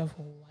bunch of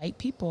white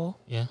people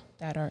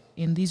that are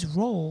in these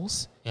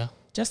roles,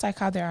 just like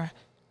how there's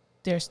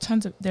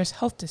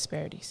health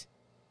disparities,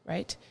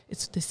 right?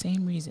 It's the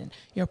same reason.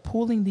 You're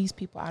pulling these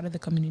people out of the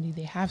community.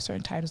 They have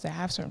certain titles, they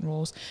have certain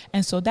roles.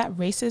 And so that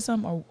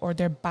racism or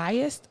their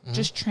bias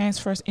just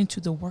transfers into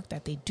the work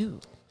that they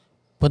do.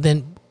 But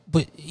I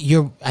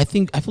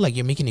feel like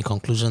you're making a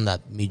conclusion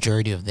that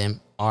majority of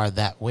them are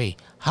that way.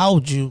 How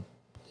would you,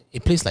 a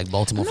place like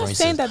Baltimore, for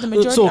instance? I'm not saying that the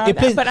majority are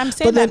that, but I'm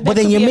saying that there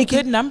could be a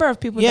good number of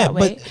people that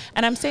way.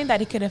 And I'm saying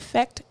that it could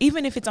affect,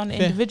 even if it's on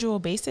an individual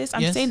basis,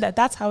 I'm saying that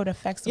that's how it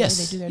affects the way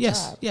they do their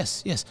job.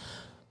 Yes.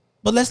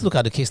 But let's look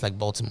at a case like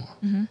Baltimore,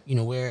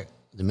 where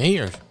the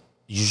mayor is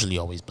usually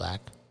always Black.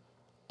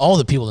 All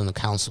the people in the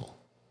council,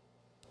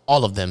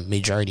 all of them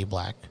majority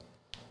Black.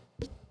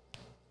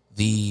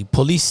 The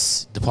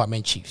police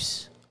department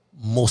chiefs,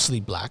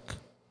 mostly Black.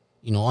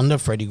 Under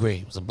Freddie Gray,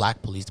 it was a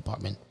Black police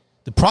department.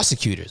 The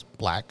prosecutors,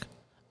 Black.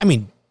 I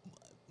mean,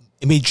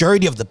 a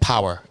majority of the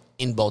power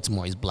in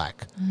Baltimore is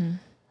Black.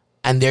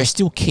 And there are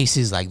still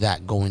cases like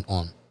that going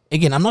on.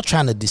 Again, I'm not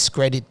trying to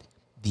discredit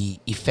the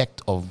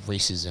effect of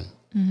racism.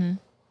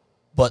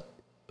 But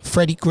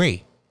Freddie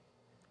Gray,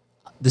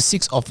 the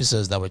 6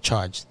 officers that were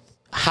charged,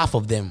 half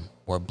of them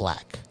were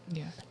Black.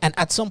 Yeah. And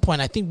at some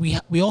point, I think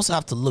we also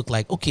have to look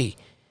like, okay,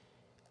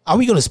 are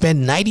we going to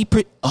spend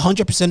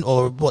 100%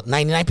 or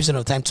 99% of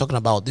the time talking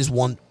about this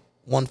one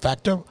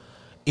factor?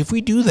 If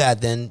we do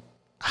that, then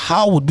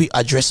how would we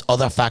address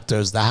other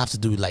factors that have to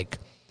do with like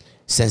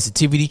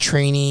sensitivity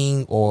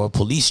training or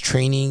police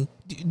training?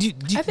 Do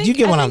you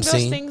get what I'm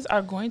saying? Those things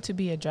are going to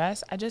be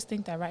addressed. I just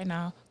think that right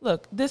now,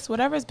 look,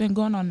 whatever's been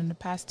going on in the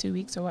past 2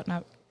 weeks or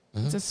whatnot,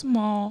 it's a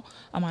small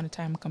amount of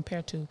time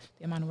compared to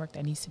the amount of work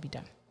that needs to be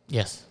done.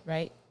 Yes.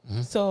 Right?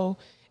 So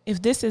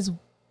if this is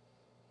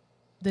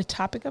the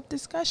topic of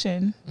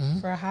discussion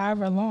for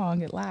however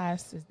long it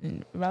lasts,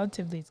 and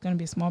relatively it's going to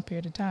be a small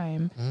period of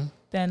time,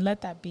 then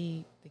let that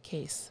be the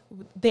case.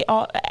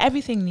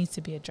 Everything needs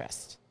to be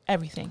addressed.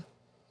 Everything.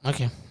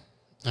 Okay.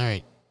 All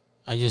right.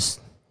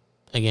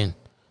 Again,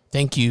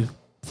 thank you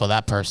for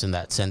that person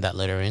that sent that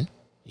letter in.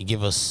 You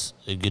give us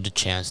a good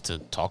chance to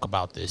talk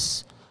about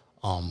this.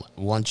 We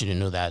want you to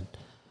know that,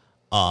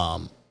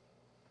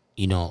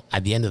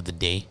 at the end of the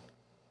day,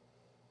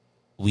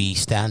 we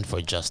stand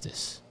for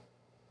justice.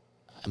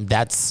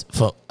 That's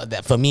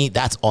for me.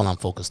 That's all I'm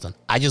focused on.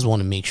 I just want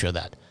to make sure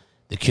that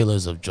the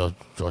killers of George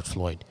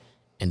Floyd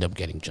end up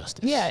getting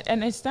justice. Yeah,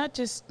 and it's not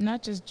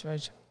just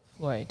George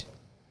Floyd.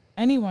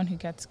 Anyone who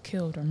gets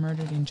killed or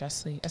murdered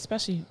unjustly,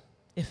 especially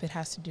if it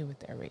has to do with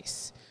their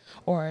race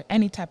or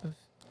any type of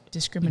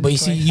discriminatory. But you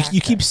see,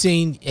 you keep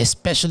saying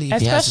especially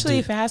if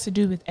it has to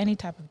do with any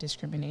type of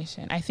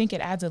discrimination. I think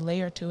it adds a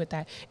layer to it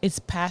that it's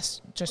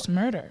past just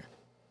murder.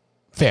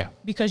 Fair.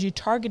 Because you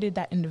targeted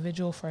that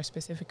individual for a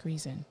specific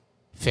reason.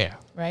 Fair.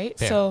 Right?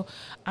 Fair. So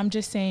I'm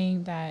just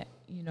saying that,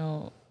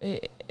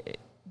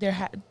 there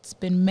has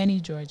been many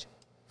George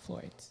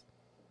Floyds.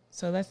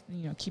 So let's,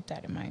 keep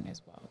that in mind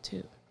as well,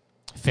 too.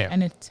 Fair.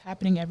 And it's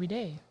happening every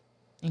day,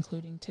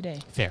 including today.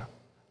 Fair.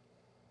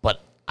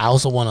 But I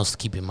also want us to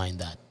keep in mind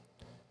that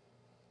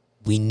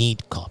we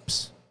need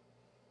cops.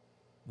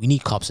 We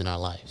need cops in our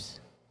lives.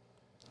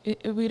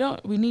 We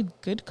need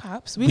good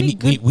cops. We need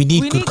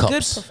good cops.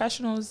 Good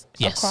professionals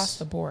across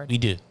the board. We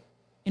do.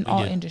 In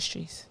all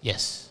industries.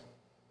 Yes.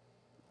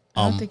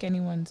 I don't think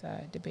anyone's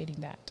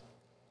debating that.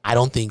 I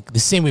don't think the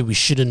same way we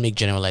shouldn't make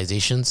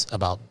generalizations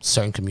about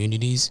certain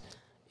communities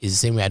is the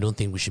same way I don't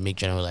think we should make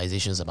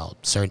generalizations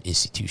about certain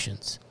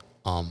institutions.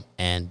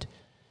 And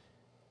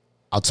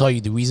I'll tell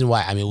you the reason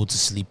why I'm able to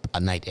sleep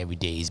at night every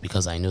day is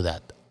because I know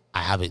that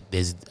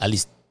there's at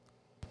least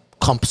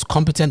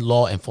competent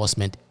law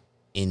enforcement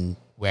in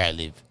where I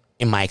live.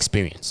 In my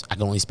experience, I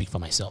can only speak for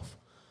myself.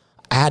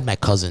 I had one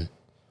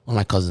of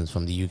my cousins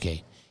from the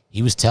UK.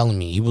 He was telling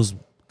me he was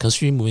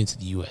considering moving to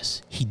the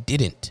US. He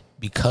didn't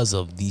because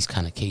of these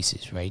kind of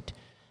cases, right?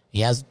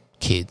 He has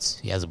kids.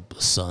 He has a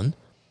son.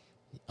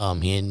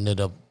 He ended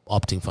up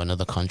opting for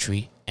another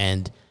country.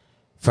 And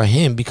for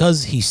him,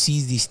 because he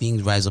sees these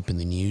things rise up in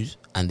the news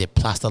and they're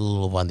plastered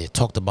all over and they're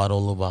talked about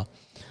all over,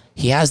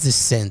 he has this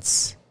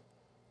sense,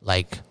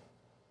 like,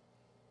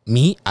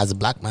 me as a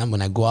black man,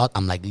 when I go out,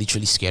 I'm like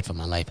literally scared for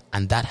my life.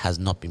 And that has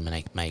not been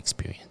my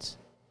experience.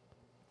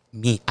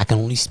 I can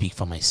only speak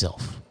for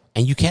myself.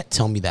 And you can't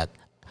tell me that.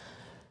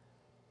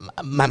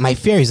 My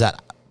fear is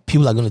that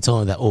people are going to tell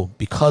me that,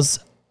 because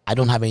I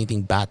don't have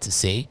anything bad to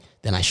say,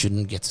 then I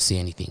shouldn't get to say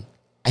anything.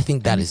 I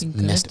think that is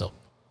messed up.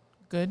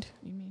 Good,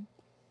 you mean?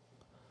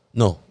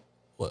 No.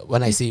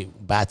 When I say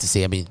bad to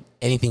say, I mean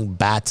anything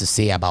bad to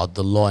say about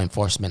the law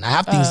enforcement. I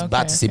have things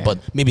bad to say, but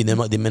maybe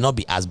they may not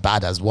be as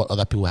bad as what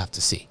other people have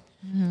to say.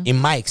 Mm-hmm. In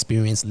my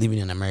experience living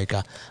in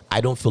America,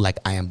 I don't feel like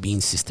I am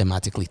being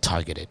systematically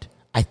targeted.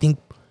 I think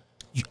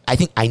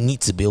I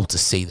need to be able to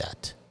say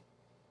that.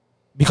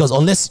 Because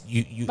unless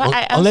you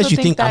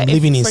think I'm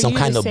living in some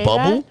kind of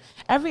bubble.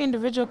 Every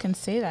individual can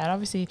say that,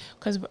 obviously,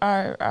 because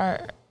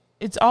our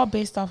it's all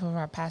based off of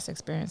our past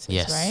experiences,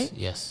 right?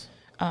 Yes.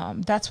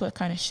 That's what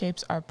kind of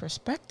shapes our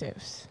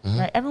perspectives,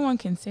 right? Everyone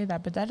can say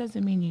that, but that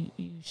doesn't mean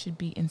you should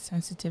be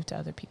insensitive to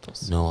other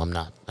people's. No, I'm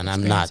not. And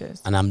I'm not.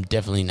 And I'm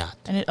definitely not.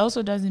 And it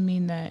also doesn't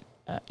mean that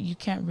you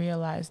can't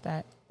realize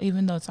that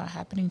even though it's not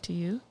happening to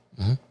you,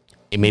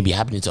 it may be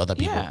happening to other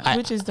people. Yeah,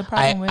 which is the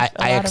problem with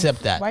a lot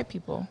of white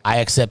people. I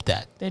accept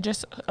that. They're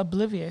just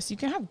oblivious. You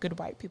can have good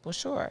white people,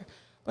 sure.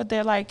 But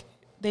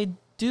they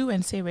do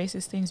and say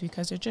racist things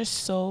because they're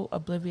just so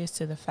oblivious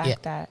to the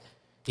fact that,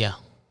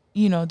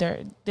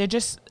 they're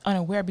just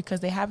unaware because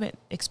they haven't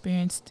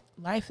experienced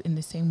life in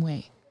the same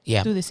way,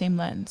 through the same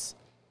lens.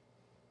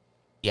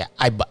 Yeah,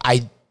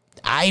 I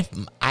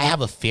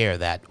have a fear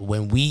that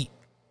when we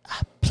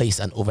place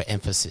an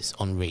overemphasis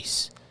on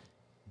race,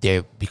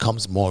 there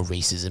becomes more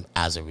racism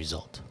as a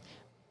result.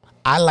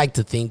 I like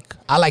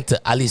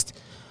to at least,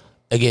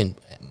 again,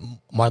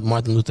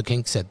 Martin Luther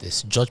King said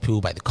this: judge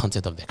people by the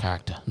content of their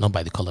character, not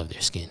by the color of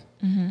their skin.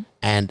 Mm-hmm.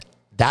 And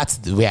that's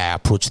the way I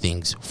approach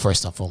things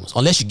first and foremost.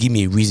 Unless you give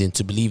me a reason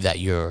to believe that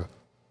you're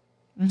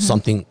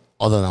something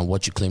other than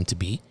what you claim to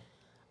be,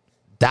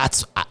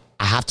 I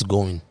have to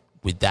go in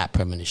with that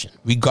premonition,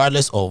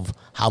 regardless of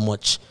how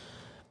much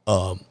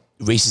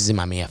racism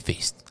I may have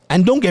faced.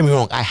 And don't get me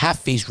wrong, I have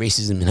faced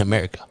racism in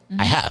America.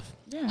 Mm-hmm. I have.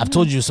 Yeah, I've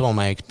told you some of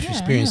my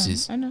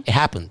experiences. I know. It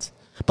happens.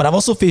 But I've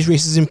also faced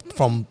racism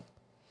from,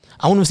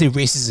 I wouldn't say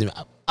racism.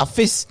 I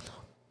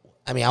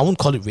wouldn't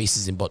call it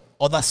racism, but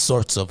other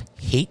sorts of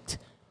hate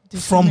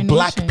from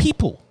black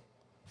people.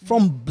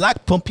 From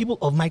people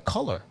of my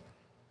color.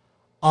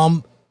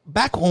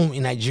 Back home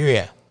in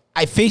Nigeria,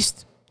 I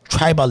faced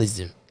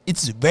tribalism.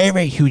 It's very,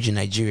 very huge in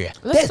Nigeria.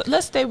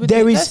 Let's stay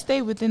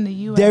within the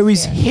U.S. There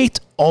is hate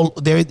all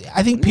there.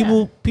 I think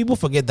people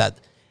forget that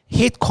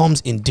hate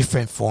comes in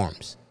different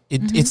forms.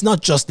 It's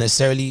not just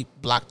necessarily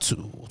black to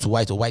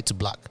white or white to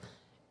black.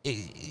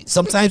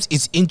 sometimes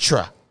it's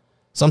intra,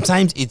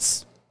 sometimes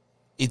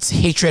it's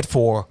hatred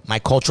for my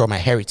culture or my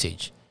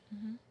heritage.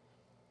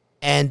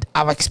 And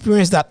I've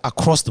experienced that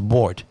across the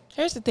board.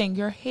 Here's the thing: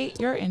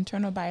 your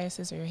internal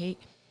biases or your hate,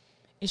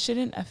 it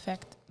shouldn't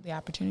affect the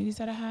opportunities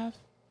that I have.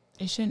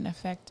 It shouldn't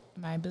affect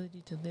my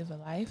ability to live a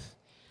life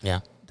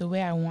the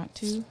way I want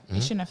to.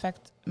 It shouldn't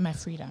affect my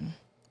freedom.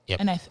 Yep.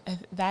 And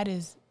that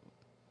is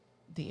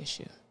the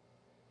issue.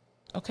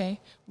 Okay?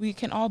 We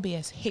can all be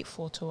as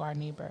hateful to our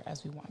neighbor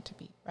as we want to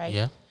be, right?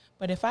 Yeah.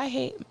 But if I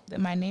hate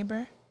my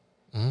neighbor,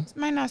 it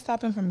might not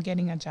stop him from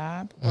getting a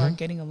job or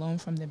getting a loan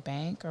from the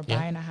bank or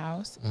buying a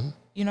house.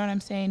 You know what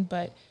I'm saying?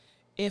 But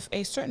if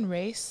a certain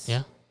race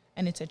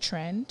and it's a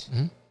trend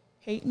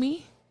hate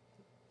me,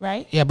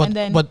 right? Yeah, but and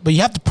then, but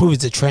you have to prove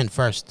it's a trend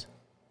first.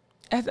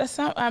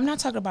 I'm not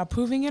talking about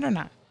proving it or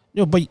not.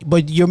 No,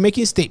 but you're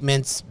making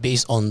statements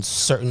based on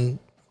certain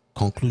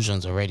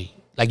conclusions already.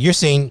 Like you're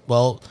saying,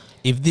 well,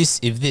 if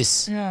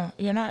this. No,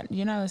 you're not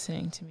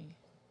listening to me.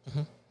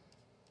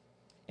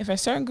 If a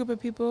certain group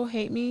of people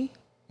hate me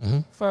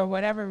for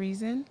whatever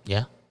reason,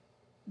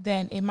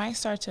 then it might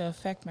start to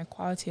affect my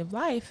quality of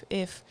life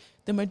if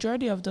the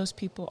majority of those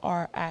people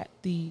are at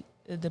the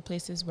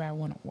places where I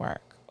want to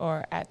work,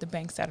 or at the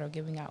banks that are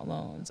giving out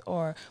loans,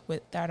 or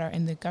that are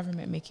in the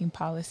government making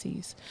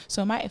policies.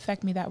 So it might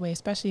affect me that way,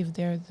 especially if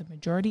they're the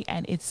majority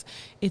and it's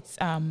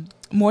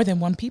more than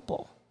one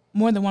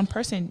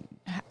person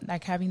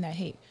like having that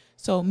hate.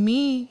 So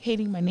me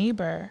hating my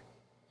neighbor,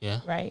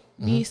 right?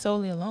 Me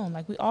solely alone,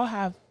 like we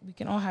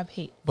can all have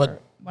hate for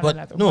one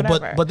another. No,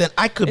 whatever. but then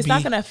it's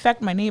not going to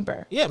affect my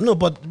neighbor. Yeah, no,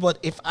 but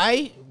if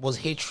I was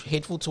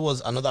hateful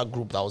towards another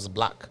group that was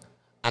black,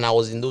 and I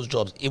was in those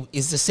jobs,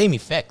 it's the same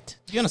effect.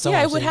 Do you understand? Yeah,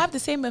 what it I'm would saying? have the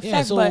same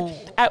effect,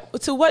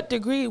 but to what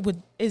degree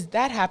is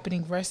that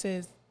happening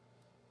versus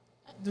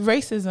the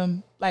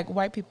racism, like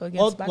white people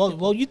against black people?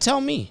 Well, you tell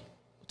me.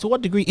 To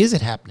what degree is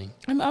it happening?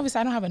 I mean, obviously,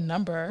 I don't have a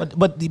number.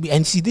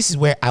 And see, this is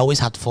where I always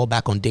have to fall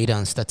back on data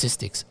and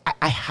statistics.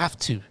 I have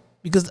to,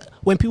 because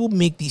when people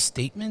make these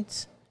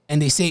statements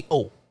and they say,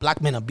 "Oh,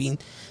 black men are being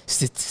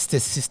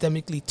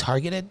systemically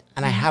targeted,"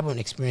 and I haven't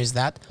experienced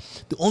that,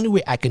 the only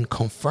way I can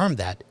confirm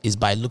that is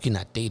by looking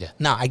at data.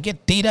 Now, I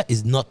get data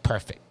is not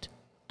perfect,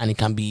 and it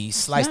can be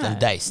sliced and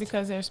diced.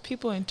 Because there's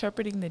people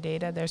interpreting the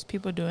data, there's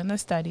people doing the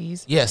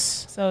studies.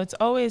 Yes. So it's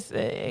always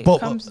but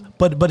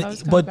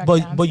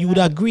you would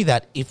agree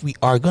that if we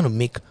are going to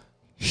make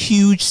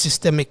huge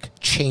systemic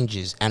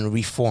changes and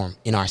reform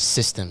in our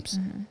systems,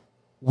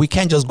 we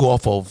can't just go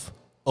off of,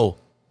 oh,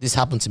 this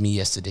happened to me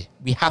yesterday.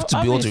 We have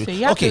to be able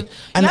to. Okay,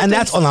 and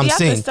that's all I'm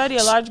saying. You have to study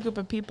a large group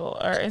of people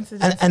or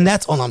incidents. And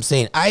that's all I'm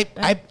saying.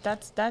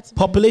 That's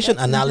population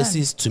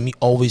analysis to me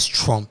always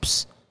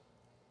trumps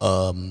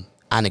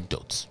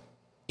anecdotes.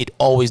 It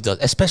always does,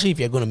 especially if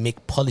you're going to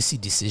make policy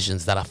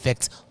decisions that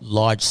affect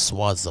large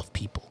swaths of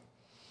people.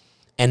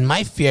 And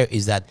my fear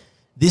is that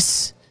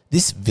this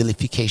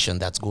vilification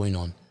that's going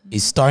on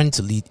is starting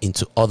to lead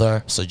into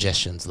other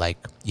suggestions. Like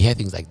you hear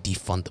things like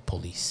defund the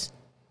police,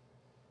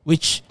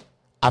 which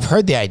I've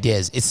heard the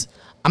ideas.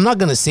 I'm not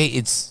going to say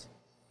it's,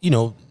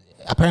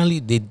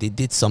 apparently they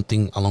did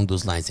something along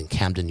those lines in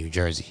Camden, New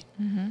Jersey.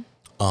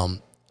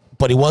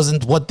 But it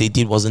wasn't, what they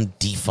did wasn't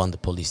defund the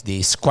police.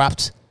 They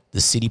scrapped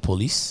the city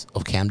police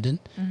of Camden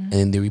and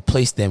then they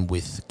replaced them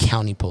with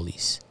county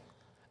police.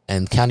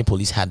 And county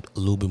police had a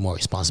little bit more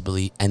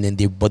responsibility, and then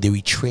they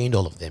retrained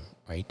all of them,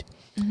 right?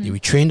 They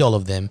retrained all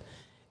of them.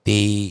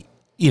 They,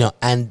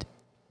 and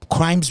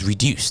crimes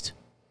reduced.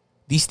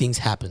 These things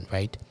happened,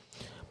 right?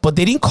 But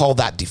they didn't call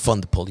that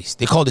defund the police.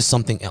 They called it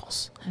something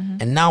else.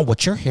 And now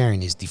what you're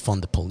hearing is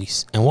defund the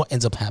police. And what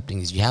ends up happening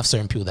is you have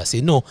certain people that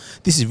say, no,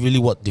 this is really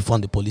what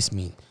defund the police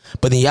mean.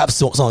 But then you have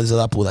some of these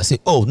other people that say,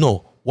 oh,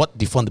 no, what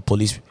defund the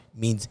police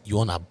means you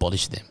want to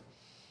abolish them.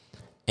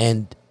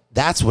 And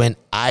that's when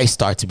I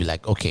start to be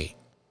like, okay,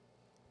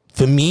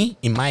 for me,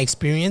 in my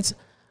experience,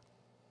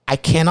 I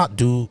cannot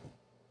do.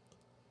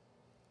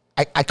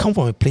 I come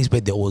from a place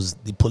where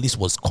the police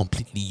was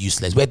completely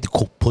useless, where the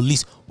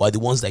police were the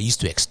ones that used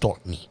to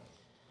extort me.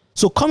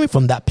 So coming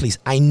from that place,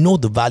 I know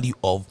the value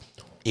of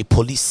a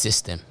police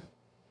system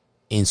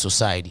in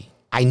society.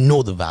 I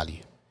know the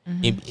value.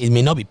 It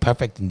may not be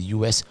perfect in the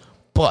US,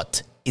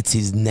 but it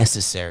is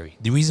necessary.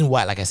 The reason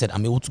why, like I said,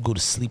 I'm able to go to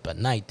sleep at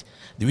night,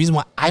 the reason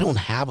why I don't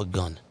have a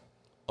gun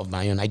of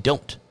my own, I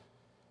don't,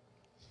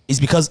 is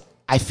because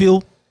I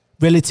feel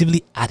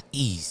relatively at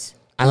ease.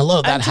 And a lot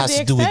of that has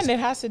to do with... it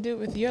has to do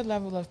with your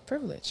level of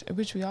privilege,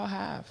 which we all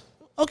have.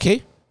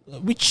 Okay.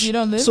 Which you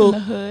don't live in the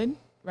hood,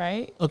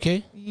 right?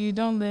 Okay. You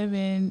don't live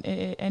in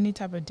any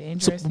type of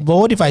dangerous... but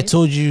what if I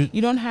told you...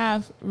 You don't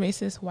have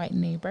racist white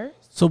neighbors.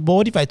 So, but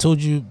what if I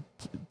told you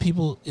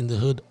people in the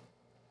hood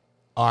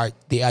are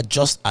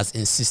just as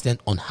insistent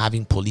on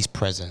having police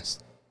presence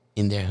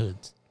in their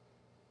hoods?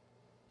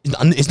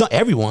 It's not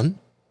everyone,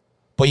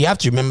 but you have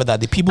to remember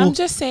that the people... I'm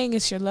just saying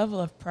it's your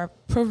level of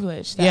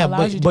privilege that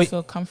allows you to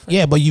feel comfortable.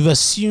 Yeah, but you've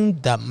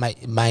assumed that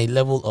my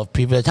level of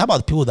privilege... How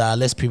about people that are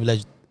less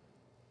privileged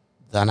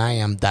than I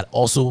am that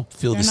also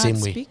feel the same way?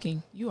 You're not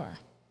speaking. You are.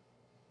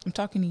 I'm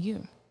talking to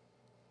you.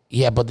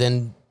 Yeah, but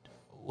then,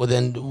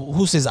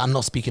 who says I'm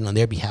not speaking on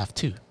their behalf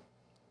too?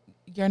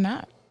 You're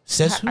not.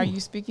 Says who? Are you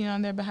speaking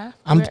on their behalf?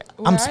 I'm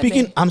Where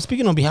speaking. are they? I'm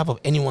speaking on behalf of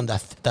anyone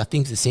that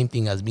thinks the same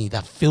thing as me.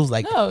 That feels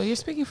like No, you're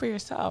speaking for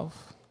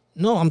yourself.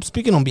 no. I'm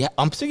speaking on behalf.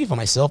 I'm speaking for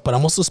myself, but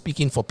I'm also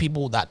speaking for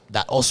people that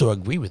also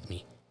agree with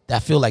me.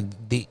 That feel like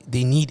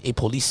they need a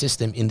police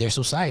system in their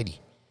society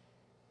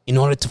in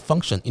order to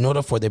function, in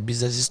order for their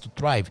businesses to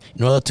thrive,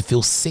 in order to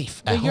feel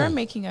safe at But you're home.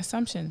 making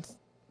assumptions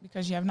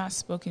because you have not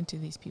spoken to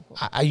these people.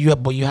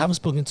 But you haven't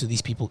spoken to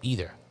these people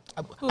either.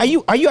 Are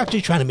you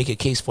actually trying to make a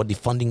case for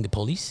defunding the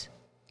police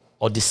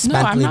or No,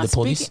 dismantling the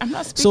police? I'm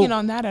not So- speaking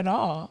on that at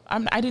all.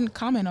 I didn't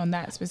comment on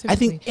that specifically. I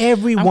think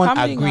everyone I'm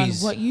commenting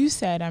agrees. on what you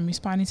said. I'm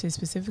responding to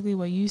specifically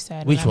what you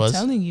said. Which and I'm was?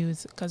 telling you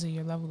it's because of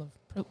your level of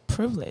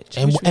privilege.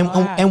 And, which we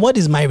all have. and what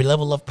is my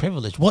level of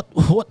privilege?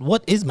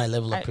 What is my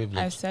level of privilege?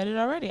 I said it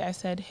already. I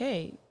said,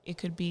 hey, it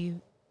could be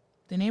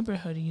the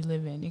neighborhood you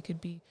live in. It could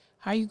be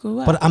how you grew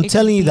up. But I'm It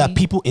telling could you that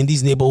be- people in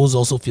these neighborhoods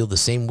also feel the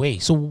same way.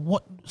 So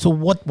what You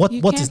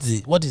is can't-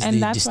 the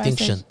and that's why I said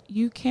distinction?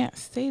 you can't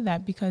say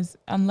that because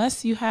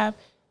unless you have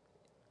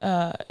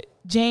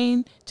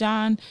Jane,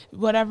 John,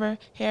 whatever,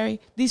 Harry,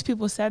 these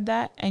people said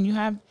that, and you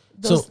have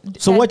those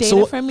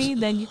data from me,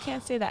 then you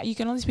can't say that. You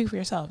can only speak for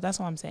yourself. That's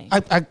what I'm saying. I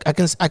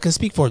can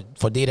speak for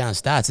data and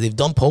stats. They've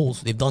done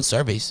polls, they've done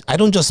surveys. I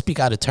don't just speak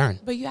out of turn.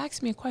 But you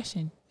asked me a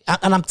question.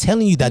 And I'm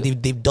telling you that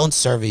they've done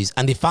surveys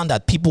and they found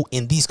that people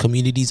in these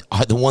communities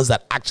are the ones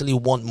that actually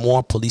want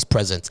more police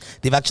presence.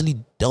 They've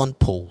actually done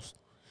polls.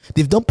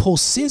 They've done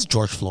polls since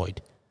George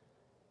Floyd.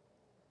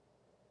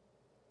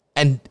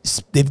 And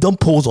they've done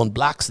polls on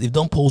blacks. They've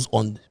done polls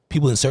on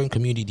people in certain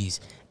communities.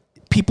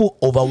 People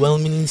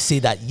overwhelmingly say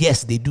that,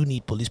 yes, they do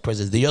need police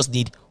presence. They just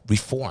need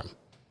reform.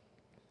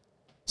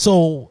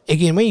 So,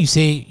 again, when you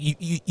say,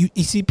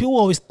 you see, people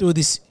always throw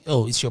this,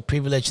 oh, it's your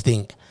privilege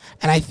thing.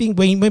 And I think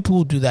when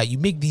people do that, you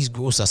make these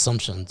gross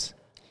assumptions.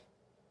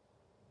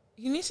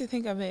 You need to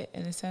think of it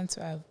in the sense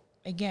of,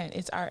 again,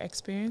 it's our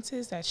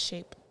experiences that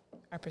shape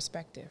our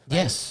perspective.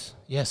 Right?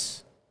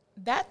 Yes.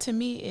 That to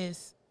me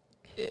is,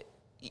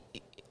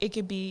 it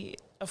could be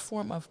a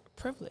form of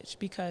privilege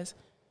because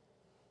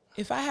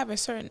if I have a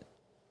certain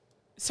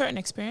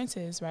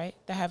experiences, right,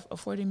 that have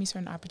afforded me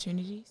certain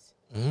opportunities,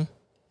 Mm-hmm.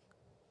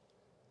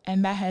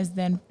 and that has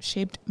then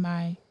shaped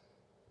my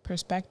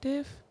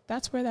perspective,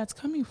 that's where that's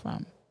coming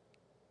from.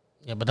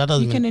 Yeah, but that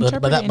doesn't You can mean,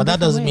 interpret it in but that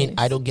different doesn't mean ways.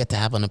 I don't get to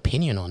have an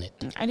opinion on it.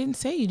 I didn't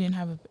say you didn't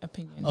have an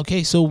opinion.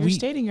 Okay, so You're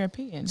stating your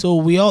opinion.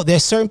 So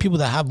there's certain people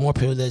that have more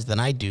privilege than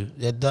I do.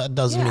 That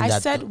doesn't mean that. I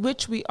said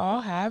which we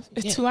all have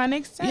to an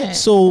extent. Yeah,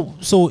 so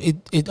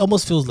it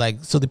almost feels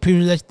like the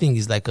privilege thing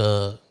is like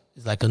a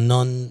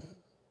non.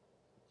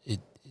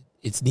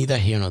 It's neither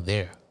here nor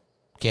there.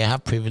 Okay, I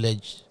have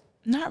privilege.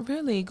 Not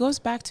really. It goes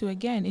back to,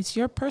 again, it's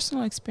your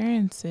personal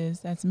experiences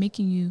that's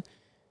making you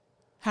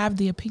have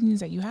the opinions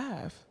that you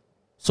have.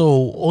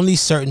 So only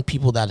certain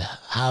people that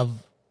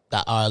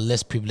are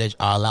less privileged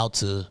are allowed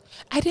to.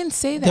 I didn't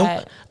say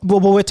that. But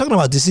we're talking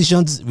about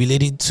decisions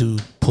related to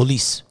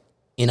police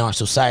in our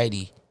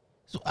society.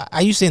 So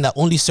are you saying that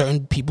only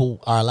certain people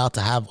are allowed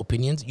to have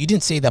opinions? You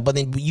didn't say that, but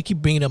then you keep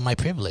bringing up my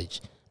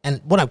privilege.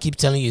 And what I keep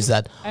telling you is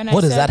that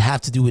what does that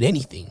have to do with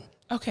anything?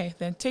 Okay,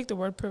 then take the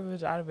word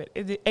privilege out of it.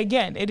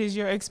 It is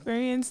your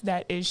experience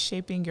that is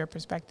shaping your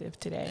perspective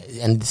today.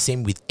 And the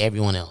same with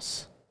everyone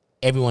else.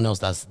 Everyone else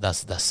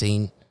that's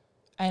saying.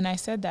 And I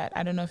said that.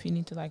 I don't know if you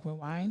need to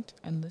rewind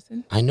and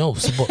listen. I know,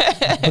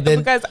 but then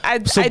because I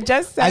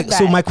just said that.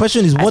 So my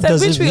question is, what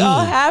does it mean? Which we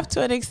all have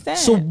to an extent.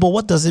 So, but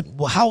what does it?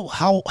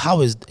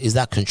 How is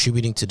that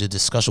contributing to the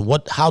discussion?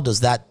 How does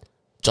that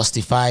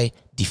justify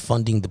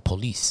defunding the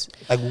police?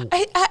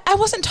 I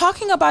wasn't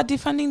talking about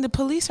defunding the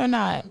police or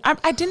not.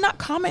 I did not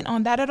comment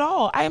on that at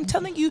all. I am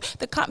telling you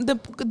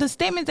the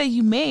statement that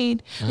you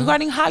made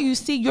regarding how you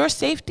see your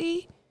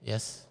safety.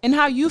 Yes. And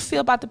how you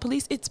feel about the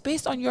police, it's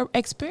based on your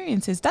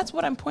experiences. That's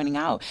what I'm pointing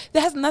out.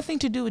 That has nothing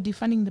to do with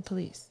defunding the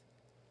police.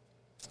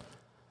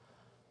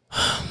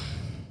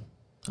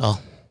 Oh,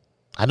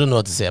 I don't know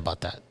what to say about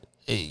that.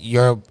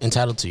 You're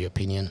entitled to your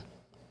opinion.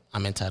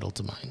 I'm entitled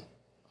to mine.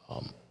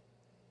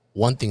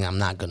 One thing I'm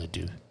not going to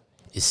do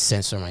is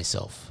censor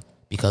myself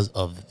because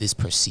of this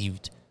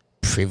perceived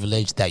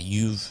privilege that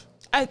you've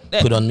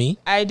put on me.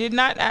 I did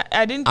not.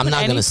 I didn't. I'm put not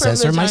any going to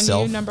censor privilege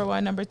myself. On you, number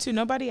one, number two.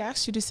 Nobody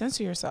asked you to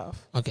censor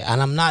yourself. Okay,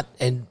 and I'm not.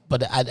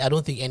 But I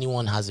don't think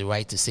anyone has the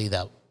right to say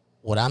that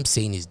what I'm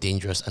saying is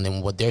dangerous, and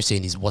then what they're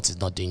saying is what is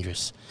not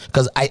dangerous.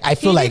 Because I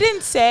feel like he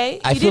didn't say.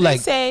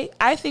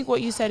 I think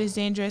what you said is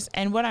dangerous,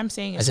 and what I'm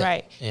saying is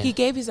right. Yeah. He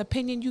gave his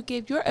opinion. You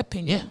gave your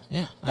opinion.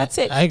 Yeah. That's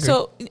it. I agree.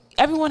 So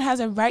everyone has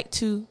a right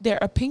to their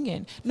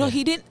opinion. No,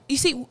 he didn't. You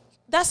see.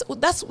 That's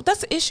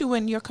the issue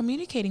when you're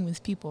communicating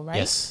with people, right?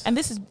 Yes. And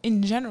this is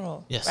in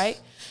general, yes. right?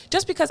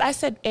 Just because I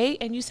said A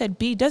and you said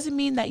B doesn't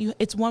mean that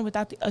it's one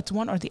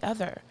or the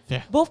other.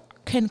 Yeah. Both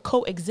can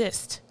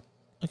coexist.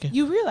 Okay.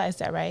 You realize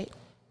that, right?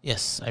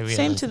 Yes, I realize.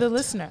 Same to the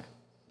listener.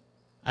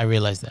 I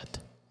realize that.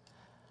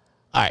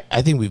 All right,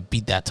 I think we've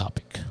beat that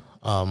topic.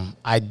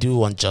 I do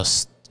want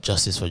just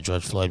justice for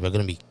George Floyd. We're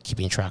going to be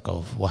keeping track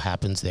of what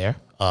happens there.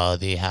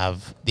 They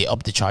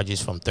upped the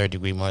charges from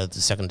 3rd-degree murder to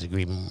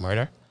 2nd-degree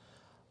murder.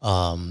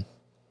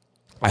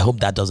 I hope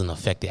that doesn't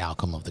affect the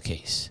outcome of the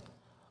case.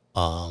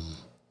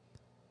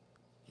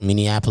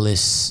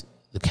 Minneapolis,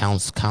 the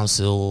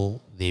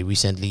council, they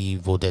recently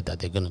voted that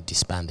they're going to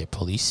disband their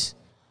police.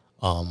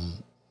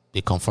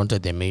 They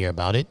confronted their mayor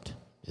about it.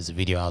 There's a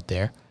video out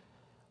there.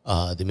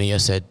 The mayor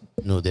said,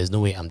 no, there's no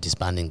way I'm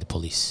disbanding the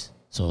police.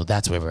 So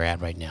that's where we're at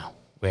right now.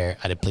 We're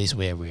at a place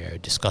where we're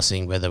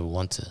discussing whether we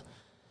want to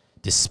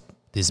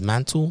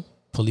dismantle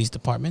police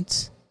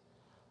departments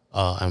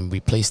and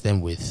replace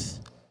them with,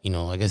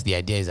 I guess the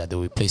idea is that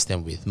they'll replace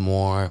them with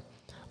more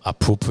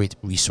appropriate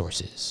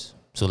resources.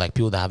 So like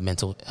people that have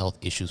mental health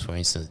issues, for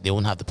instance, they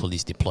won't have the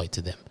police deployed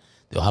to them.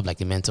 They'll have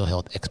like a mental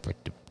health expert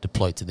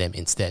deployed to them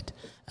instead.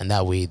 And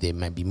that way they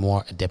might be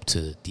more adept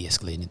to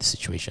de-escalating the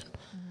situation.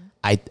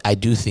 Mm-hmm. I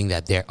do think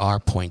that there are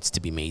points to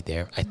be made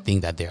there. I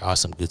think that there are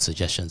some good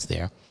suggestions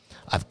there.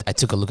 I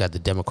took a look at the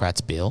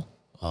Democrats' bill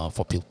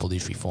for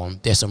police reform.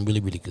 There's some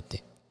really, really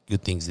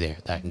good things there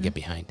that I can get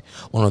behind.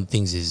 One of the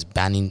things is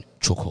banning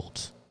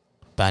chokeholds,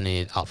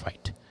 banning it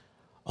outright.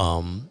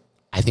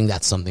 I think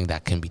that's something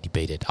that can be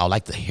debated. I would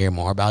like to hear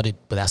more about it,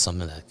 but that's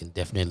something that can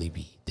definitely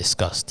be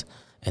discussed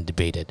and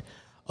debated.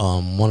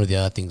 One of the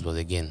other things was,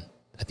 again,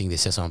 I think they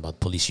said something about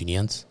police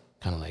unions,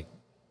 kind of like,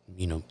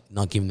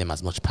 not giving them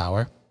as much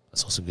power.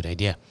 That's also a good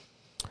idea.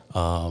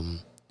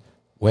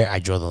 Where I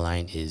draw the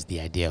line is the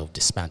idea of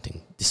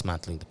dismantling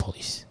the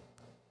police.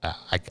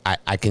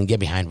 I can get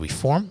behind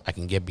reform. I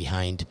can get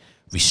behind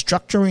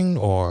restructuring,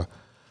 or,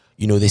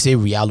 they say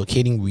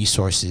reallocating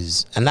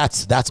resources, and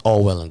that's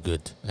all well and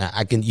good.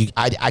 I can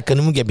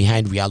even get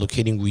behind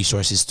reallocating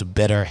resources to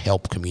better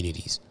help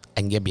communities.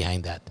 I can get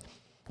behind that.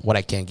 What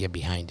I can't get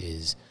behind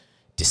is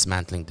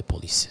dismantling the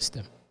police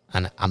system.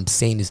 And I'm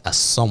saying this as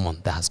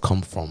someone that has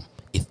come from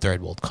a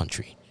third world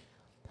country.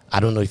 I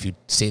don't know if you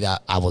say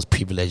that I was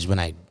privileged when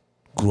I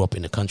grew up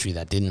in a country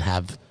that didn't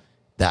have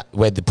that,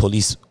 where the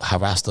police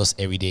harassed us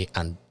every day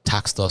and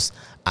taxed us,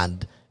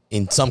 and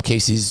in some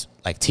cases,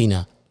 like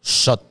Tina,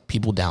 shut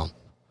people down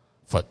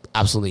for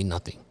absolutely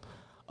nothing.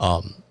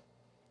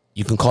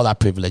 You can call that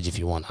privilege if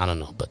you want. I don't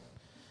know, but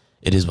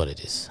it is what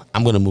it is.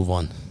 I'm going to move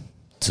on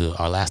to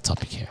our last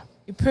topic here.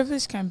 Your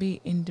privilege can be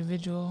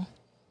individual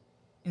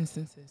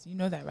instances. You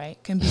know that,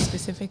 right? Can be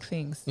specific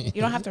things.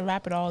 You don't have to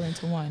wrap it all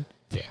into one.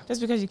 Yeah.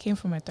 Just because you came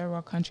from a third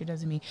world country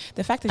doesn't mean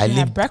the fact that you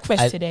have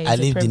breakfast today is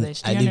a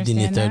privilege. I lived in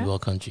a third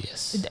world country.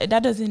 Yes.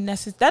 That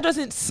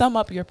doesn't sum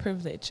up your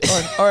privilege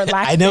or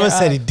lack. I never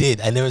said it did.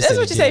 That's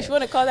what you say. If you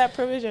want to call that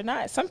privilege or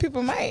not, some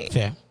people might.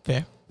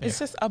 Fair. It's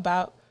just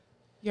about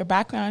your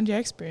background, your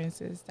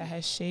experiences that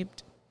has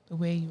shaped the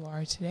way you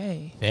are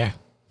today. Fair.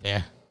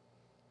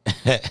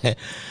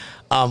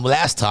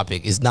 Last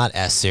topic is not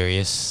as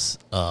serious.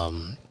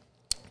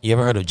 You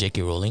ever heard of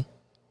J.K. Rowling?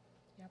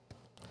 Yep.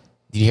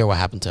 Did you hear what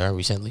happened to her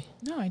recently?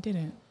 No, I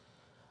didn't.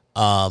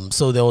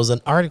 So there was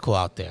an article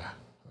out there,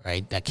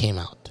 right, that came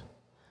out.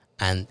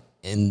 And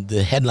in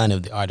the headline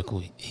of the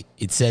article,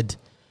 it said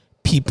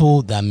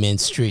people that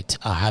menstruate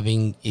are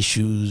having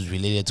issues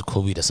related to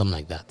COVID or something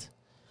like that.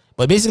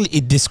 But basically,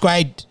 it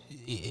described,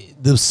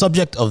 the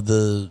subject of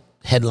the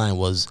headline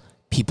was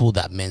people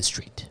that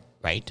menstruate,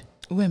 right?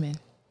 Women.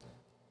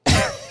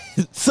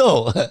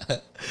 So,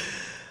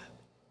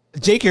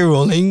 J.K.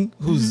 Rowling,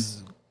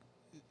 who's,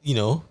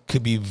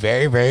 could be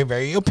very, very,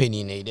 very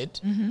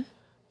opinionated. Mm-hmm.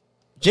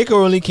 J.K.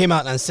 Rowling came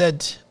out and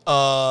said,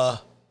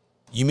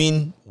 you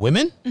mean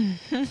women?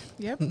 Mm-hmm.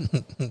 Yep.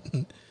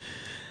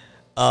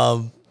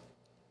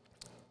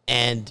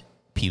 And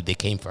they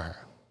came for her.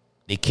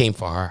 They came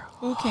for her.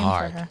 Who came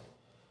hard. for her?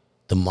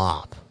 The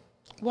mob.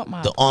 What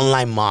mob? The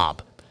online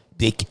mob.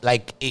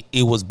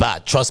 It was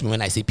bad. Trust me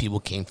when I say people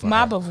came for her.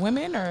 Mob of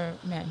women or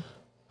men?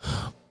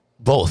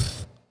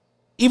 Both.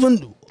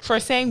 Even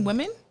for saying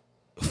women?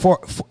 For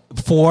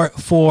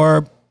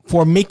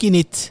making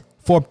it,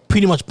 for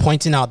pretty much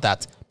pointing out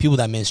that people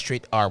that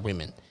menstruate are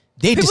women.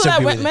 People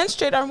that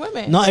menstruate are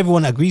women. Not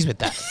everyone agrees with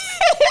that.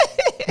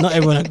 Not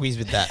everyone agrees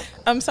with that.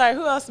 I'm sorry,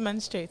 who else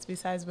menstruates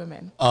besides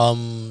women?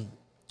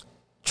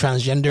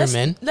 Transgender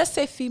men. Let's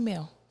say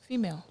female.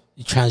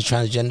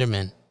 Transgender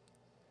men.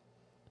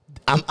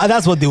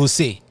 That's what they will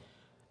say.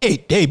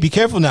 Hey, be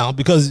careful now,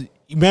 because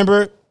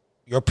remember,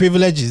 your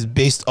privilege is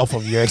based off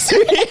of your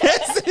experience.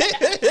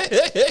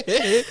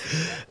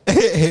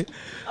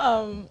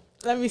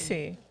 Let me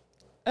see.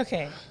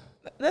 Okay,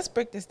 let's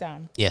break this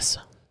down. Yes.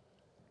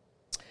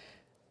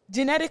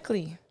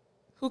 Genetically,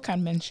 who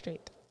can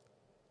menstruate?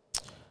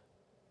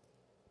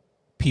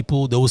 They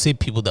will say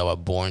people that were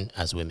born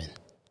as women.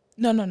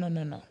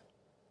 No.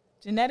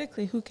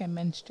 Genetically, who can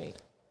menstruate?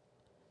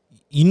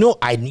 You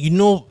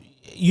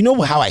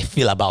know how I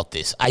feel about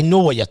this. I know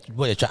what you're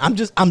trying.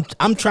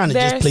 I'm trying to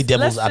just play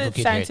devil's advocate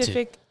here too.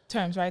 Scientific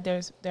terms, right?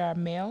 There are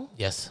male.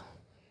 Yes.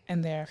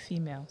 And there are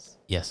females.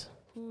 Yes.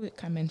 Who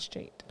can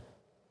menstruate?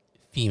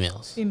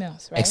 Females,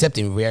 right? Except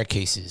in rare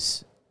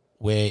cases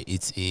where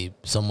it's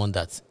someone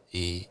that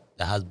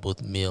has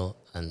both male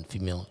and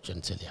female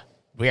genitalia.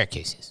 Rare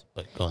cases,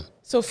 but go on.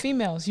 So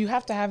females, you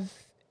have to have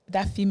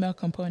that female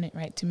component,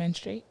 right, to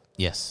menstruate,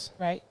 Yes.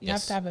 right? You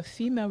Yes. have to have a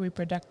female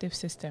reproductive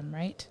system,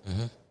 right?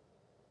 Mm-hmm.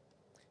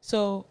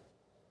 So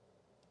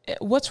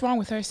what's wrong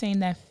with her saying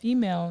that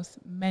females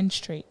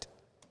menstruate?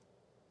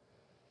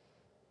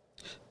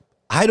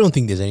 I don't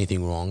think there's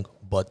anything wrong,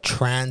 but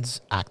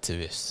trans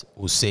activists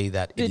will say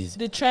that it is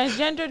The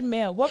transgendered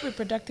male, what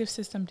reproductive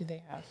system do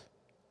they have?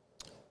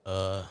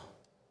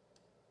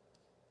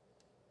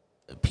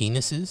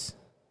 penises.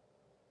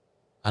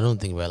 I don't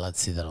think we're allowed to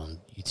see that on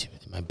YouTube.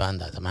 My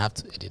band that I'm gonna have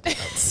to edit that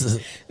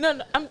out.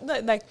 No, I'm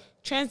like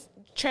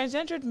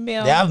transgendered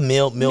male. They have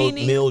male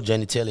meaning-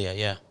 genitalia.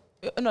 Yeah.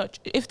 No,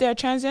 if they're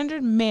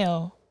transgendered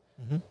male,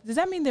 Mm-hmm. does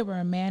that mean they were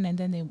a man and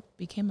then they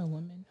became a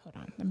woman? Hold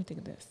on, let me think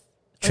of this.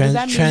 Or does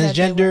that mean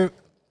that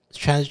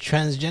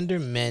Transgender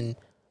men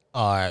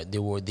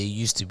they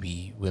used to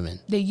be women.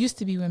 they used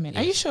to be women?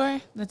 Are you Yes.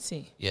 sure? Let's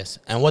see. Yes,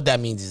 and what that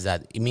means is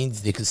that it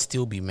means they could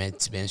still be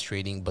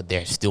menstruating, but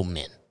they're still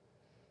men.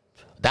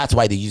 That's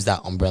why they use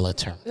that umbrella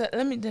term.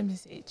 Let me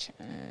see.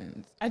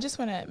 I just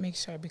want to make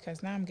sure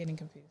because now I'm getting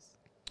confused.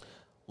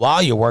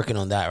 While you're working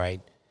on that,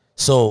 right?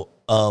 So,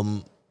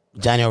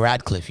 Daniel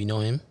Radcliffe, you know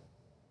him?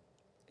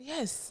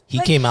 Yes. He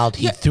came out.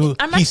 He threw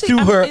I'm her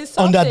insulted.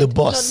 under the No,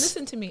 bus.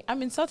 listen to me.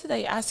 I'm insulted that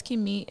you're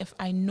asking me if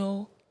I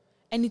know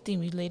anything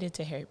related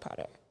to Harry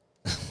Potter.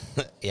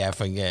 Yeah, I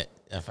forget.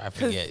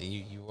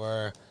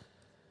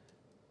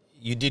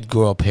 You did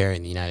grow up here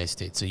in the United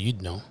States, so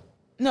you'd know.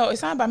 No,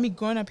 it's not about me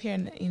growing up here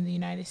in the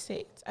United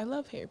States. I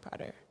love Harry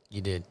Potter.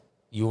 You did.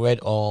 You read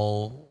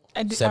all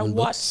I 7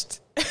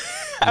 watched.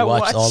 books? I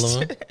watched all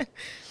of them?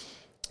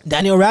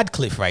 Daniel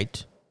Radcliffe,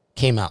 right,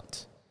 came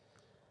out.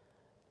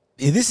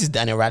 This is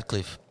Daniel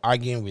Radcliffe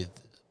arguing with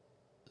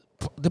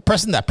the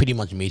person that pretty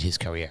much made his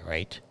career,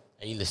 right?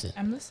 Are you listening?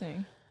 I'm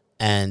listening.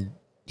 And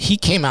he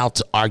came out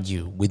to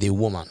argue with a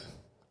woman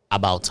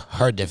about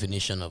her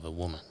definition of a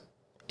woman,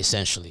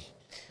 essentially.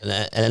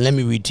 And let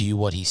me read to you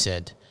what he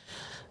said.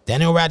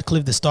 Daniel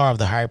Radcliffe, the star of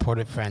the Harry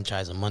Potter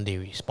franchise, on Monday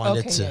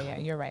responded to... Yeah,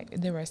 you're right.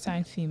 They were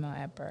assigned female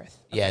at birth.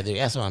 Yeah,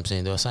 that's what I'm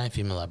saying. They were assigned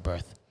female at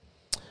birth.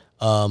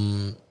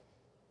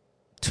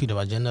 Tweet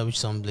about gender, which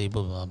some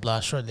label, blah, blah, blah.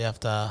 Shortly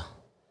after...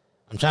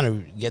 I'm trying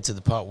to get to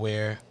the part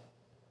where...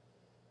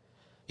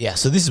 Yeah,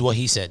 so this is what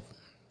he said.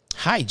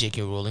 Hi,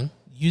 J.K. Rowling.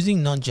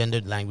 Using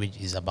non-gendered language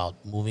is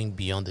about moving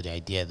beyond the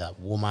idea that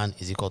woman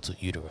is equal to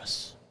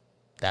uterus.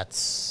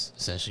 That's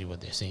essentially what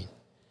they're saying.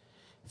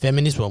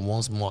 Feminists were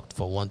once mocked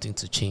for wanting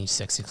to change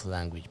sexist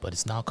language, but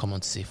it's now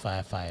common to say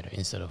firefighter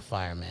instead of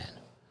fireman.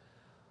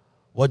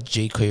 What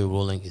J.K.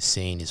 Rowling is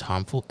saying is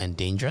harmful and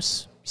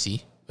dangerous.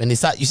 See? When they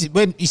start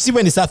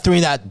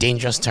throwing that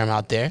dangerous term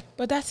out there,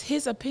 But that's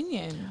his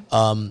opinion.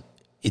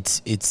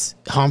 it's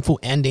harmful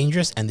and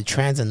dangerous, and the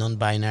trans and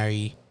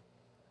non-binary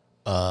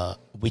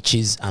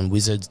witches and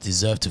wizards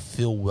deserve to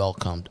feel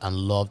welcomed and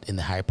loved in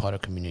the Harry Potter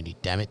community.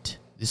 Damn it.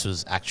 This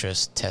was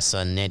actress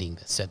Tessa Netting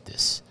that said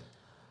this.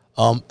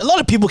 A lot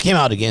of people came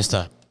out against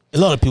her. A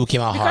lot of people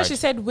came out Because hard. she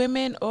said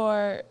women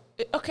or...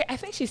 Okay, I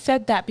think she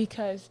said that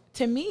because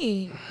to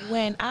me,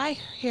 when I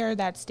hear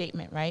that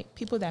statement, right,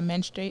 people that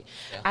menstruate,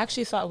 I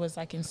actually thought it was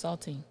like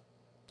insulting.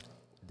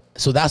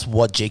 So that's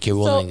what J.K.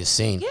 Rowling is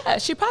saying. Yeah,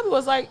 she probably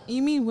was like,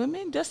 "You mean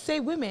women? Just say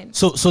women."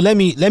 So let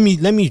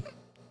me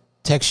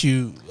text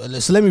you.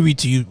 So let me read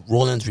to you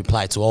Rowling's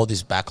reply to all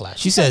this backlash.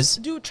 She says,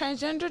 "Do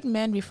transgendered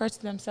men refer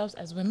to themselves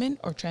as women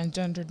or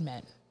transgendered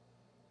men?"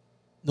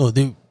 "No,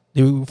 they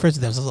refer to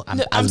themselves No,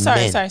 as I'm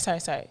men.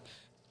 sorry.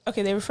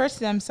 Okay, they refer to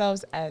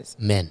themselves as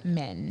Men.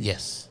 Men.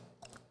 Yes,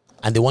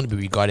 and they want to be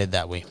regarded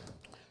that way.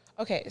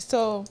 Okay,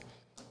 so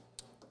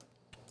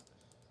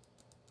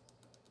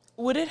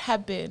would it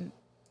have been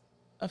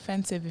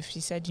offensive if she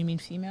said, "You mean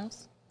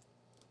females"?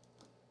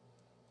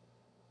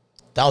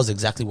 That was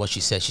exactly what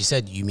she said. She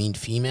said, "You mean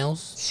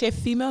females?" She said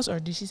females, or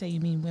did she say, "You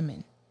mean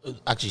women"?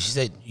 Actually, she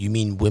said, "You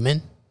mean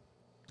women?"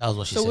 That was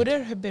what she So said. would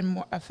it have been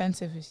more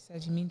offensive if she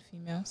said, "You mean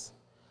females"?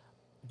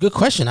 Good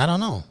question. I don't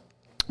know.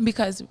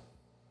 Because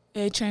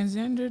a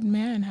transgendered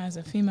man has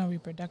a female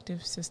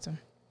reproductive system.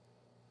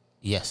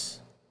 Yes.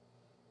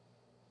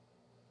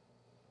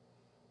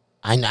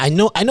 I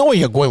know where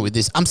you're going with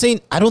this. I'm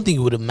saying I don't think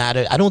it would have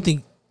mattered. I don't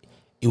think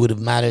it would have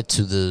mattered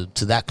to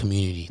that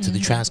community, to the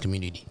trans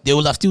community. They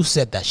would have still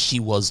said that she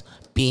was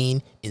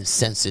being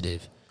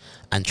insensitive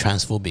and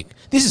transphobic.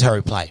 This is her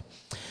reply.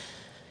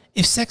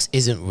 If sex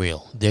isn't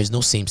real, there's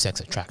no same-sex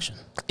attraction.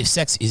 If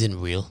sex isn't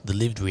real, the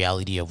lived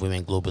reality of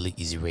women globally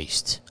is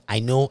erased. I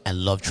know and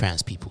love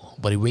trans people,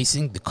 but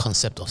erasing the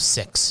concept of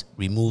sex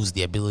removes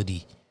the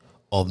ability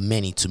of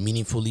many to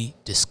meaningfully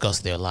discuss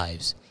their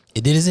lives.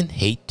 It isn't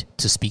hate,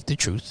 to speak the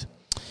truth.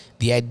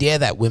 The idea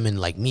that women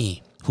like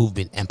me, who've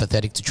been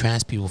empathetic to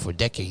trans people for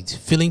decades,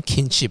 feeling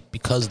kinship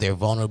because they're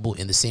vulnerable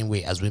in the same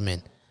way as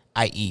women,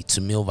 i.e.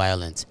 to male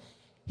violence,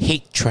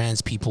 hate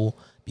trans people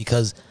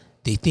because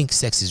they think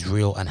sex is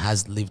real and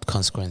has lived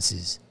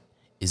consequences,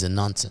 is a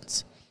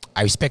nonsense.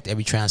 I respect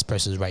every trans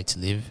person's right to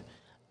live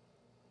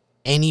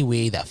any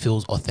way that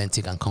feels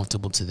authentic and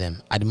comfortable to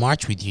them. I'd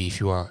march with you if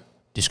you are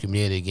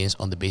discriminated against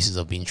on the basis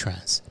of being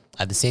trans.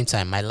 At the same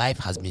time, my life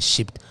has been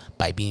shaped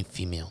by being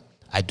female.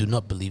 I do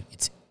not believe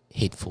it's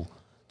hateful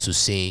to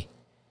say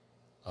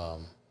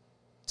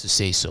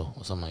so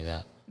or something like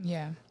that.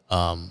 Yeah.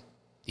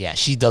 Yeah,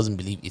 she doesn't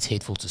believe it's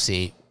hateful to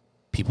say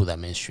people that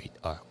menstruate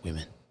are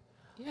women.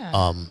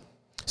 Yeah.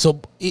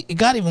 So it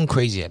got even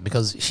crazier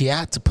because she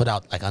had to put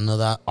out like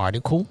another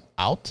article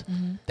out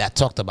that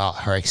talked about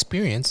her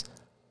experience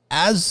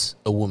as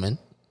a woman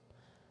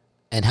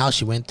and how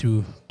she went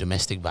through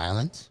domestic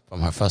violence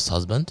from her first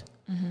husband.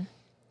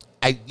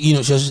 I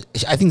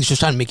think she was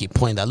trying to make a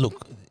point that,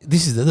 look,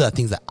 these are the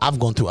things that I've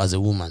gone through as a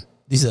woman.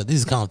 These are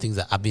kind of things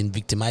that I've been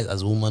victimized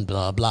as a woman,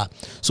 blah, blah, blah.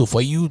 So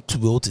for you to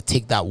be able to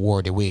take that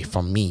word away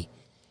from me,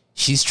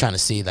 she's trying to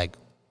say like,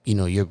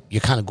 you're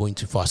kind of going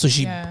too far. So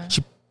she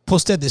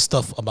posted this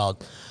stuff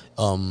about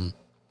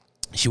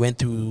she went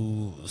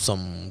through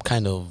some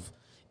kind of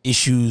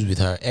issues with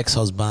her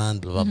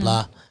ex-husband, blah, blah,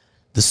 blah.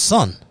 The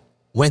son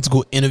went to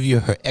go interview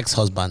her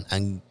ex-husband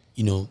and,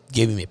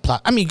 gave him a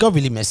platform. I mean, it got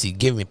really messy,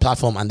 gave him a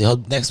platform, and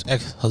the next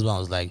ex-husband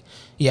was like,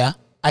 yeah,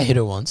 I hit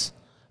her once.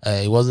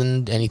 It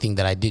wasn't anything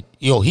that I did.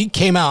 He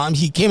came out and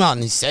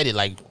he said it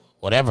like,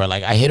 whatever,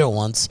 like I hit her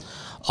once.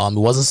 It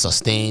wasn't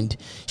sustained.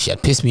 She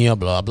had pissed me off,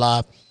 blah,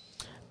 blah, blah.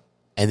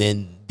 And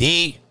then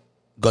they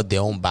got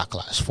their own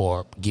backlash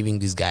for giving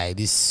this guy,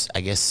 this,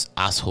 I guess,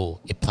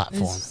 asshole a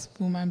platform. This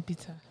woman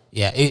beater.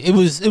 Yeah, it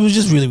was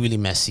just really, really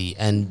messy.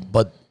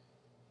 But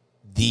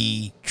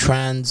the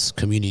trans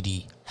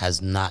community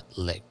has not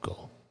let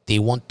go. They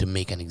want to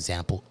make an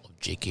example of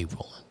J.K.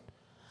 Rowling.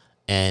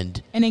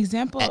 And an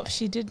example of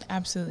she did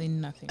absolutely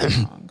nothing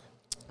wrong.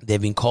 There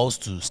have been calls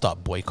to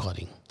start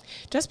boycotting.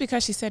 Just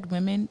because she said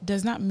women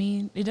does not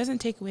mean, it doesn't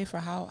take away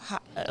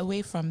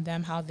away from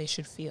them how they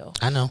should feel.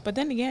 I know. But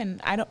then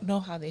again, I don't know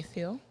how they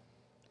feel.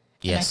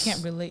 Yes. And I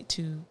can't relate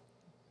to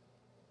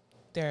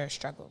their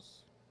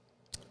struggles.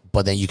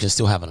 But then you can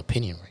still have an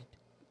opinion,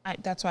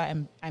 right? That's why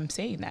I'm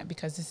saying that,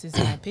 because this is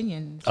my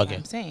opinion. Okay. What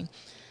I'm saying.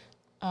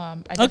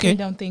 I definitely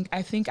don't think,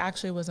 I think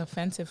actually it was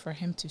offensive for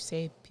him to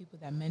say people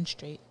that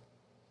menstruate.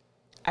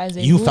 As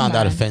a woman, found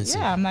that offensive?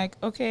 Yeah, I'm like,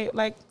 okay,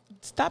 like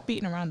stop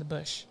beating around the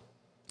bush.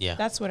 Yeah.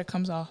 That's what it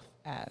comes off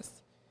as.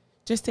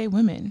 Just say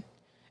women.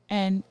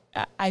 And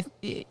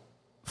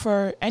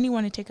for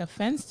anyone to take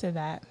offense to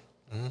that,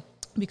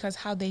 because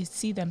how they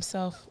see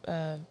themselves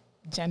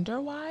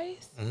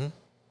gender-wise,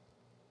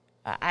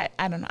 I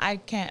don't know. I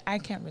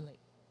can't relate.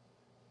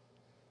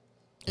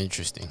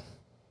 Interesting.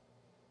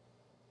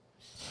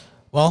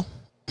 Well,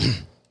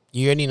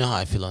 you already know how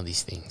I feel on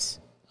these things.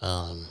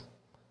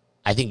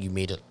 I think you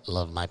made a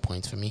lot of my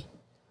points for me.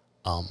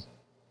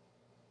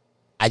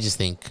 I just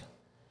think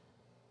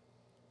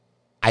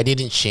I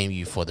didn't shame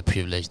you for the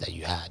privilege that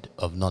you had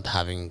of not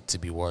having to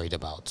be worried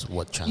about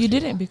what trans. You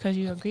didn't, because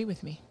you agree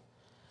with me.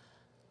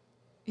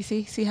 You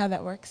see how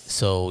that works?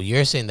 So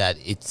you're saying that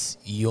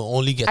you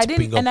only get to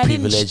bring up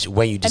privilege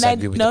when you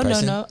disagree with the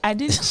person? No. I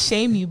didn't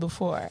shame you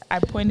before. I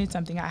pointed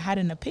something. I had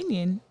an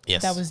opinion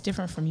that was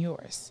different from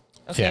yours.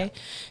 Okay? Fair.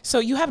 So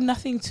you have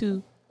nothing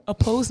to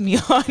oppose me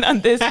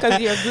on this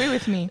because you agree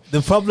with me.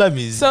 The problem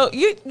is, so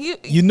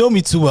you know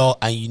me too well,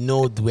 and you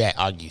know the way I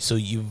argue. So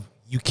you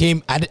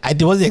came. I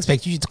wasn't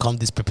expecting you to come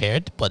this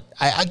prepared, but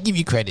I give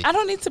you credit. I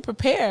don't need to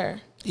prepare.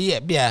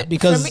 Yeah,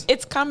 because for me,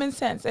 it's common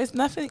sense. It's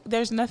nothing.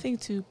 There's nothing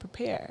to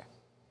prepare.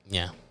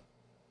 Yeah.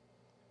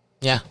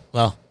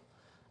 Well,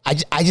 I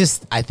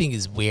think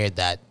it's weird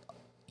that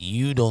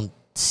you don't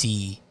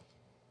see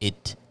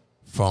it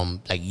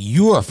from, like,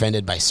 you're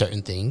offended by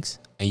certain things,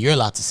 and you're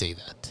allowed to say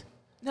that.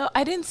 No,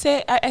 I didn't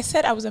say. I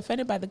said I was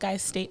offended by the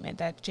guy's statement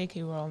that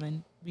J.K.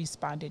 Rowling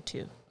responded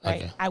to.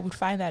 Right? Okay. I would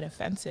find that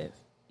offensive.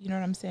 You know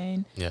what I'm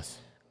saying? Yes.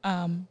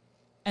 And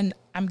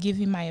I'm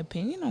giving my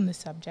opinion on the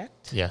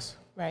subject. Yes.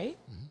 Right?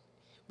 Mm-hmm.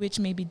 Which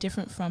may be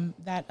different from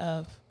that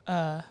of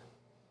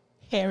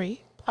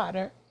Harry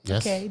Potter.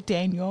 Yes. Okay,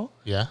 Daniel.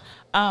 Yeah.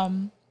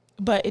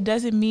 But it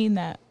doesn't mean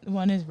that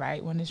one is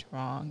right, one is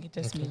wrong. It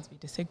just means we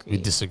disagree. We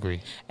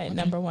disagree. And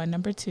number one.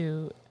 Number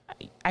two,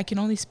 I can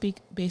only speak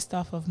based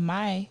off of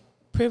my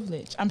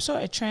privilege. I'm sure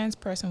a trans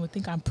person would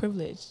think I'm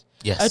privileged.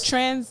 Yes. A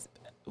trans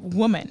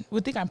woman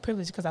would think I'm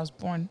privileged because I was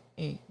born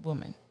a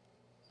woman.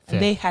 Fair.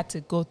 And they had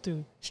to go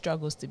through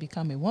struggles to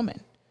become a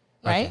woman.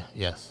 Right? Okay.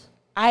 Yes.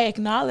 I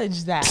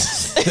acknowledge that.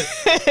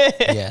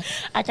 Yeah.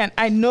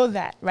 I know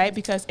that, right?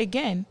 Because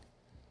again,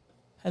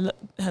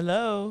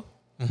 hello,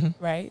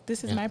 right?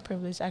 This is my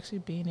privilege, actually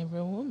being a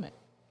real woman.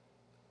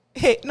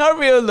 Hey, not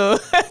real though.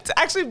 It's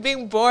actually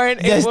being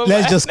born a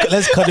woman. Let's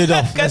cut it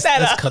off. Let's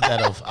cut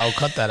that off. I'll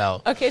cut that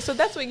out. Okay, so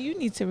that's what you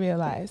need to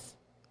realize.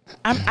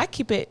 I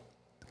keep it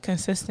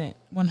consistent,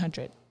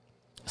 100.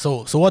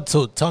 So what?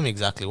 So tell me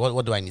exactly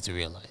what do I need to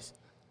realize?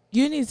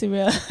 You need to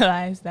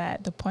realize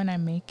that the point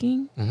I'm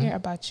making here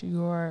about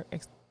your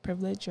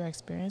privilege, your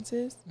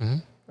experiences,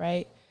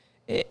 right?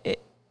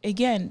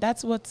 Again,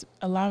 that's what's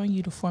allowing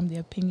you to form the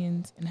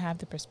opinions and have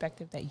the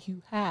perspective that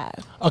you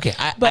have. Okay,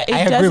 but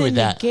I it agree doesn't with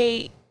that.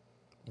 negate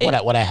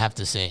what I have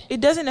to say.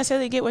 It doesn't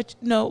necessarily get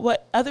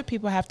what other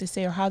people have to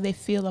say or how they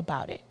feel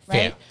about it,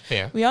 right?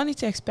 Fair. We all need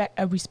to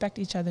respect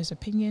each other's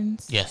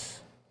opinions.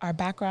 Yes. Our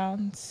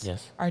backgrounds.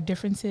 Yes. Our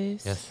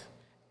differences. Yes.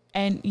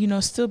 And,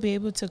 still be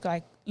able to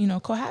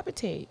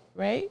cohabitate,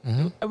 right?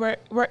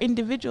 We're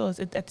individuals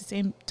at the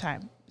same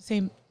time,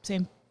 same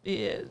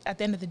at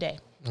the end of the day.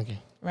 Okay.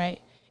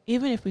 Right?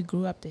 Even if we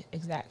grew up the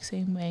exact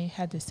same way,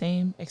 had the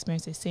same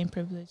experiences, same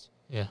privilege,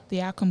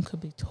 the outcome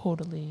could be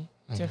totally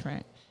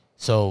different.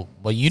 So,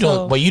 but you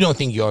don't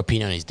think your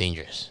opinion is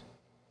dangerous,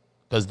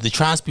 because the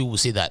trans people will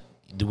say that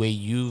the way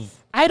you've.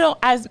 I don't,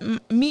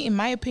 in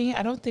my opinion,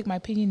 I don't think my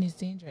opinion is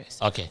dangerous.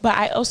 Okay. But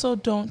I also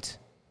don't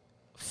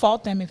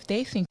fault them if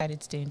they think that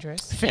it's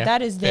dangerous. Fair.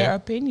 That is their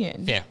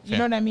opinion. Fair. You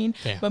know what I mean?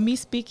 Fair. But me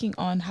speaking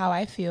on how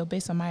I feel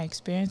based on my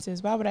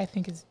experiences, why would I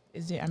think is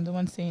I'm the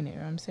one saying it, you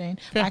know what I'm saying?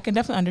 I can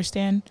definitely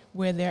understand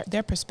where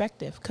their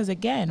perspective, because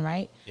again,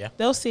 right? Yeah.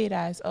 They'll see it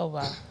as, oh,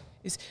 wow,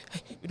 you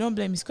don't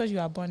blame me, it's because you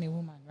are born a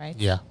woman, right?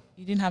 Yeah.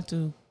 You didn't have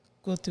to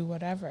go through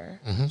whatever.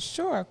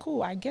 Sure,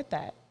 cool, I get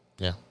that.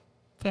 Yeah.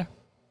 Fair.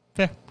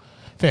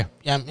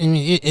 Yeah, I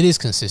mean, it is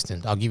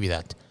consistent. I'll give you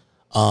that.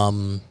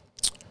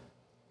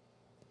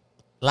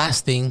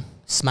 Last thing,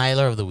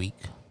 Smiler of the week,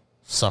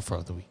 Sufferer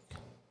of the week.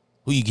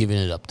 Who you giving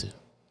it up to?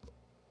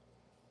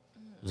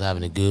 Who's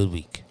having a good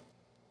week?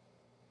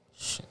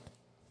 Shit.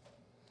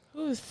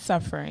 Who's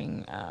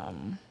suffering?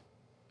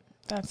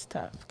 That's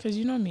tough, because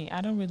you know me,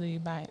 I don't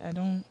really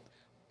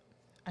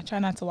I try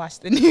not to watch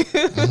the news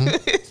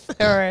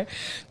or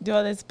do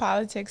all this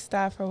politics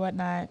stuff or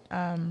whatnot.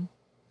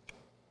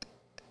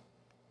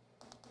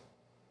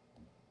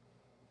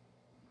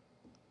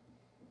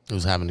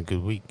 Who's having a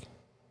good week?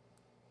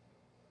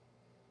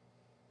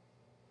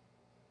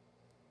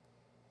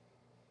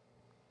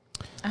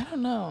 I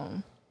don't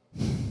know.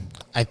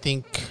 I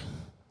think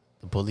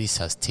the police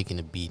has taken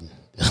a beating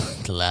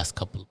the last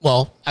couple.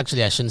 Well,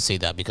 actually, I shouldn't say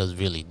that, because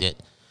really,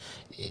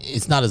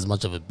 it's not as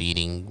much of a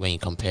beating when you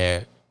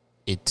compare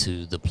it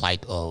to the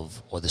plight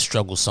of or the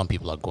struggles some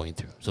people are going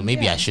through. So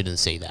maybe I shouldn't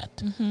say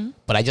that.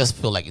 But I just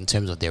feel like in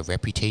terms of their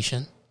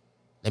reputation,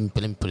 let me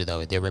put it that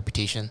way. Their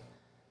reputation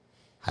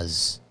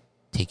has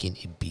taken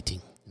a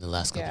beating in the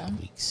last couple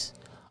of weeks.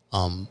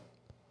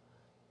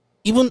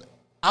 Even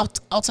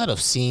outside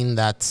of seeing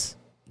that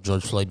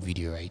George Floyd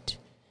video, right?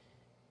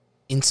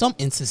 In some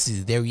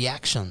instances, their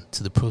reaction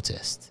to the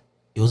protest,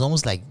 it was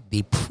almost like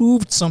they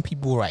proved some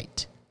people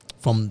right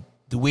from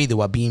the way they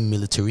were being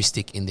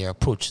militaristic in their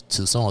approach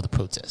to some of the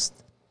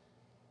protests.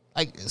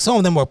 Like, some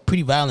of them were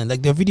pretty violent.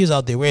 Like, there are videos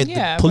out there where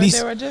the police,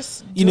 where they were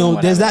just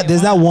there's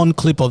that one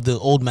clip of the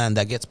old man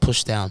that gets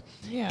pushed down.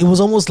 Yeah. It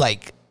was almost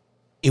like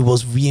it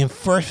was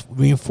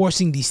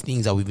reinforcing these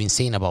things that we've been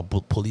saying about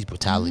police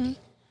brutality.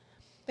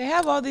 They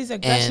have all these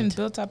aggressions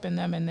built up in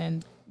them, and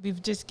then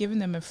we've just given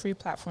them a free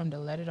platform to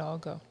let it all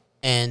go.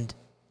 And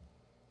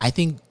I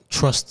think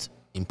trust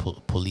in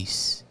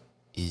police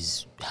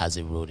has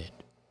eroded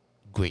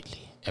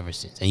greatly ever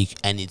since, and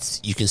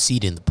you can see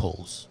it in the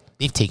polls.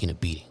 They've taken a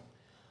beating.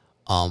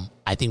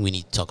 I think we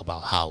need to talk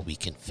about how we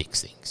can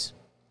fix things,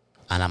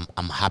 and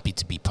I'm happy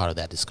to be part of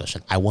that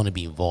discussion. I want to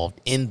be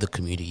involved in the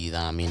community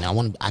that I'm in.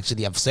 I've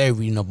started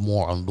reading up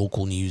more on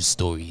local news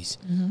stories.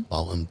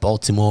 Well, in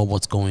Baltimore,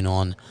 what's going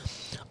on?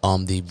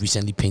 They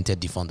recently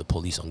painted "Defund the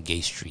Police" on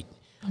Gay Street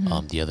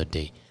the other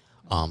day.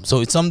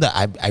 So it's something that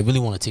I really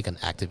want to take an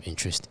active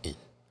interest in,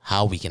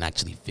 how we can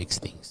actually fix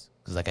things.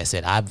 Because like I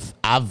said,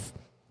 I've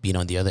been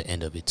on the other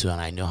end of it too,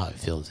 and I know how it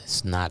feels.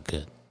 It's not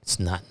good. It's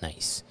not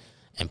nice.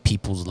 And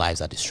people's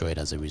lives are destroyed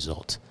as a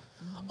result.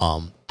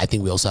 I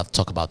think we also have to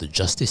talk about the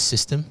justice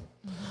system.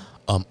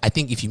 I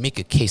think if you make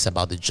a case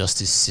about the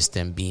justice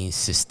system being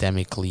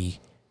systemically,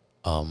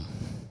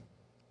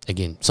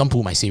 again, some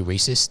people might say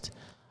racist.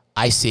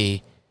 I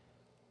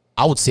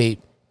would say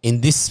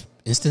in this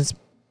instance,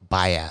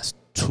 biased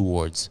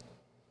towards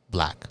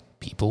black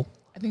people.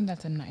 I think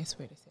that's a nice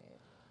way to say it.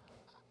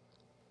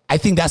 I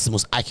think that's the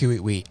most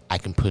accurate way I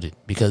can put it,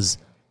 because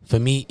for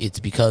me, it's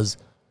because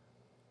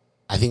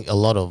I think a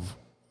lot of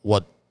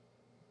what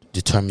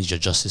determines your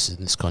justice in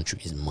this country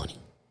is money.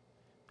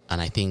 And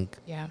I think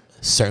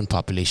certain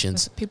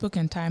populations... People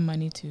can tie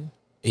money to...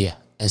 Yeah,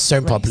 and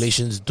certain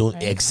populations don't...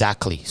 Right.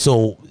 Exactly.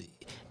 So,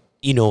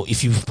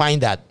 if you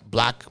find that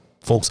black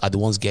folks are the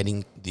ones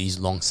getting these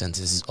long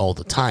sentences all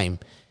the time,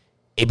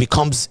 it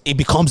becomes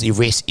a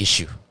race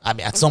issue. I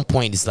mean, at some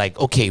point, it's like,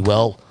 okay,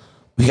 well,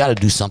 we got to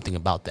do something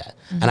about that.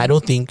 And I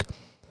don't think,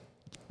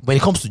 when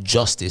it comes to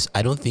justice,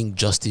 I don't think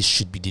justice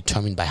should be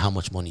determined by how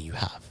much money you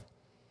have.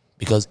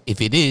 Because if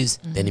it is,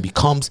 then it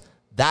becomes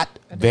that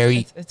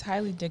It's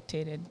highly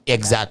dictated.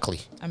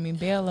 Exactly. I mean,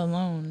 bail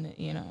alone,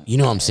 You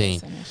know what I'm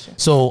saying?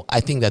 So I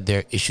think that there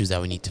are issues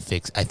that we need to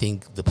fix. I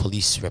think the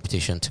police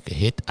reputation took a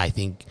hit. I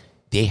think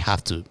they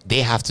have to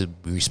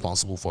be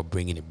responsible for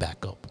bringing it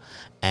back up.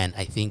 And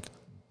I think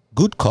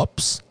good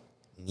cops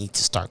need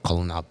to start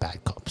calling out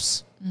bad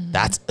cops.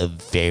 That's a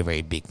very,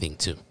 very big thing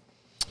too.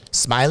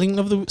 Smiler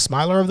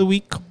of the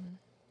week.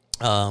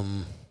 I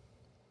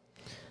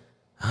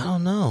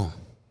don't know.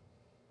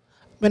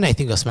 When I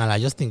think of smile, I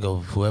just think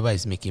of whoever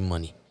is making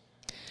money.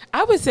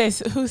 I would say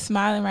who's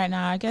smiling right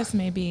now. I guess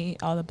maybe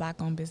all the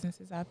black-owned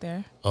businesses out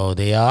there. Oh,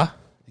 they are.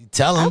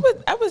 Tell them.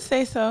 I would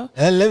say so.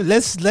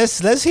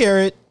 Let's hear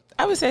it.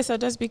 I would say so,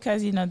 just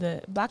because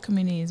the black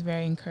community is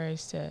very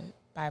encouraged to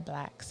buy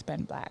black,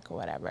 spend black, or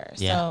whatever.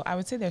 Yeah. So I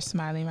would say they're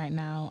smiling right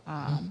now.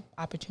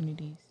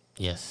 Opportunities.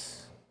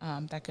 Yes.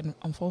 That can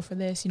unfold for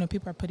this.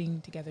 People are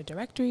putting together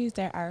directories.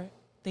 There are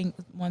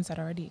ones that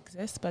already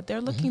exist, but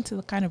they're looking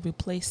to kind of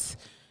replace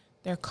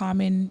their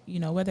common,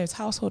 whether it's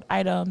household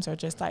items or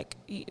just like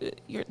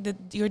your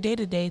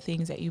day-to-day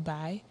things that you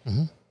buy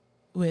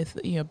with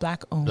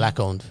black owned. Black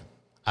owned.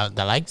 I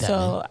like that.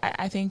 So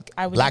I think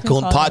I would black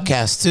owned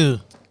podcast too.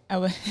 I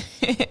would.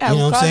 You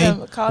know what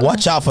I'm saying?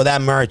 Watch out for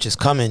that merch. It's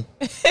coming.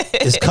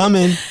 It's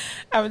coming.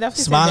 I would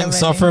definitely Smiling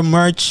Suffer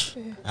merch.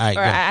 All right.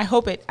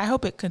 Or I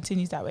hope it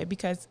continues that way,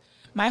 because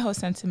my whole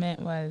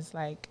sentiment was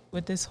like,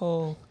 with this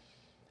whole,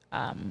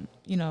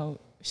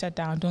 shut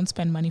down, don't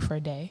spend money for a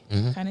day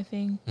kind of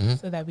thing,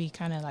 so that we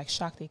kind of like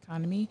shock the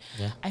economy.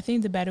 Yeah. I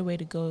think the better way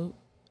to go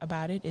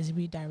about it is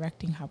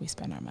redirecting how we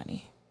spend our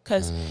money.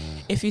 Because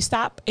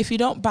if you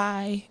don't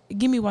buy,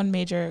 give me one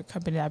major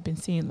company that I've been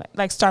seeing,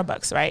 like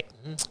Starbucks, right?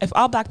 If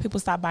all black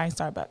people stop buying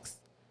Starbucks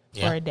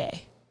for a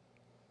day,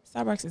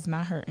 Starbucks is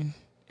not hurting.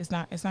 It's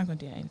not going to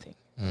do anything,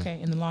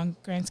 okay, in the long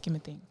grand scheme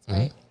of things,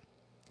 right?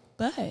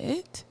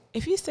 But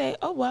if you say,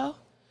 oh, well,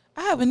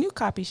 I have a new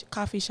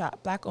coffee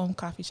shop, black-owned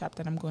coffee shop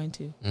that I'm going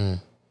to,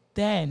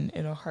 then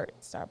it'll hurt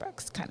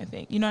Starbucks kind of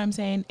thing. You know what I'm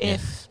saying? Yeah.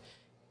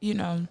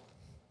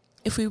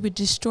 If we would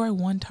destroy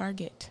one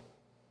Target,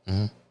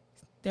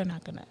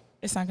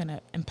 it's not gonna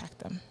impact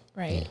them,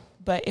 right? Yeah.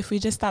 But if we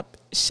just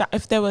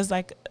if there was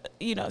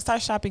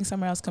start shopping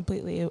somewhere else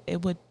completely,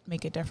 it would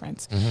make a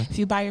difference. If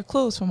you buy your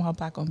clothes from all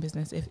black-owned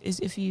business,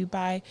 if you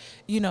buy,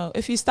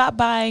 if you stop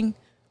buying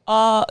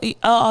all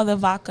the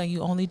vodka, you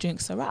only drink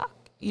Ciroc,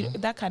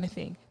 that kind of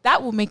thing,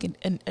 that will make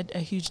a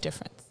huge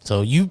difference.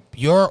 So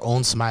your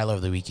own smiler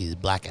of the week is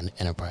Black and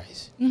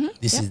Enterprise.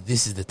 This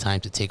is the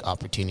time to take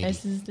opportunity.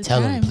 This is the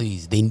tell time. them,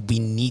 please. We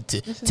need to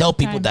tell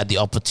people that the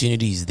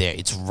opportunity is there.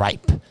 It's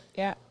ripe.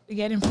 Yeah,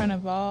 get in front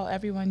of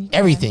everyone.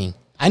 Everything.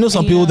 I know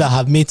some people that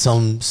have made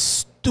some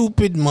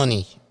stupid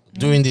money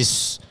during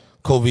this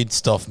COVID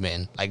stuff,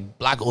 man. Like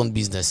black-owned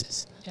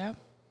businesses. Yeah,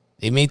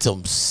 they made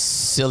some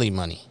silly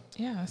money.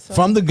 Yeah, so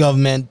from the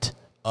government,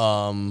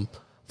 from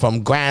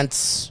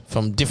grants,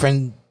 from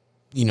different,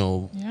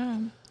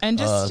 and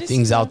just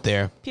things out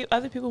there.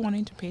 Other people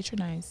wanting to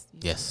patronize.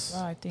 Yes.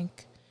 Well, I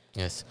think.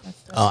 Yes.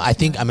 I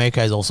think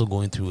America is also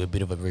going through a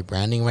bit of a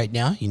rebranding right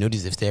now. You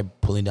notice if they're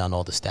pulling down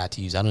all the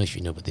statues, I don't know if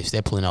you know, but if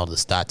they're pulling out the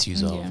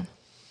statues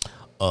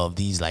of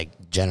these like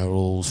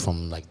generals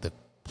from like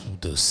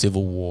the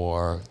Civil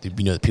War, the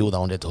people that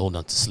wanted to hold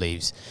on to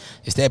slaves,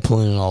 if they're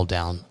pulling it all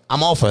down,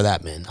 I'm all for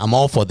that, man. I'm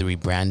all for the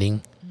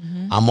rebranding.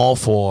 I'm all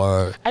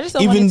for I just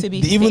don't want it to be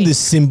even the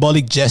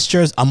symbolic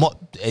gestures.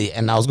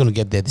 And I was going to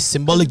get there. The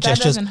symbolic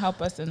gestures doesn't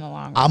help us in the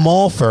long run. I'm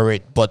all for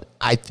it, but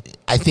I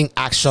think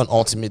action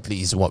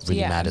ultimately is what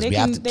really matters. We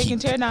have to can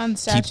tear down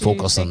statues. Keep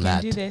focus on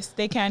that. Do this.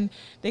 They can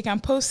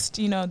post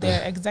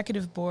their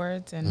executive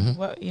boards and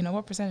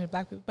what percentage of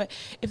black people. But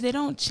if they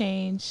don't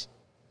change,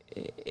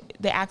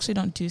 they actually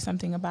don't do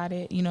something about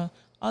it.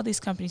 All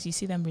these companies, you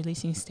see them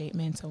releasing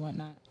statements or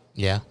whatnot.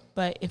 Yeah.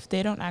 But if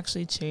they don't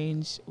actually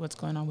change what's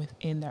going on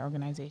within their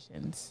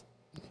organizations,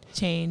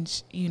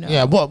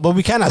 Yeah, but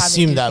we can't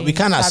assume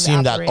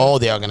that all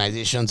the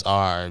organizations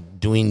are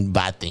doing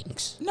bad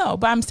things. No,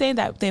 but I'm saying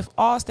that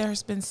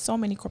there's been so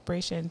many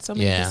corporations, so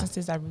many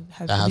businesses that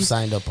have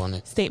signed up on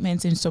it.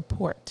 Statements in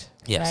support.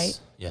 Yes. Right?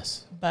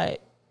 Yes.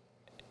 But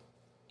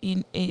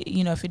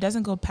if it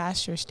doesn't go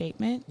past your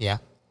statement,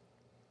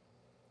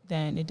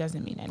 then it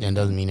doesn't mean anything. It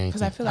doesn't mean anything.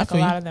 Because I feel like a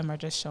lot of them are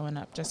just showing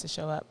up just to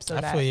show up. So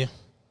I feel you.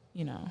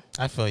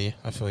 I feel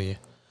you.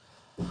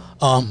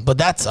 But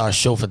that's our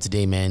show for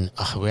today, man.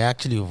 We're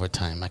actually over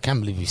time. I can't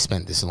believe we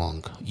spent this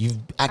long. You've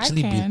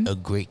actually been a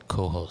great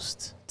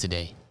co-host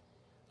today.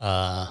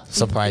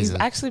 Surprising.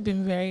 You've actually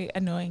been very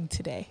annoying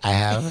today. I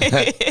have.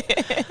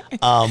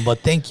 But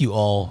thank you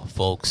all,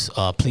 folks.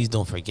 Please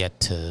don't forget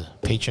to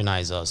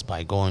patronize us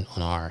by going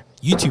on our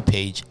YouTube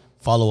page.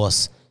 Follow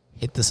us.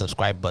 Hit the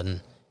subscribe button.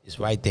 It's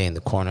right there in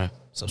the corner.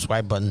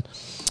 Subscribe button.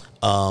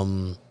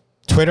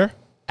 Twitter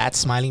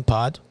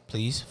 @SmilingPod.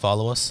 Please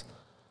follow us.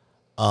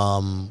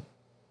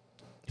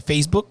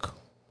 Facebook,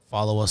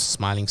 follow us,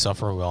 Smiling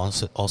Sufferer. We're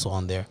also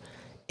on there.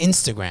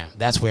 Instagram,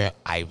 that's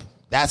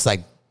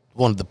like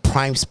one of the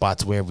prime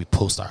spots where we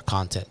post our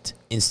content.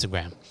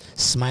 Instagram,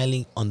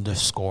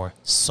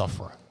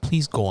 Smiling_Sufferer.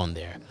 Please go on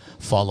there,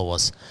 follow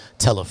us,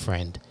 tell a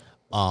friend.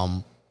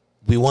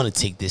 We want to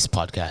take this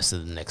podcast to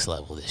the next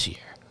level this year.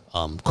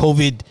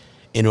 COVID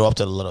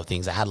interrupted a lot of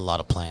things. I had a lot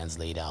of plans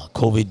laid out.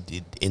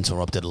 COVID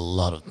interrupted a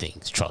lot of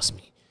things, trust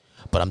me.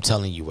 But I'm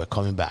telling you, we're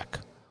coming back.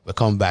 We're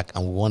coming back,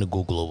 and we want to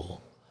go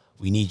global.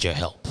 We need your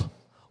help.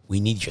 We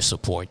need your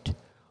support.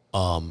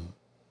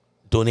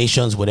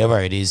 Donations, whatever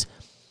it is.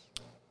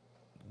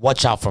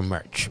 watch out for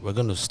merch. We're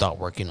going to start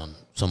working on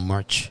some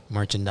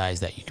merchandise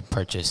that you can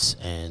purchase.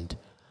 And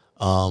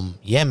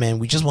yeah, man,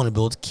 we just want to be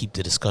able to keep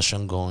the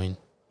discussion going.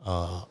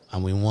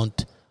 And we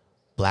want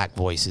black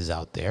voices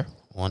out there.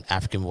 We want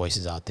African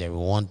voices out there. We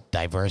want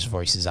diverse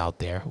voices out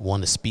there. We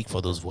want to speak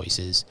for those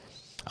voices.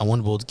 I want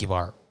to be able to give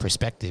our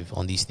perspective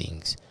on these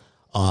things.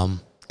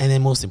 And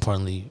then most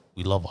importantly,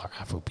 we love our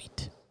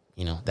Afrobeat.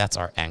 You know, that's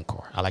our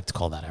anchor. I like to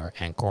call that our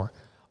anchor.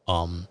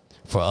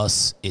 For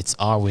us, it's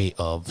our way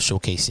of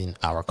showcasing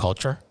our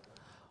culture.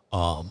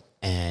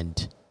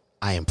 And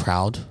I am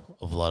proud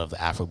of a lot of the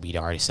Afrobeat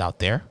artists out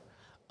there.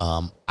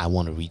 I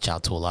want to reach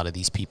out to a lot of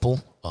these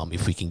people.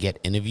 If we can get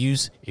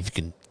interviews, if you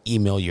can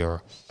email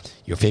your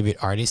favorite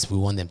artists, we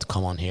want them to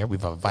come on here.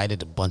 We've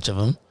invited a bunch of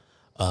them.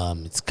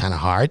 It's kind of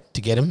hard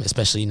to get them,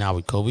 especially now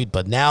with COVID.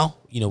 But now,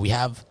 you know, we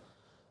have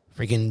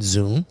freaking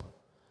Zoom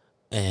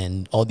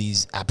and all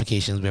these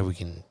applications where we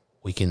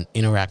can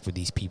interact with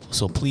these people.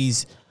 So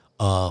please,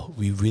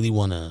 we really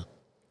want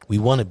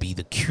to be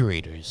the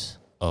curators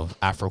of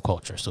Afro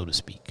culture, so to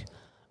speak,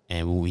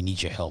 and we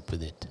need your help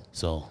with it.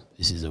 So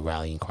this is a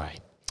rallying cry.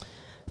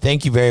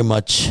 Thank you very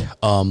much.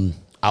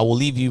 I will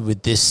leave you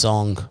with this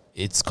song.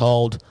 It's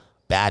called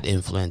 "Bad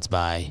Influence"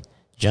 by a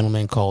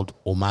gentleman called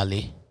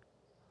Omale.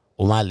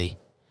 Omale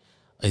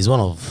is one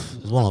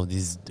of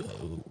these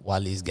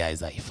Wale's guys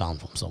that he found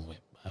from somewhere.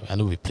 I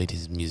know we played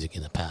his music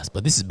in the past,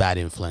 but this is "Bad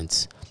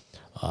Influence."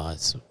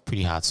 It's a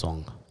pretty hot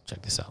song.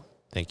 Check this out.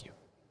 Thank you.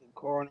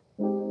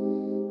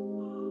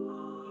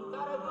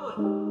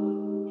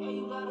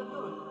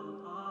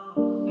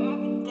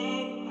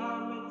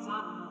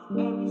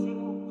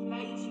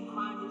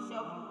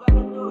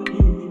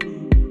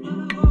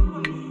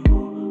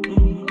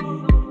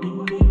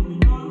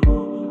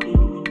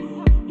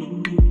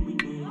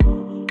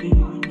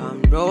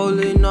 I'm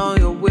rolling on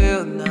your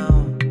wheel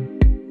now.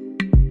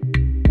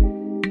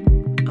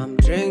 I'm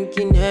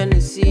drinking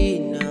Hennessy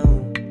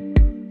now.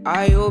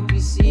 I hope you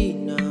see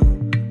now.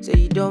 Say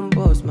you don't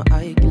bust my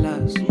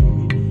eyeglass.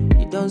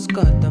 You don't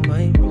scatter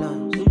my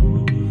plans.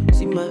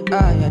 See my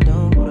eye, I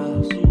don't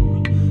cross.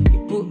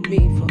 You put me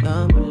for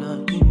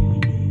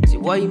ambulance. See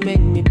why you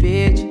make me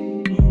bitch.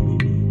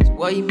 See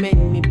why you make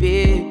me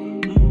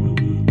big.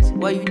 See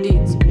what you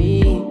did to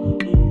me.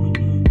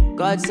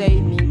 God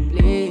save me,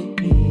 please.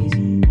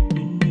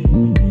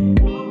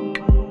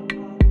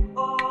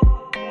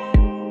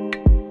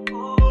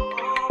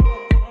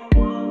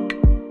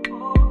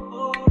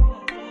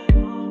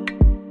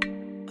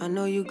 I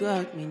know you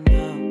got me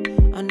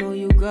now. I know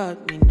you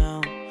got me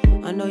now.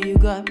 I know you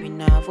got me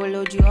now.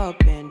 Followed you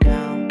up and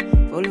down.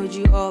 Followed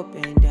you up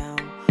and down.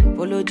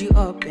 Followed you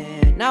up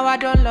and now I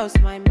done lost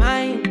my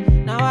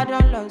mind. Now I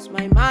done lost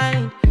my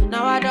mind.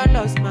 Now I done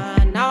lost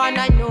my. Now and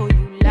I know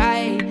you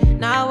lied.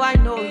 Now I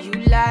know you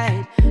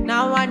lied.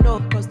 Now I know,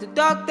 cause the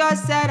doctor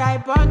said I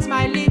burnt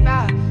my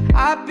liver.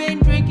 I've been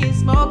drinking,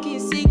 smoking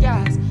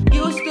cigars.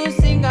 Used to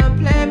sing and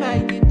play my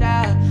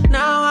guitar.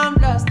 Now I'm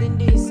lost in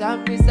this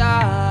and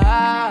bizarre.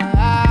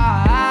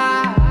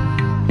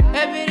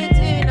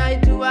 Everything I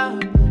do,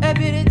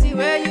 everything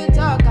where you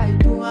talk, I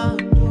do.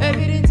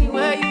 Everything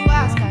where you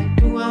ask, I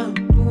do.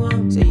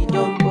 Say you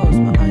don't bust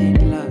my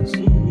eyeglass.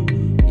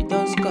 You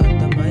don't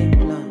scatter my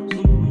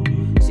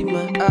plans. See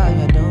my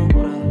eye, I don't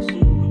cross.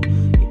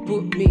 You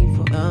put me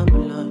for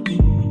ambulance.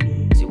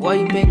 See why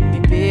you make me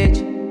bitch.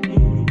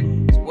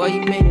 See why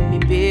you make me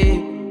big.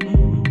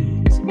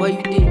 See what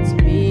you did to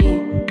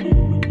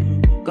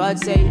me. God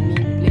save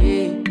me.